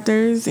some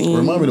chapters. And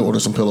remind me to order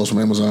some pillows from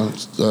Amazon.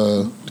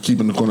 Keep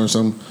in the corner or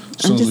something.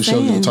 As soon as we show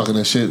you talking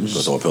that shit,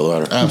 just throw a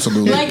pillow at her.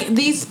 Absolutely. Like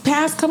these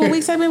past couple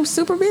weeks, have been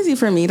super busy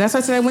for me. That's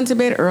why I said I went to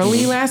bed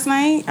early last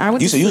night.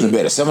 You said you was in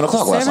bed at 7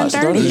 o'clock last night.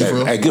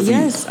 7:30. Hey, good for you.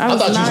 I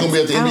thought you was gonna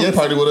be at the NBA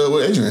party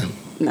with Adrian.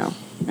 No,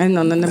 I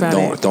know nothing about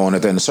it. Throwing it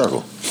there in the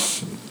circle,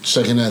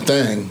 shaking that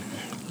thing.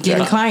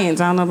 Getting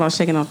clients. I don't know about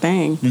shaking no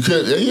thing. You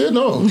could,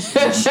 no.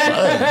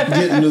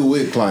 Getting new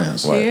wig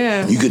clients. Right.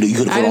 Yeah. You could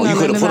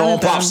have put on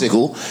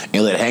popsicle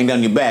and let it hang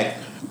down your back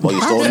while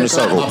you're throwing in the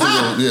circle.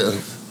 Yeah.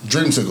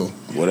 Dreamsicle.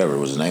 Whatever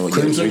was his name.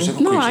 Dreamsicle?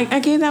 No, I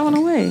gave that one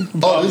away.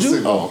 Oh, did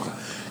you? Oh, okay.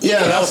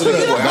 Yeah, that was the one.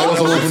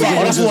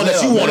 That's the one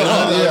that you wanted.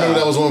 Yeah,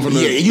 that was one from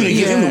the. Yeah, you didn't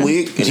give him the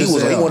wig, and he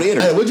wanted to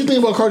enter. Hey, what'd you think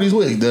about Cardi's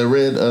wig, the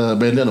red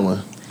bandana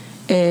one?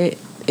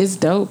 It's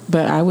dope,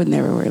 but I would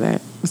never wear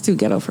that. It's too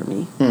ghetto for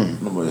me.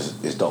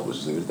 It's dope.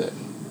 Let's leave it at that.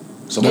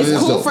 So it's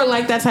cool for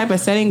like that type of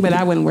setting, but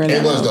I wouldn't wear that.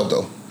 It was dope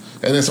though.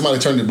 And then somebody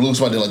turned it blue.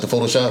 Somebody did like the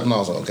Photoshop, and I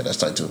was like, okay, that's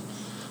tight too.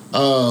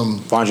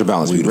 Find your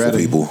balance, beautiful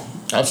people.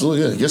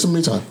 Absolutely, yeah. Get some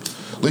me time.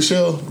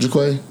 Lachelle,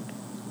 Jaquay,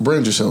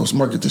 brand yourselves,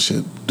 market this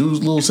shit. Do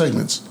little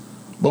segments.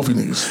 Both of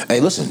you niggas. Hey,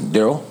 listen,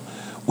 Daryl,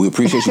 we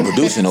appreciate you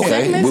producing.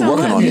 Okay, we're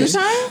working on this.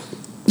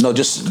 No,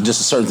 just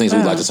certain things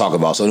we like to talk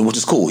about. So, which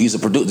is cool. He's a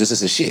producer. This is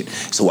his shit.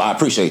 So I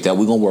appreciate that.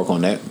 We're gonna work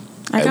on that.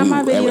 I got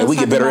my videos. We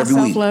get better every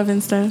week. Self-love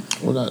and stuff.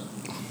 We're not.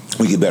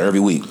 We get better every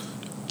week.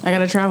 I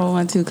got a travel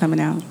one too coming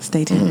out.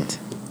 Stay tuned.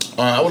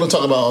 All right, I want to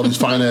talk about all these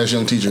fine ass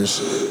young teachers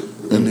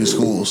in these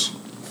schools.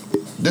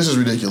 This is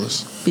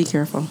ridiculous. Be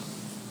careful.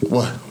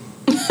 What?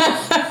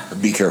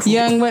 Be careful.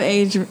 Young, what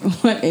age are you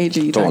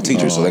talking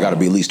teachers, about? so they got to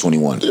be at least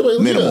 21.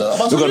 Minimum.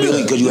 They're going to be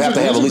elite because you have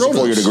to have at least a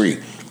 4-year degree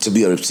to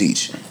be able to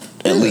teach.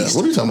 At least.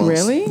 What are you talking about?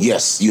 Really?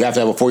 Yes, you have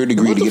to have a 4-year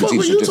degree to get a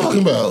teacher certificate. What are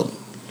you talking about?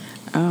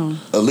 Oh.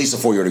 At least a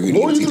 4-year degree to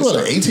get a teacher certificate. What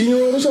are you talking about,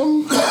 an 18-year-old or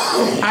something?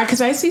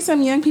 Because I see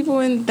some young people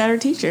that are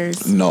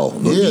teachers. No.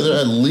 Yeah, they're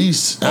at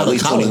least out of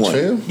college, 21.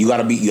 Fam. You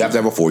have to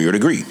have a 4-year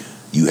degree.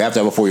 You have to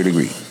have a 4-year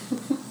degree.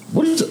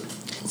 What are you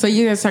So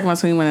you guys talking about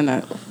 21 and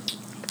up. Oh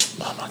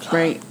my God.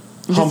 Right.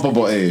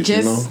 Humpable age,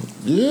 you know?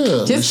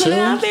 Yeah. Just put it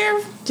out there.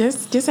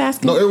 Just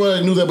asking. No,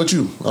 everybody knew that but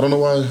you. I don't know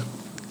why.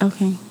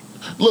 Okay.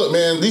 Look,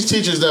 man, these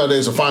teachers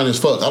nowadays are fine as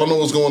fuck. I don't know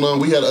what's going on.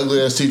 We had ugly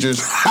ass teachers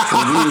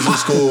when we was in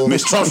school.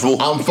 Miss Trustful.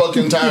 I'm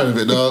fucking tired of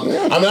it, dog. I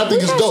mean, I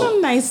think it's dope.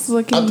 Some nice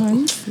looking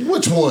ones.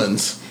 Which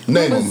ones?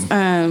 Name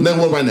them. Name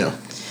one right now.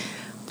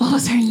 What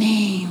was her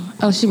name?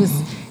 Oh,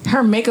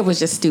 her makeup was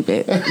just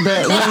stupid. But when we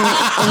gave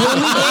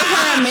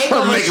her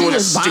a makeup, she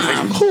was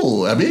bomb.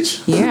 Who? A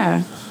bitch?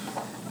 Yeah.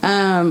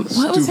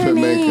 What was her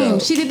name?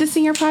 Makeup. She did the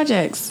senior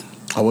projects.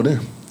 I was there.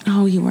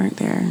 Oh, you weren't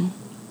there.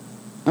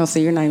 Oh, so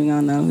you're not even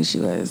gonna know who she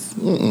was.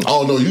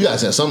 Oh no, you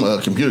guys had some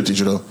computer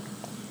teacher though.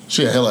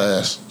 She had hella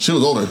ass. She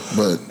was older,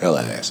 but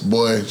hella ass.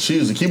 Boy, she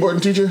was a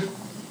keyboarding teacher.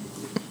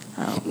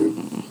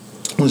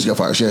 When she got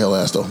fired, she had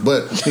hella ass though.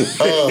 But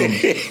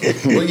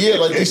yeah,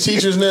 like these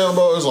teachers now,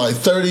 bro, it's like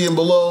 30 and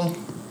below.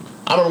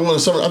 I don't know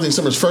I think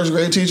Summer's first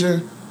grade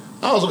teacher.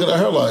 I was looking at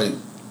her like,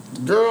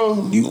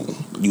 girl, you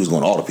was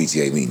going to all the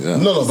PTA meetings. Huh?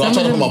 No, but I'm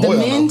trying to put my boy on.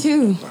 Men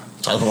too.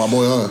 Trying to put my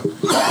boy on.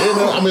 Yeah,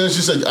 man, I mean, it's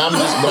just like, but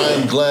I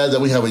am glad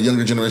that we have a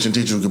younger generation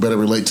teacher who can better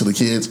relate to the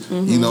kids.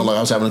 Mm-hmm. You know, like I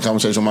was having a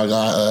conversation with my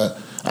guy,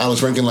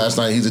 Alex Rankin, last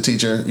night. He's a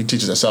teacher. He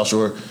teaches at South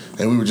Shore.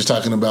 And we were just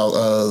talking about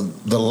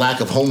the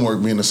lack of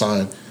homework being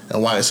assigned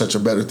and why it's such a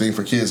better thing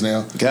for kids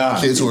now. God.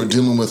 Kids who are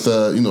dealing with,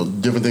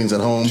 different things at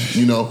home,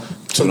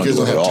 some kids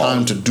don't have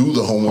time to do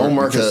the homework.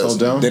 Homework is so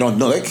dumb. They don't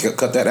know. They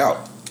cut that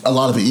out. A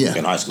lot of it, yeah.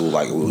 In high school,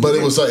 but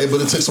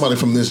it took somebody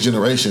from this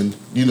generation,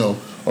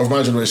 or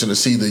my generation to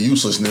see the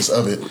uselessness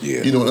of it,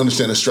 and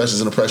understand the stresses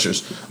and the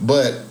pressures.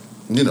 But,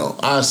 I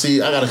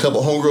got a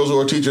couple homegirls who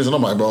are teachers, and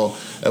I'm like, bro,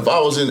 if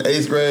I was in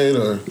 8th grade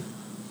or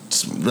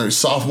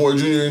sophomore,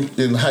 junior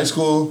in high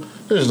school,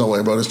 there's no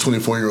way, bro, this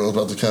 24-year-old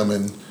about to come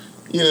and,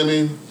 you know what I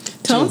mean?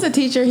 Tone's a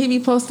teacher. He be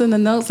posting the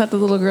notes that the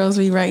little girls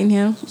be writing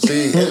him.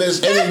 See,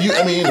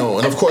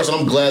 and of course,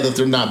 I'm glad that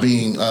they're not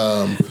being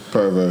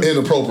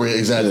inappropriate.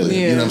 Exactly.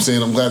 Yeah. You know what I'm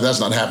saying? I'm glad that's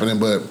not happening.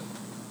 But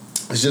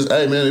it's just,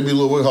 hey man, it'd be a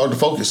little hard to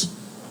focus.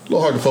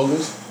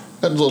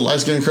 That little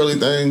light skinned curly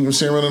thing you're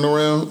seeing running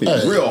around.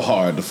 It's real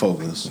hard to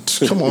focus.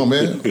 Come on,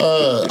 man.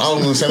 I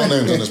don't want to say no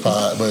names on this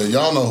pod, but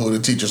y'all know who the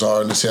teachers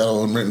are in the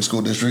Seattle and Renton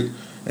School District.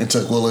 and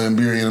Tukwila and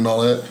Burien and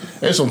all that.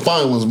 There's some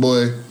fine ones,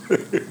 boy.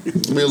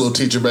 Give me a little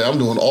teacher back. I'm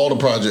doing all the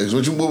projects.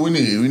 What we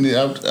need?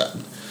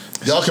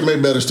 Y'all can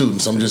make better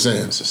students. I'm just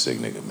saying. It's a sick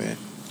nigga, man.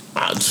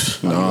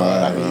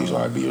 No,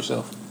 Sorry, be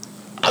yourself.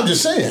 I'm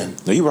just saying.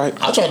 No, you're right.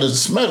 I tried to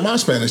smack my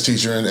Spanish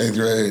teacher in 8th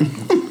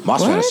grade. My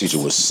Spanish teacher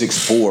was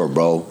 6'4",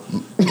 bro,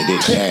 and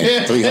then she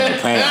had 300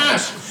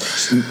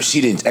 pounds. She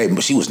didn't. Hey,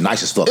 but she was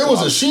nice as fuck. It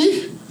was a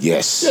she?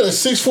 Yes. Yeah,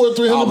 6'4",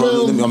 300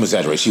 pounds. I'm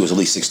exaggerating. She was at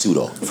least 6'2",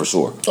 though, for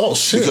sure. Oh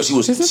shit! Because she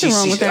was. There's nothing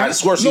wrong with that. I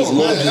swear she was.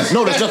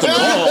 No, there's nothing wrong.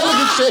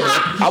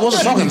 I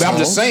wasn't talking about. I'm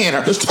just saying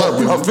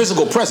her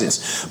physical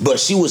presence, but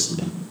she was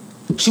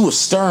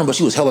stern, but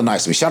she was hella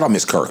nice to me. Shout out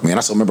Miss Kirk, man.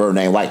 I still remember her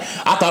name. Like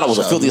I thought I was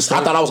I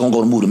thought I was gonna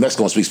go to move to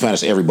Mexico and speak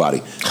Spanish to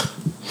everybody.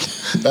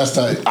 That's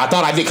tight. I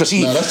thought I did because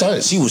she. No, that's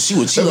tight. She was.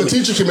 So the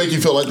teacher can make you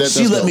feel like that.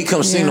 She let me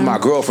come sing to my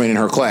girlfriend in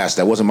her class.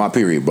 That wasn't my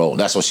period, bro.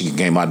 That's what she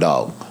became my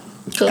dog.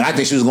 Okay. And I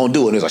think she was gonna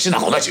do it. And it was like she's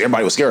not gonna let you.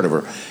 Everybody was scared of her.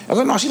 I was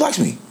like, no, she likes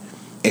me,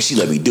 and she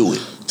let me do it.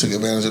 Took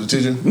advantage of the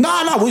teacher.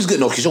 No, we was good.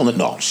 No,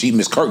 because she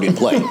Miss Kirk didn't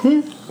play.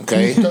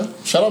 Okay.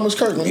 Shout out Miss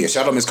Kirk, man. Yeah,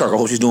 shout out Miss Kirk. I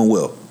hope she's doing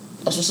well.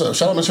 That's what's up.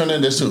 Shout out Miss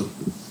Hernandez too.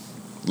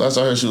 Last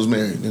I heard, she was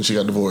married, then she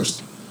got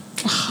divorced.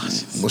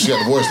 When she got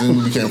divorced, then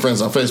we became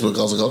friends on Facebook.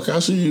 I was like, okay, I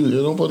see you.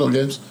 You don't play no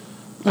games.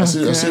 I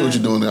see what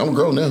you're doing there. I'm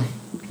grown now.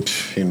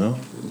 You know.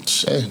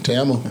 Hey, te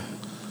amo.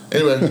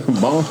 Anyway,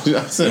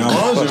 I said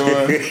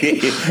bonjour.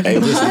 Hey,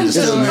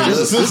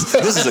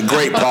 this is a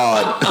great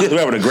pod. We're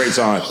having a great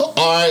time. All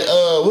right,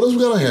 what else we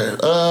got on here?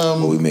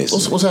 What we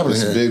missed? What's happening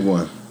It's here? a big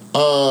one.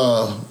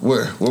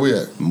 Where we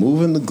at?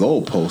 Moving the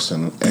goalposts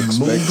and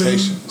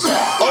expectations.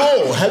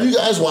 Oh, have you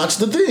guys watched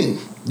the thing?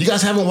 You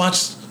guys haven't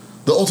watched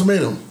The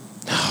Ultimatum?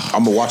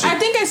 I'm gonna watch it. I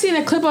think I seen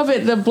a clip of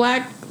it. The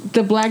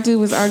black dude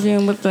was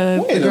arguing with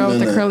the girl with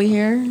the curly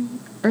hair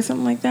or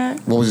something like that.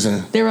 What was he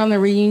saying? They were on the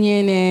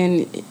reunion,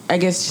 and I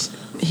guess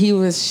he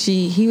was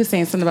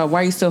saying something about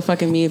why are you still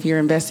fucking me if you're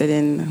invested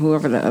in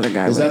whoever the other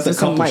guy was. That the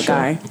some white show?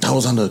 guy.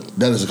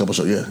 That is a couple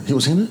show. Yeah, he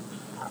was in it.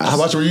 I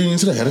watched a reunion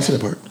today. I didn't see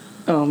that part.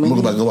 Oh, I'm maybe.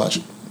 gonna go back and go watch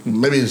it.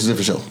 Maybe it's a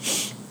different show.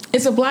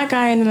 It's a black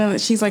guy and then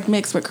she's like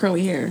mixed with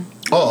curly hair.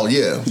 Oh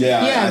yeah.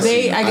 Yeah.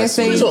 I guess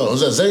they. So,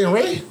 was that Zay and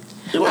Ray?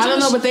 I don't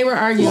know, but they were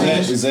arguing.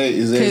 Is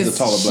the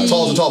taller black?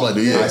 Tall black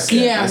dude.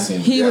 Yeah.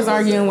 He was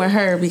arguing with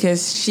her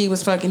because she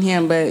was fucking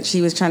him, but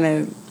she was trying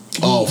to.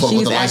 Fuck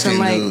with the light skin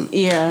dude.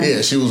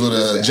 Yeah, she was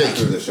with Jake.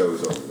 After the show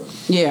was over.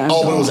 Yeah.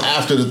 Oh, but it was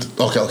after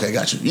the. Okay,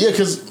 got you. Yeah,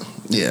 because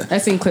I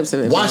seen clips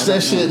of it. Watch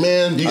that shit,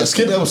 man. You can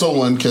skip episode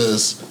 1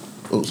 because.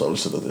 Oops, I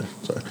was sitting there.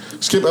 Sorry.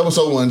 Skip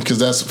episode 1 because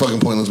that's fucking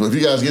pointless. But if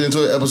you guys get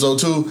into it, episode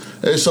 2,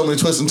 there's so many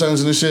twists and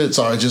turns in this shit.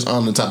 Sorry, just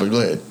on the topic. Go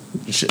ahead.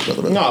 Shit,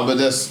 brother. No, but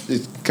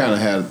it kind of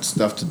had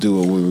stuff to do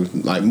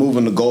with like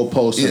moving the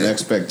goalposts and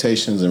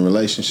expectations and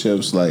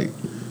relationships. Like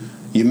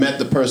you met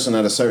the person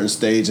at a certain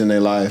stage in their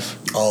life.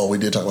 Oh, we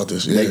did talk about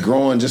this. Yeah. They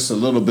growing just a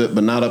little bit,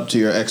 but not up to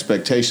your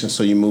expectations.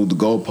 So you move the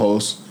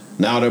goalposts.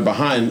 Now they're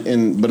behind,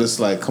 but it's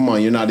like, come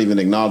on, you're not even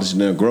acknowledging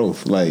their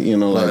growth. Like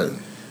like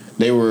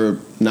they were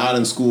not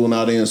in school,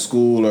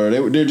 or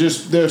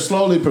they're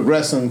slowly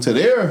progressing to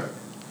their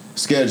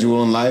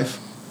schedule in life,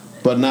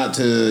 but not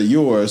to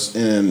yours.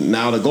 And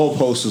now the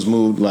goalpost is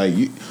moved. Like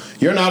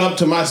you're not up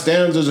to my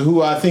standards of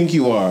who I think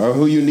you are or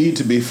who you need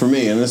to be for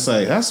me. And it's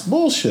like that's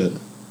bullshit.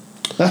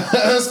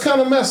 That's kind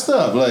of messed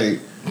up. Like.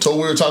 So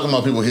we were talking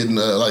about people hitting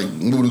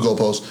moving the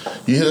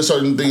goalposts. You hit a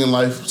certain thing in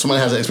life.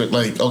 Somebody has to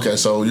expect okay,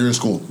 so you're in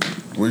school.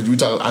 We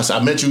talk. I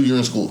met you. You're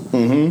in school,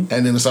 and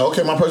then it's like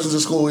okay, my person's in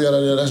school. Yeah,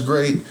 that's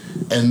great.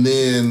 And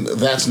then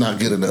that's not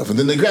good enough. And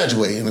then they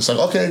graduate, and it's like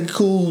okay,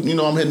 cool.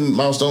 I'm hitting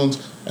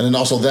milestones. And then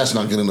also that's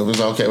not good enough. It's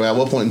like okay, well, at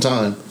what point in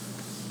time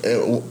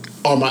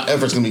are my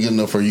efforts going to be good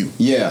enough for you?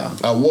 Yeah.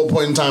 At what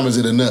point in time is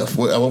it enough?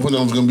 At what point in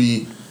time is going to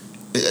be?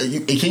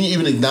 Can you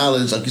even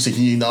acknowledge, like you said,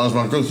 can you acknowledge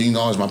my growth? Can you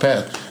acknowledge my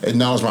path?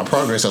 Acknowledge my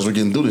progress as we're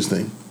getting through this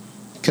thing?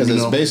 Because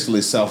it's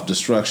basically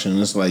self-destruction.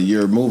 It's like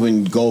you're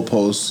moving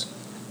goalposts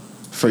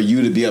for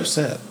you to be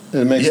upset.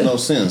 It makes no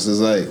sense. It's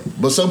like...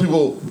 But some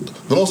people,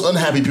 the most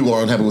unhappy people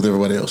are unhappy with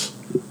everybody else.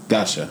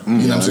 Gotcha. You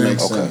know what I'm saying?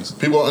 Makes sense.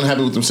 People are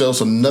unhappy with themselves,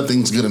 so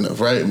nothing's good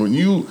enough, right? When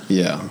you...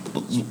 Yeah.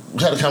 We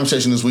had a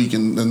conversation this week,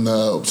 and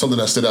something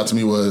that stood out to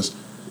me was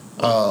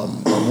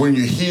when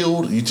you're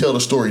healed, you tell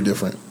the story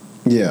different.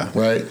 Yeah.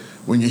 Right?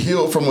 When you're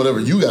healed from whatever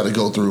you got to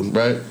go through,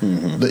 right?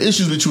 Mm-hmm. The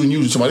issues between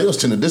you and somebody else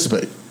tend to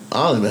dissipate.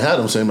 I don't even have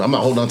them same. I'm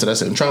not holding on to that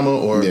same trauma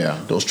or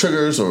those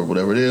triggers or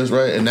whatever it is,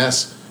 right? And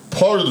that's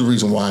part of the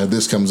reason why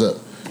this comes up.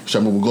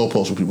 Start moving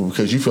goalposts with people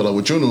because you feel like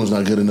what you're doing is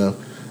not good enough,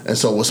 and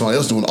so what somebody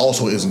else doing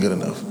also isn't good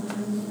enough.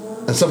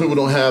 And some people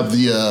don't have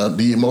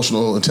the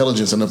emotional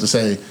intelligence enough to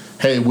say,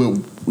 "Hey, what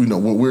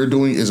we're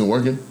doing isn't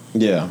working."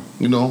 Yeah.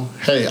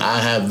 Hey, I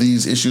have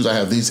these issues, I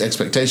have these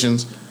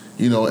expectations,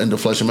 and to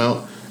flesh them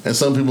out. And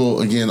some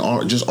people, again,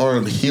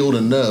 aren't healed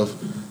enough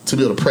to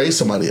be able to praise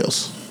somebody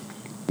else.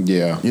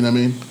 Yeah. You know what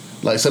I mean?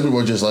 Like, some people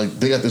are just like,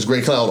 they got this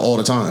gray cloud all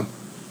the time.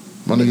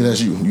 My nigga, that's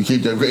you. You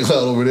keep that gray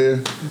cloud over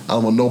there. I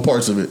don't want no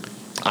parts of it.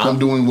 I'm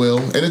doing well.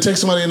 And it takes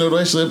somebody in a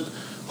relationship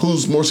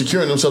who's more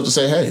secure in themselves to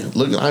say, hey,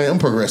 look, I am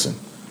progressing.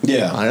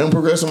 Yeah. I am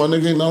progressing, my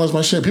nigga. Acknowledge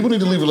my shit. People need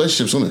to leave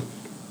relationships sooner.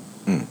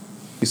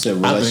 He said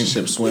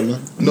relationship swimming.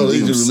 No, they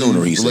need to Sooner,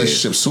 he leave said.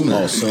 relationships sooner.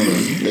 Oh,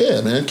 sooner.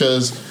 Yeah, man,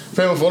 because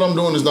fam, if what I'm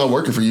doing is not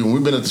working for you, and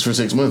we've been at this for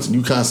 6 months, and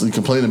you constantly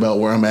complain about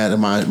where I'm at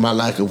and my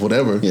lack of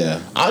whatever,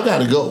 Yeah. I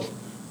gotta go.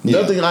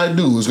 Yeah. Nothing I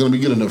do is gonna be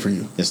good enough for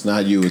you. It's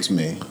not you, it's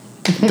me.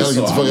 Gotta So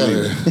get the fuck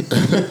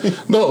out of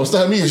here. No, it's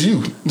not me, it's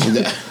you.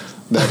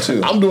 That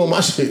too. I'm doing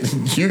my shit.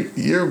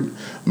 You're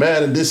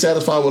mad and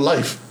dissatisfied with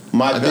life.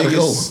 My I gotta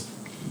biggest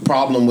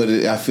problem with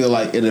it, I feel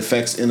like it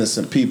affects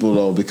innocent people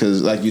though,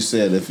 because like you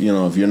said, if you're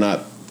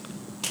not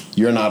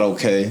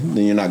okay,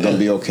 then you're not gonna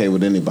be okay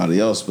with anybody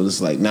else. But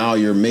it's like now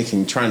you're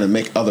trying to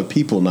make other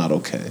people not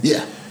okay.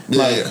 Yeah.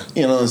 Like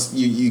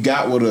you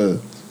got with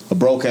a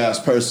broke ass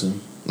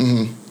person.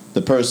 Mm-hmm.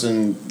 The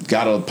person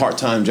got a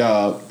part-time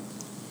job.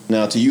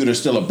 Now to you, they're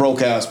still a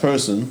broke ass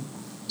person.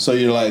 So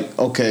you're like,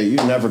 okay,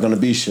 you're never gonna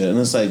be shit. And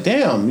it's like,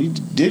 damn, you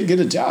did get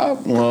a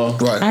job. Well,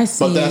 Right. I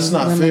see but that's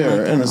not women fair. like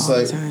that And it's all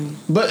the like, time.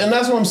 and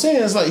that's what I'm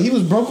saying. It's like he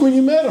was broke when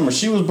you met him, or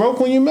she was broke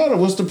when you met her.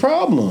 What's the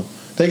problem?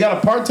 They got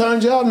a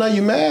part-time job. Now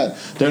you mad?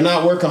 They're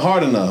not working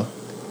hard enough.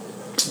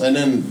 And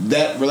then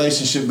that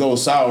relationship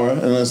goes sour,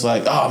 and it's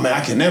like, oh man,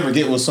 I can never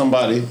get with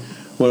somebody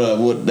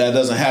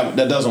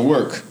that doesn't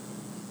work.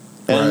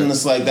 And Right.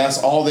 it's like that's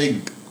all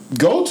they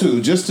go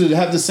to, just to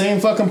have the same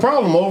fucking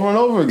problem over and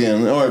over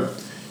again. Or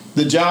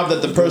the job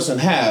that the person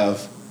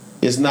have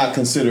is not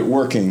considered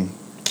working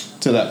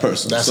to that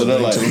person. That's so the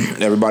they're thing, like,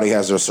 too. Everybody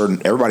has their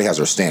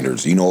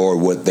standards, or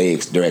what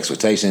their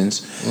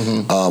expectations,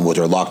 what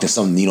they're locked in,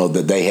 something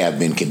that they have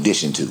been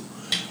conditioned to,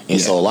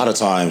 and so a lot of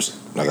times,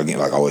 like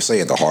I always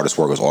say, the hardest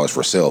work is always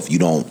for self. We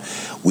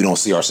don't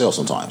see ourselves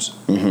sometimes.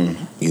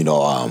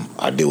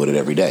 I deal with it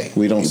every day.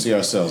 we don't see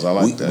ourselves. I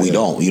like that. We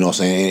don't. You know what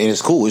I'm saying? And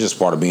it's cool. It's just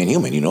part of being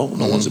human. No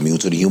one's immune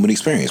to the human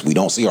experience. We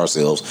don't see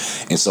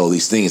ourselves, and so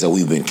these things that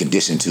we've been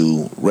conditioned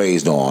to,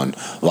 raised on,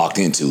 locked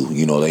into,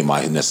 they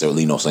might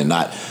necessarily,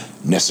 not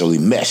necessarily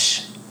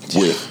mesh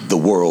with the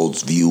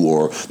world's view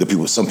or the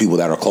people, some people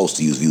that are close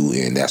to you's view,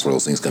 and that's where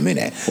those things come in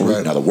at.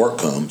 Right. Now the work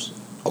comes.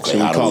 Okay, Should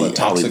we how call do it we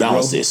toxic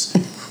balance growth?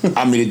 this?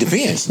 I mean, it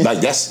depends. Like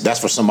that's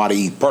for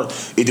somebody.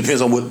 It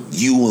depends on what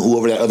you and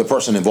whoever that other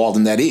person involved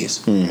in that is.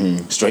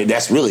 Mm-hmm. Straight.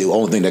 That's really the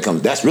only thing that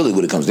comes. That's really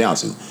what it comes down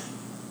to.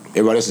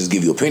 Everybody else just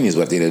give you opinions,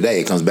 but at the end of the day,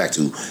 it comes back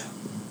to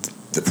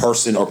the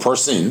person or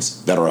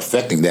persons that are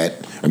affecting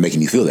that or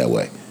making you feel that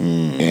way.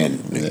 And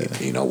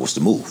what's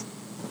the move?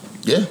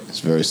 Yeah. It's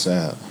very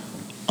sad.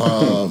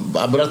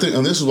 But I think,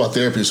 and this is why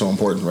therapy is so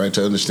important, right?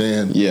 To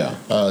understand, Yeah.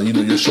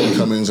 Your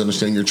shortcomings,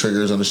 understand your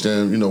triggers,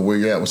 understand, where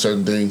you're at with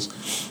certain things.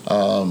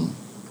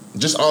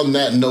 Just on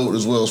that note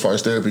as well, as far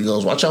as therapy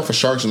goes, watch out for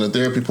sharks in the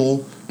therapy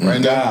pool right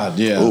now. God,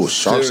 yeah. Oh,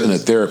 sharks in a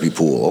therapy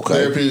pool. Okay.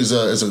 Therapy is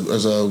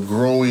a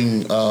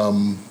growing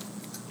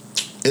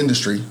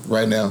industry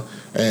right now,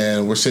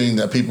 and we're seeing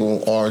that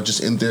people are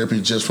just in therapy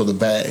just for the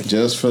bag,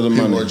 Just for the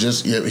people money. are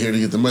just here to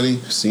get the money.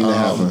 Seen it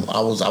happen. I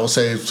would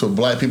say to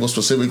black people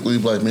specifically,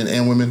 black men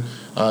and women,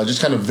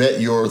 just kind of vet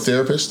your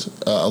therapist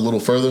a little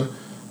further.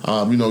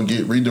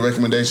 Read the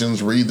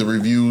recommendations, read the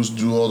reviews,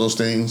 do all those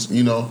things,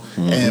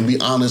 and be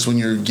honest when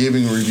you're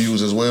giving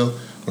reviews as well.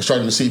 We're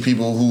starting to see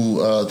people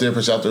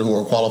therapists out there who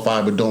are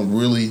qualified but don't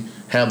really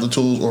have the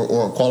tools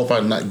or are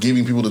qualified and not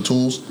giving people the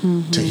tools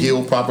to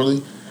heal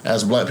properly.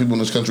 As black people in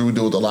this country, we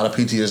deal with a lot of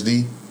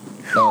PTSD,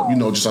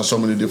 just on so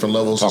many different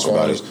levels. Talk as far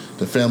about as it.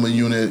 the family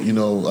unit,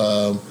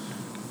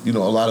 a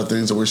lot of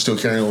things that we're still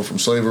carrying over from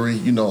slavery,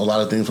 a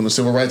lot of things from the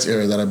civil rights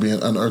era that are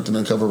being unearthed and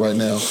uncovered right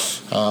now.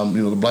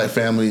 The black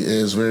family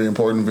is very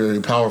important, very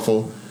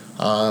powerful.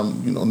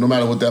 No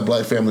matter what that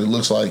black family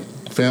looks like,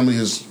 family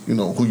is,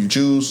 who you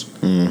choose,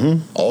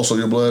 also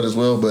your blood as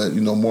well, but,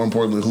 more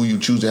importantly, who you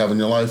choose to have in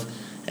your life.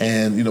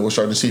 And, we're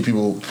starting to see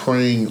people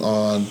preying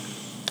on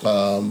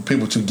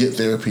people to get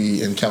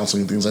therapy and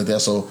counseling, things like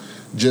that. So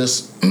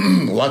just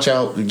watch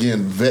out.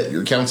 Again, vet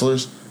your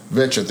counselors,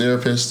 vet your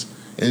therapists,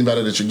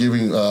 anybody that you're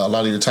giving a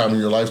lot of your time in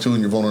your life to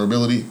and your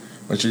vulnerability.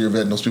 Make sure you're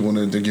vetting those people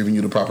and they're giving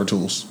you the proper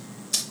tools.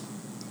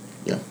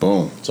 Yeah.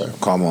 Boom. Sorry.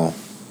 Come on.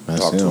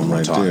 That's Talk to him him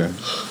right time. there.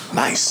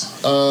 Nice.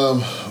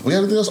 We got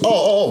anything else?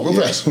 Real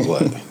fast.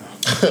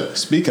 What?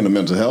 Speaking of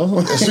mental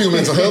health, Speaking of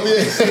mental health,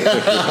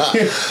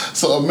 yeah.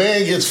 So a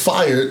man gets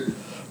fired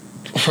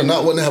for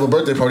not wanting to have a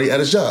birthday party at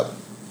his job.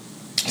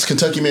 This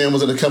Kentucky man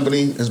was at a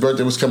company. His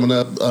birthday was coming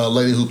up. A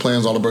lady who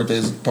plans all the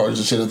birthdays, parties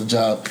and shit at the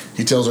job.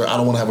 He tells her, I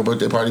don't want to have a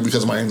birthday party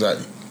because of my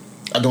anxiety.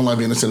 I don't like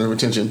being the center of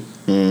attention.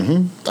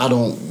 Mm-hmm. I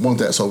don't want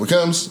that. So if it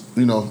comes,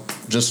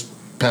 just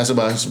pass it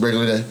by. It's a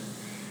regular day.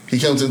 He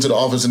comes into the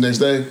office the next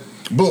day.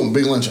 Boom,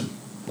 big luncheon.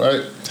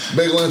 Right?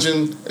 Big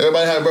luncheon.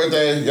 Everybody had a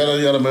birthday.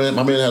 Yada, yada, man.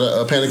 My man had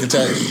a panic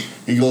attack.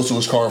 He goes to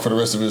his car for the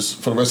rest of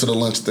the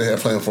lunch that they had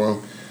planned for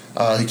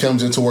him. He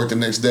comes into work the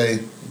next day.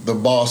 The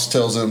boss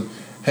tells him,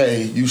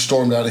 hey, you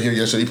stormed out of here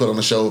yesterday. You put on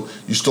the show.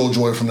 You stole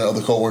joy from the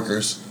other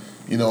coworkers.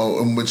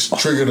 Which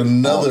triggered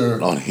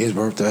another on his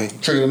birthday.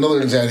 Triggered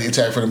another anxiety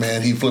attack for the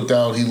man. He flipped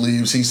out. He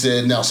leaves. He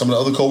said, now some of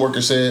the other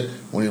coworkers said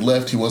when he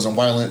left he wasn't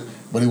violent,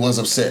 but he was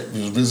upset.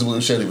 He was visibly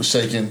upset. He was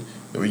shaking.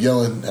 They were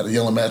yelling, had a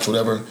yelling match,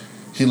 whatever.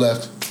 He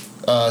left.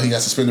 He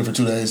got suspended for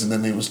 2 days, and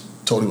then he was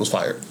told he was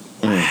fired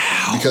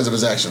because of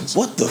his actions.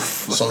 What the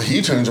fuck? So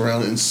he turns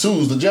around and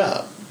sues the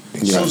job.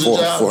 Yeah, Sues the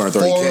job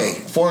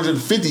 430K.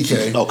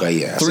 $450K. Okay,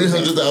 yeah.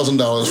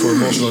 $300,000 for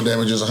emotional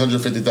damages,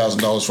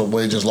 $150,000 for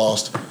wages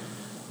lost.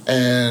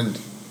 And,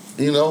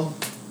 you know,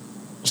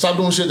 stop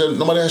doing shit that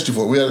nobody asked you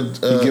for. We had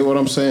you get what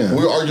I'm saying?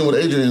 We were arguing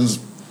with Adrian's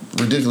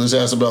ridiculous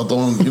ass about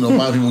throwing,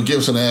 buying people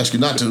gifts and they ask you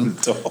not to.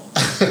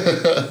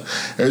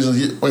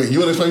 Wait, you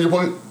want to explain your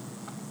point?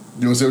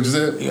 You want to say what you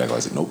said? Yeah, I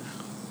said nope.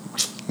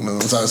 No,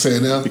 that's how I say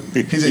it now.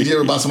 He said, "You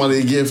ever buy somebody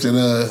a gift and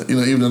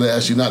even though they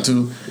asked you not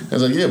to?" I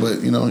was like, "Yeah,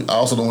 but I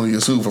also don't want to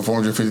get sued for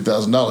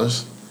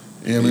 $450,000."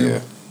 You know what I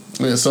mean?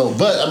 Yeah. So,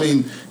 but I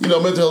mean,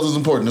 mental health is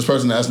important. This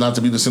person asked not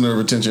to be the center of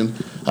attention.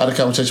 I had a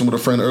conversation with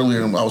a friend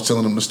earlier, and I was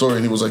telling him the story,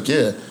 and he was like,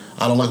 "Yeah,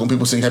 I don't like when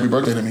people sing Happy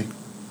Birthday to me.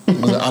 I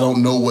was like, I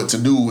don't know what to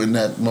do in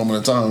that moment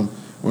of time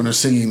when they're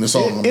singing the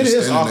song." It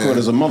is awkward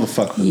as a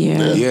motherfucker.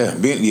 Yeah.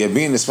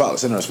 Being the center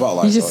of the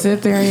spotlight. You just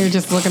sit there and you're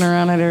just looking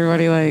around at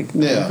everybody like,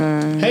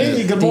 yeah.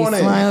 Hey, good morning.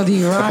 Do you smile? Do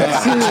you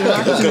rock too?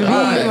 Rock to the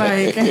beat,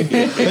 like.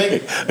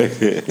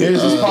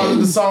 Here's this part of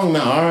the song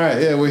now. All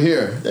right, yeah, we're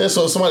here. Yeah,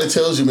 so if somebody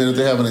tells you, man, that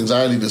they have an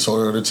anxiety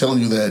disorder, or they're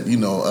telling you that,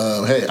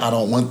 hey, I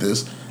don't want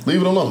this,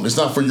 leave it alone. It's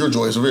not for your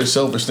joy. It's a very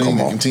selfish thing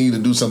to continue to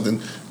do something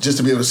just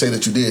to be able to say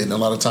that you did. And a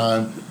lot of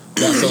time,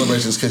 that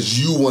celebration is because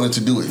you wanted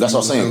to do it. That's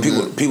what I'm saying.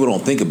 People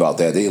don't think about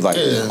that. They like,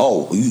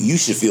 you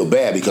should feel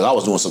bad because I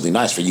was doing something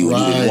nice for you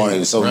and you didn't want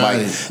it. So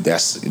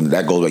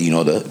that goes,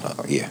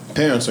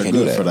 Parents are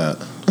good for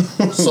that.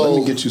 So let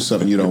me get you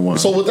something you don't want.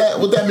 So with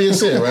that being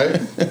said,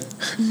 right?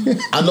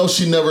 I know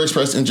she never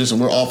expressed interest,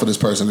 and we're off of this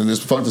person and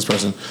fuck this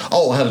person.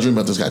 Oh, I had a dream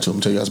about this guy too. I'm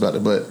gonna tell you guys about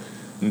it. But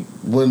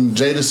when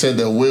Jada said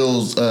that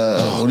Will's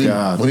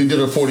when he did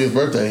her 40th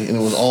birthday and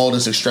it was all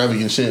this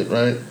extravagant shit,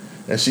 right?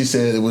 And she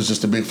said it was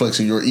just a big flex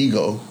of your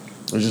ego.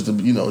 It was just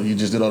you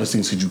just did all these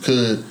things because you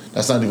could.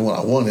 That's not even what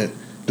I wanted.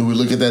 Do we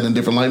look at that in a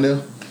different light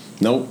now?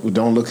 Nope, we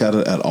don't look at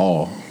it at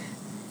all.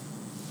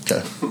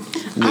 Okay.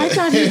 I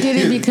thought he did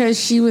it because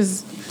she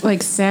was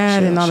like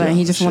sad and all that.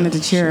 He just wanted to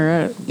cheer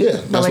her up. Yeah,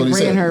 that's but, what he said.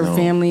 Bringing her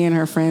family and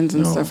her friends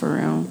and stuff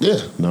around. Yeah.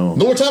 No,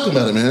 we're talking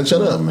about it, man.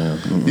 Shut up, man.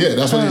 Yeah,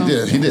 that's what he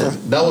did. He did.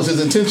 That was his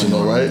intention,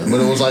 though, right?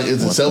 But it was like,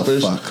 is it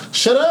selfish?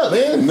 Shut up,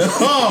 man. No,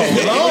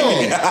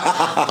 alone.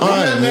 All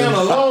right, man,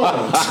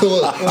 alone.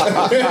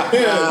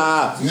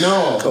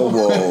 No, come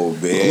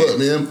on, man. Look,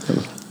 man.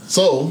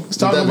 So let's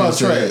talk about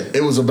Trey.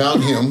 It was about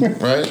him,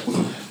 right?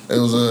 It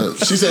was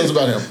she said it was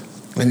about him.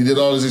 And he did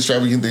all these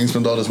extravagant things,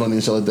 spent all this money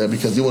and shit like that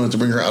because he wanted to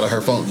bring her out of her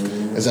funk.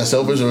 Is that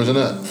selfish or is it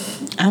not?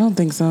 I don't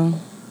think so.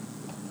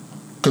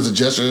 Because the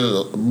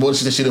gesture, what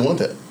she said, she didn't want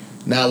that.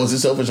 Now, was it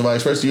selfish if I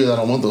expressed to you that I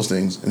don't want those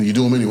things and you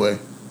do them anyway?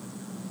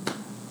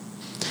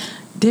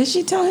 Did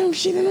she tell him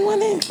she didn't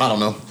want it? I don't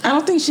know. I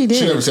don't think she did.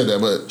 She never said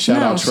that, but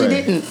shout out Trey. She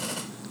didn't.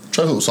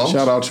 Trey who? Songz?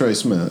 Shout out Trey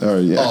Smith.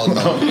 Oh,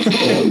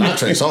 no. Not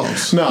Trey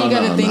Songz. No, he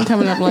got a thing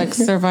coming up like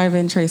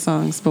Surviving Trey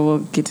Songz, but we'll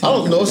get to that. I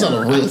don't know. It's not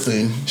a real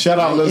thing. Shout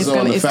out Lizzo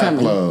on the Fat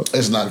Club.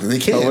 It's not. They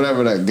can't. Or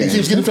whatever that game. He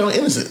keeps getting found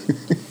innocent.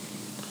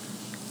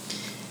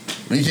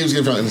 He keeps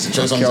getting found innocent.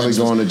 Trey Songz Kelly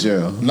going to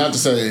jail. Not to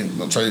say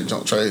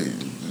Trey.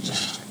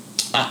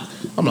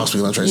 I'm not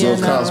speaking on Trey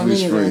Songz.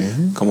 Cosby's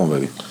free. Come on,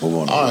 baby. Move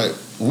on. All right.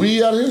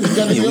 We out here? We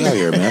out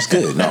here, man. That's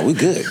good. No, we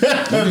good.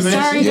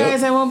 Sorry,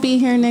 guys. I won't be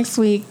here next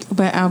week,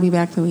 but I'll be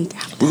back the week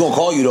after. We're going to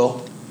call you,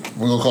 though.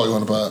 We're going to call you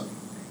on the pod.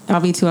 I'll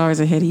be 2 hours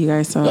ahead of you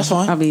guys, so that's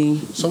fine. I'll be...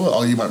 So what?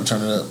 Oh, you might be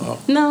turning it up. Oh.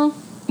 No.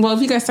 Well,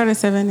 if you guys start at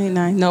 7, 8,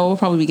 9. No, we'll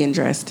probably be getting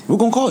dressed. We're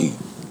going to call you.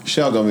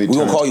 We're going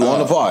to call you on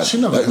the pod.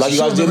 Like you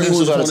guys did when you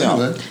was out of town.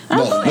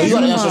 No, you got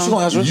to answer. She's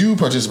going to answer. You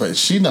participate.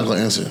 She's not going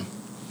to answer.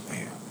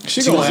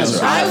 She's going to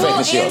answer. I will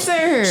answer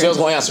her. Shell's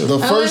going to answer. The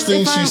first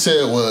thing she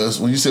said was,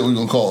 when you said we were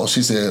going to call,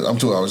 she said, I'm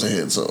 2 hours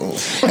ahead, so.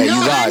 Hey, you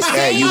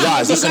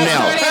guys, listen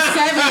now. At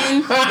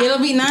 7, it'll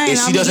be 9. If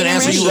she doesn't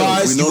answer you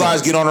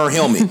guys get on her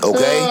helmet,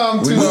 okay?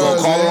 We're going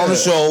to call her on the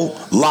show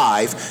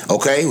live,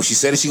 okay? When she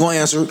said that she's going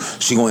to answer,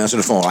 she's going to answer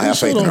the phone. I have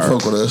faith in her. Don't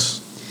fuck with us.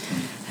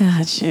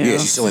 Yeah,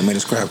 she still ain't made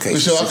this crab cake.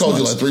 Michelle, I called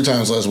you like 3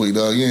 times last week,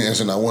 dog. You ain't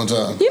answering not one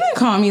time. You didn't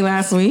call me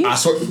last week. I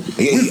swear.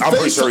 Yeah, I'm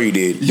pretty sure you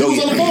did. You was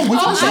on the phone.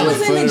 I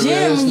was in the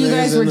gym when you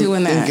guys were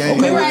doing that.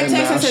 Remember I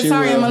texted and said,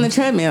 sorry, I'm on the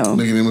treadmill. Nigga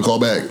didn't even call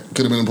back.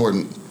 Could have been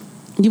important.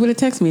 You would have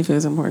texted me if it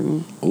was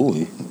important.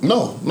 Ooh.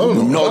 No,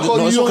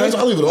 it's okay.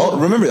 I'll leave it on.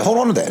 Remember, hold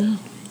on to that.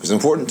 If it's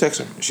important, text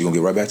her. She's going to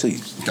get right back to you.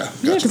 Okay.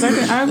 Yeah, because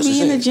I'll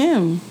be in the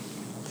gym.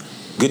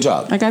 Good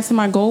job. I got to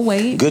my goal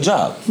weight. Good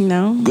job.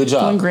 Good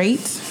job. Doing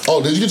great.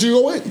 Oh, did you get to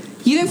your goal weight?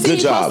 You didn't see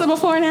me post the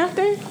before and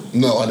after?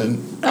 No, I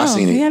didn't. I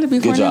seen it. You had to be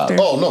before and after.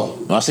 Oh,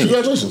 no. I seen it.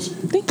 Congratulations.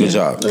 Good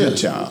job. Good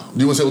job.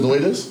 Do you want to say what the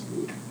weight is?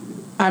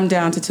 I'm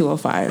down to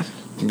 205.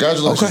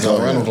 Congratulations. Okay.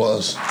 Round of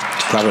applause.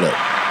 Clap it up.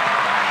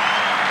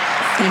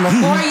 And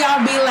before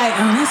y'all be like,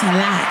 oh, that's a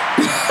lot.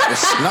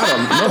 It's not a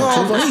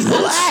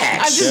relax.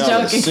 I'm just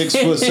joking.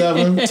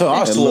 6'7". So I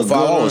was 205.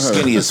 I was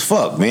skinny as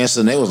fuck, man.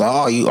 So they was like,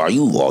 "Oh, are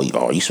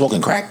you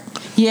smoking crack?"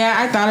 Yeah,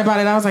 I thought about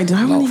it. I was like, do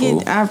I want to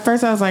get... At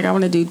first, I was like, I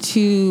want to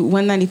do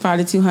 195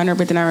 to 200,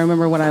 but then I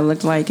remember what I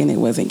looked like, and it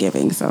wasn't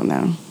giving, so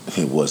no.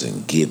 It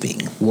wasn't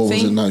giving. What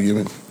was it not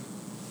giving?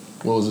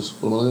 What was this?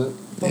 What was it?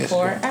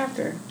 Before,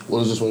 after.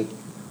 What is this weight?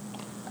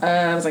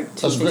 I was like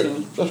 215. That's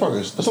great. That's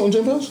progress. That's only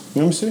 10 pounds?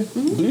 Let me see.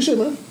 Do your shit,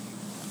 man.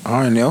 All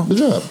right, Neil. Good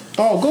job.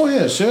 Oh, go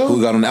ahead, Shell.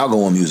 Who got on the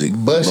Algo on music?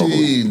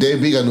 Bushy, Dave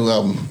B got a new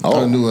album.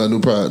 Oh. A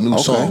new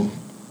song.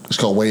 It's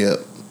called Way Up.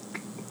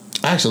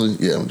 Actually,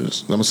 yeah, I'm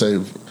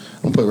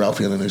gonna put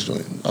Ralphie on the next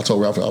joint. I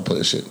told Ralphie I'll play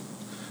his shit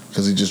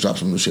because he just dropped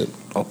some new shit.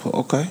 Oh,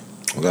 okay.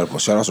 We got to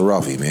shout out to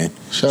Ralphie, man.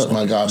 Shout out to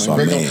my God, That's man.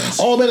 our Great mans.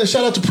 oh man, and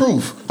shout out to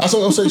Proof. That's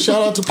what I'm saying.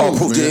 Shout out to Proof. Oh,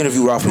 Proof did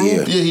interview Ralphie.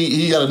 Proof, Yeah,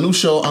 he got a new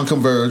show on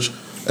Converge.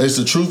 It's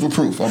the Truth with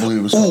Proof, I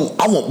believe it's called.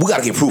 Ooh, we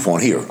gotta get Proof on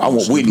here.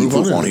 We need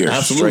Proof on here.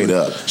 Absolutely. Straight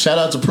up. Shout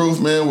out to Proof,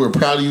 man. We're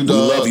proud of you,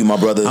 dog. We love you, my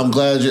brother. I'm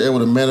glad you're able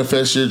to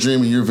manifest your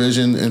dream and your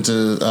vision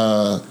into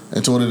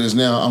what it is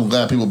now. I'm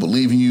glad people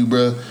believe in you,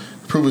 bro.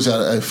 Proof has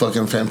had a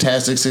fucking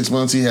fantastic 6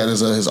 months. He had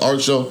his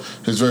art show,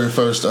 his very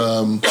first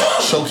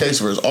showcase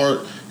for his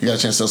art. He got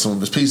a chance to sell some of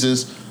his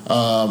pieces.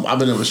 I've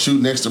been able to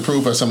shoot next to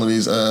Proof at some of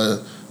these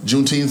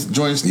Juneteenth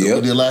joints that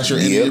we did last year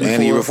and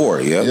the year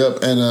before. Yep.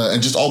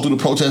 And just all through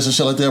the protests and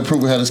shit like that.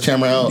 Proof had his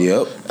camera out.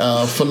 Yep.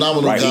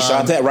 Phenomenal right, guy. he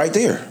shot that right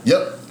there.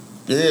 Yep.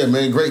 Yeah,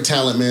 man. Great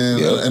talent, man.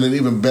 Yep. And an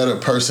even better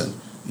person.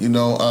 You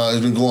know,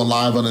 he's been going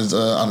live on his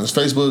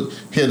Facebook.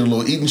 He had a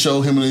little eating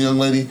show, him and a young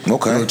lady.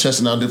 Okay. They were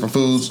testing out different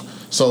foods.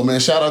 So, man,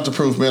 shout out to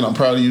Proof, man. I'm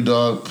proud of you,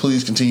 dog.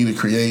 Please continue to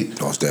create.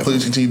 Most definitely.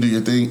 Please continue to do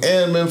your thing.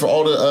 And, man, for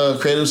all the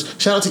creators,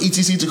 shout out to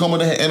ETC Tacoma.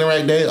 They had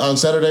Interact Day on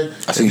Saturday.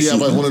 I see you have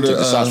like one of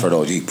the shots for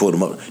those. You pulled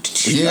them up.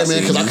 Yeah,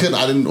 man, because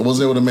I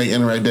wasn't able to make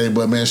Interact Day.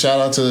 But, man, shout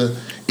out to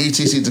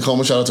ETC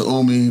Tacoma. Shout out to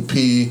Umi,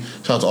 P.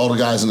 Shout out to all the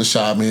guys in the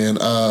shop, man.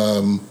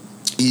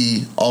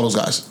 E, all those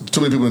guys.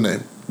 Too many people to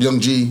name. Young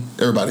G,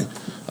 everybody.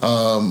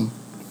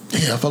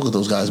 Yeah, I fuck with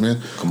those guys,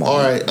 man. Come on. All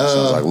right.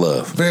 Sounds like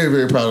love. Very,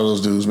 very proud of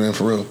those dudes, man,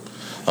 for real.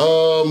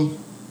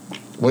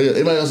 Well, yeah,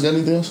 anybody else got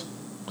anything else?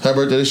 Happy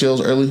birthday to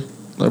Shells early.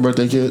 Happy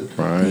birthday, kid.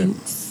 Right.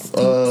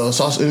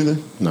 Sauce,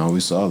 anything? No, we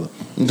saw them.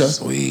 Okay.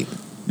 Sweet.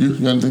 You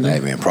got anything? Hey,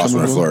 man, prosper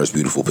and flourish,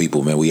 beautiful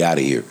people, man. We out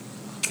of here.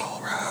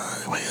 All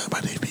right. Way up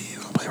by DB.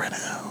 I'll play right now.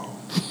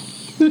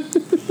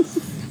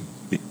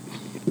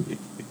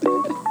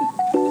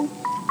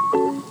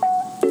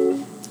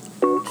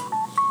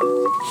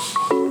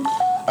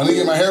 I need to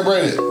get my hair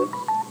braided.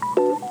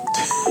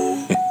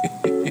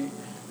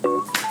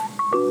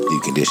 You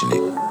condition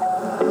it.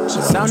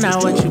 So now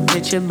what you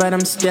picture, but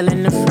I'm still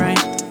in the frame.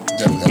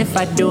 If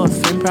I do a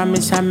film,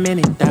 promise I'm in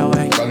it that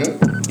way.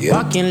 Yeah.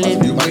 Walking,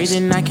 living,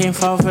 breathing, I can't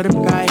fall for the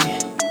pride.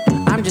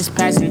 I'm just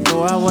passing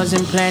through, I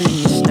wasn't planning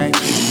to stay.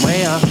 I'm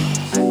way up.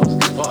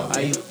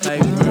 Are you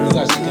playing?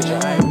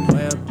 I'm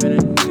way up in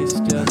it, we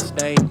still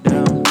stay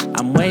down.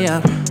 I'm way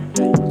up.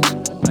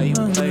 Are you playing?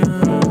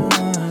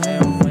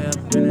 I'm way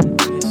up in it,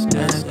 we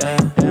still stay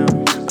down.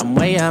 I'm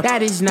way up.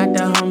 That is not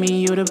the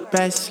homie, you the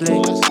best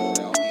slick.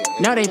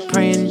 Now they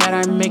praying that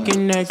I make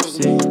an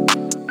exit.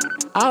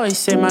 I always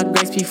say my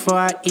grace before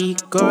I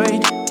eat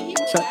good.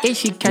 So if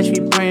she catch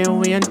me praying,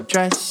 we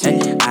undress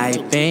it.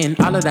 I've been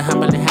all of the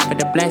humble and half of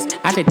the blessed.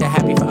 I take the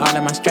happy for all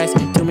of my stress.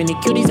 Too many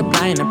cuties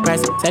applying the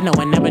press. Said no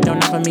one never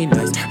don't offer me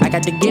nuts. I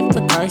got the gift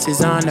for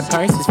curses on the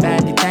purse. It's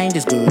bad, the change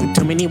is good.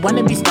 Too many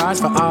wannabe stars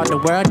for all the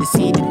world to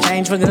see the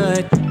change for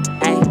good.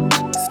 Hey,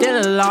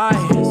 still alive.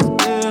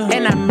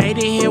 And I made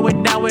it here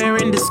without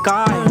wearing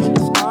disguise.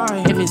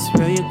 If it's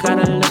real, you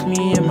gotta look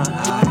me in my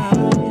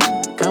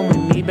eye. Come with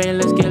me, babe,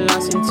 let's get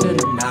lost into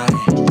the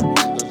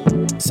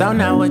night. So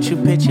now what you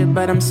picture,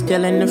 but I'm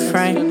still in the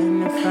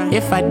frame.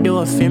 If I do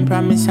a film,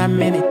 promise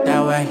I'm in it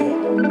that way.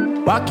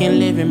 Walking,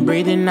 living,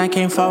 breathing, I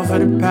can't fall for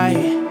the pride.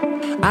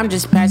 I'm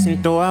just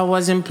passing through, I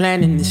wasn't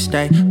planning to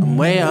stay. I'm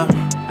way up.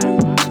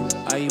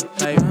 Are you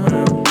playing?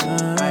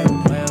 I'm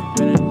way up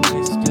in it,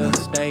 we still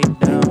stay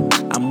down.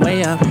 I'm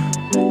way up.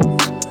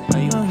 Are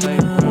you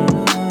playing?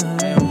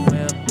 I'm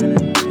way up in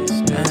it, we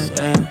still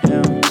stay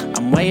down.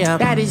 I'm way up.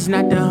 That is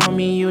not the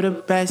homie, you the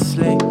best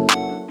slick.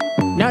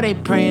 Now they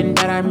praying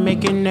that I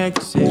make an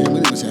exit. Yeah, we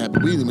didn't say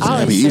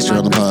happy Easter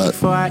on the pod.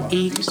 Before I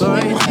eat good.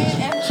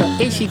 So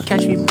if she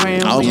catch me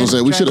praying, I was gonna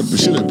say we should have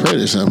prayed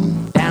or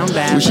something.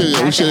 We should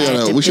have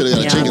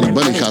got a chicken and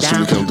bunny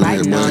costume to come through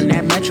here,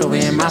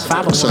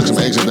 boy. Suck some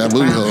eggs in that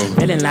booty hole.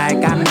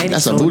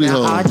 That's a booty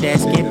hole.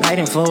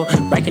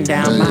 Breaking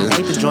down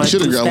my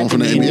Should have got one from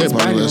the NBA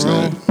party last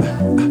night.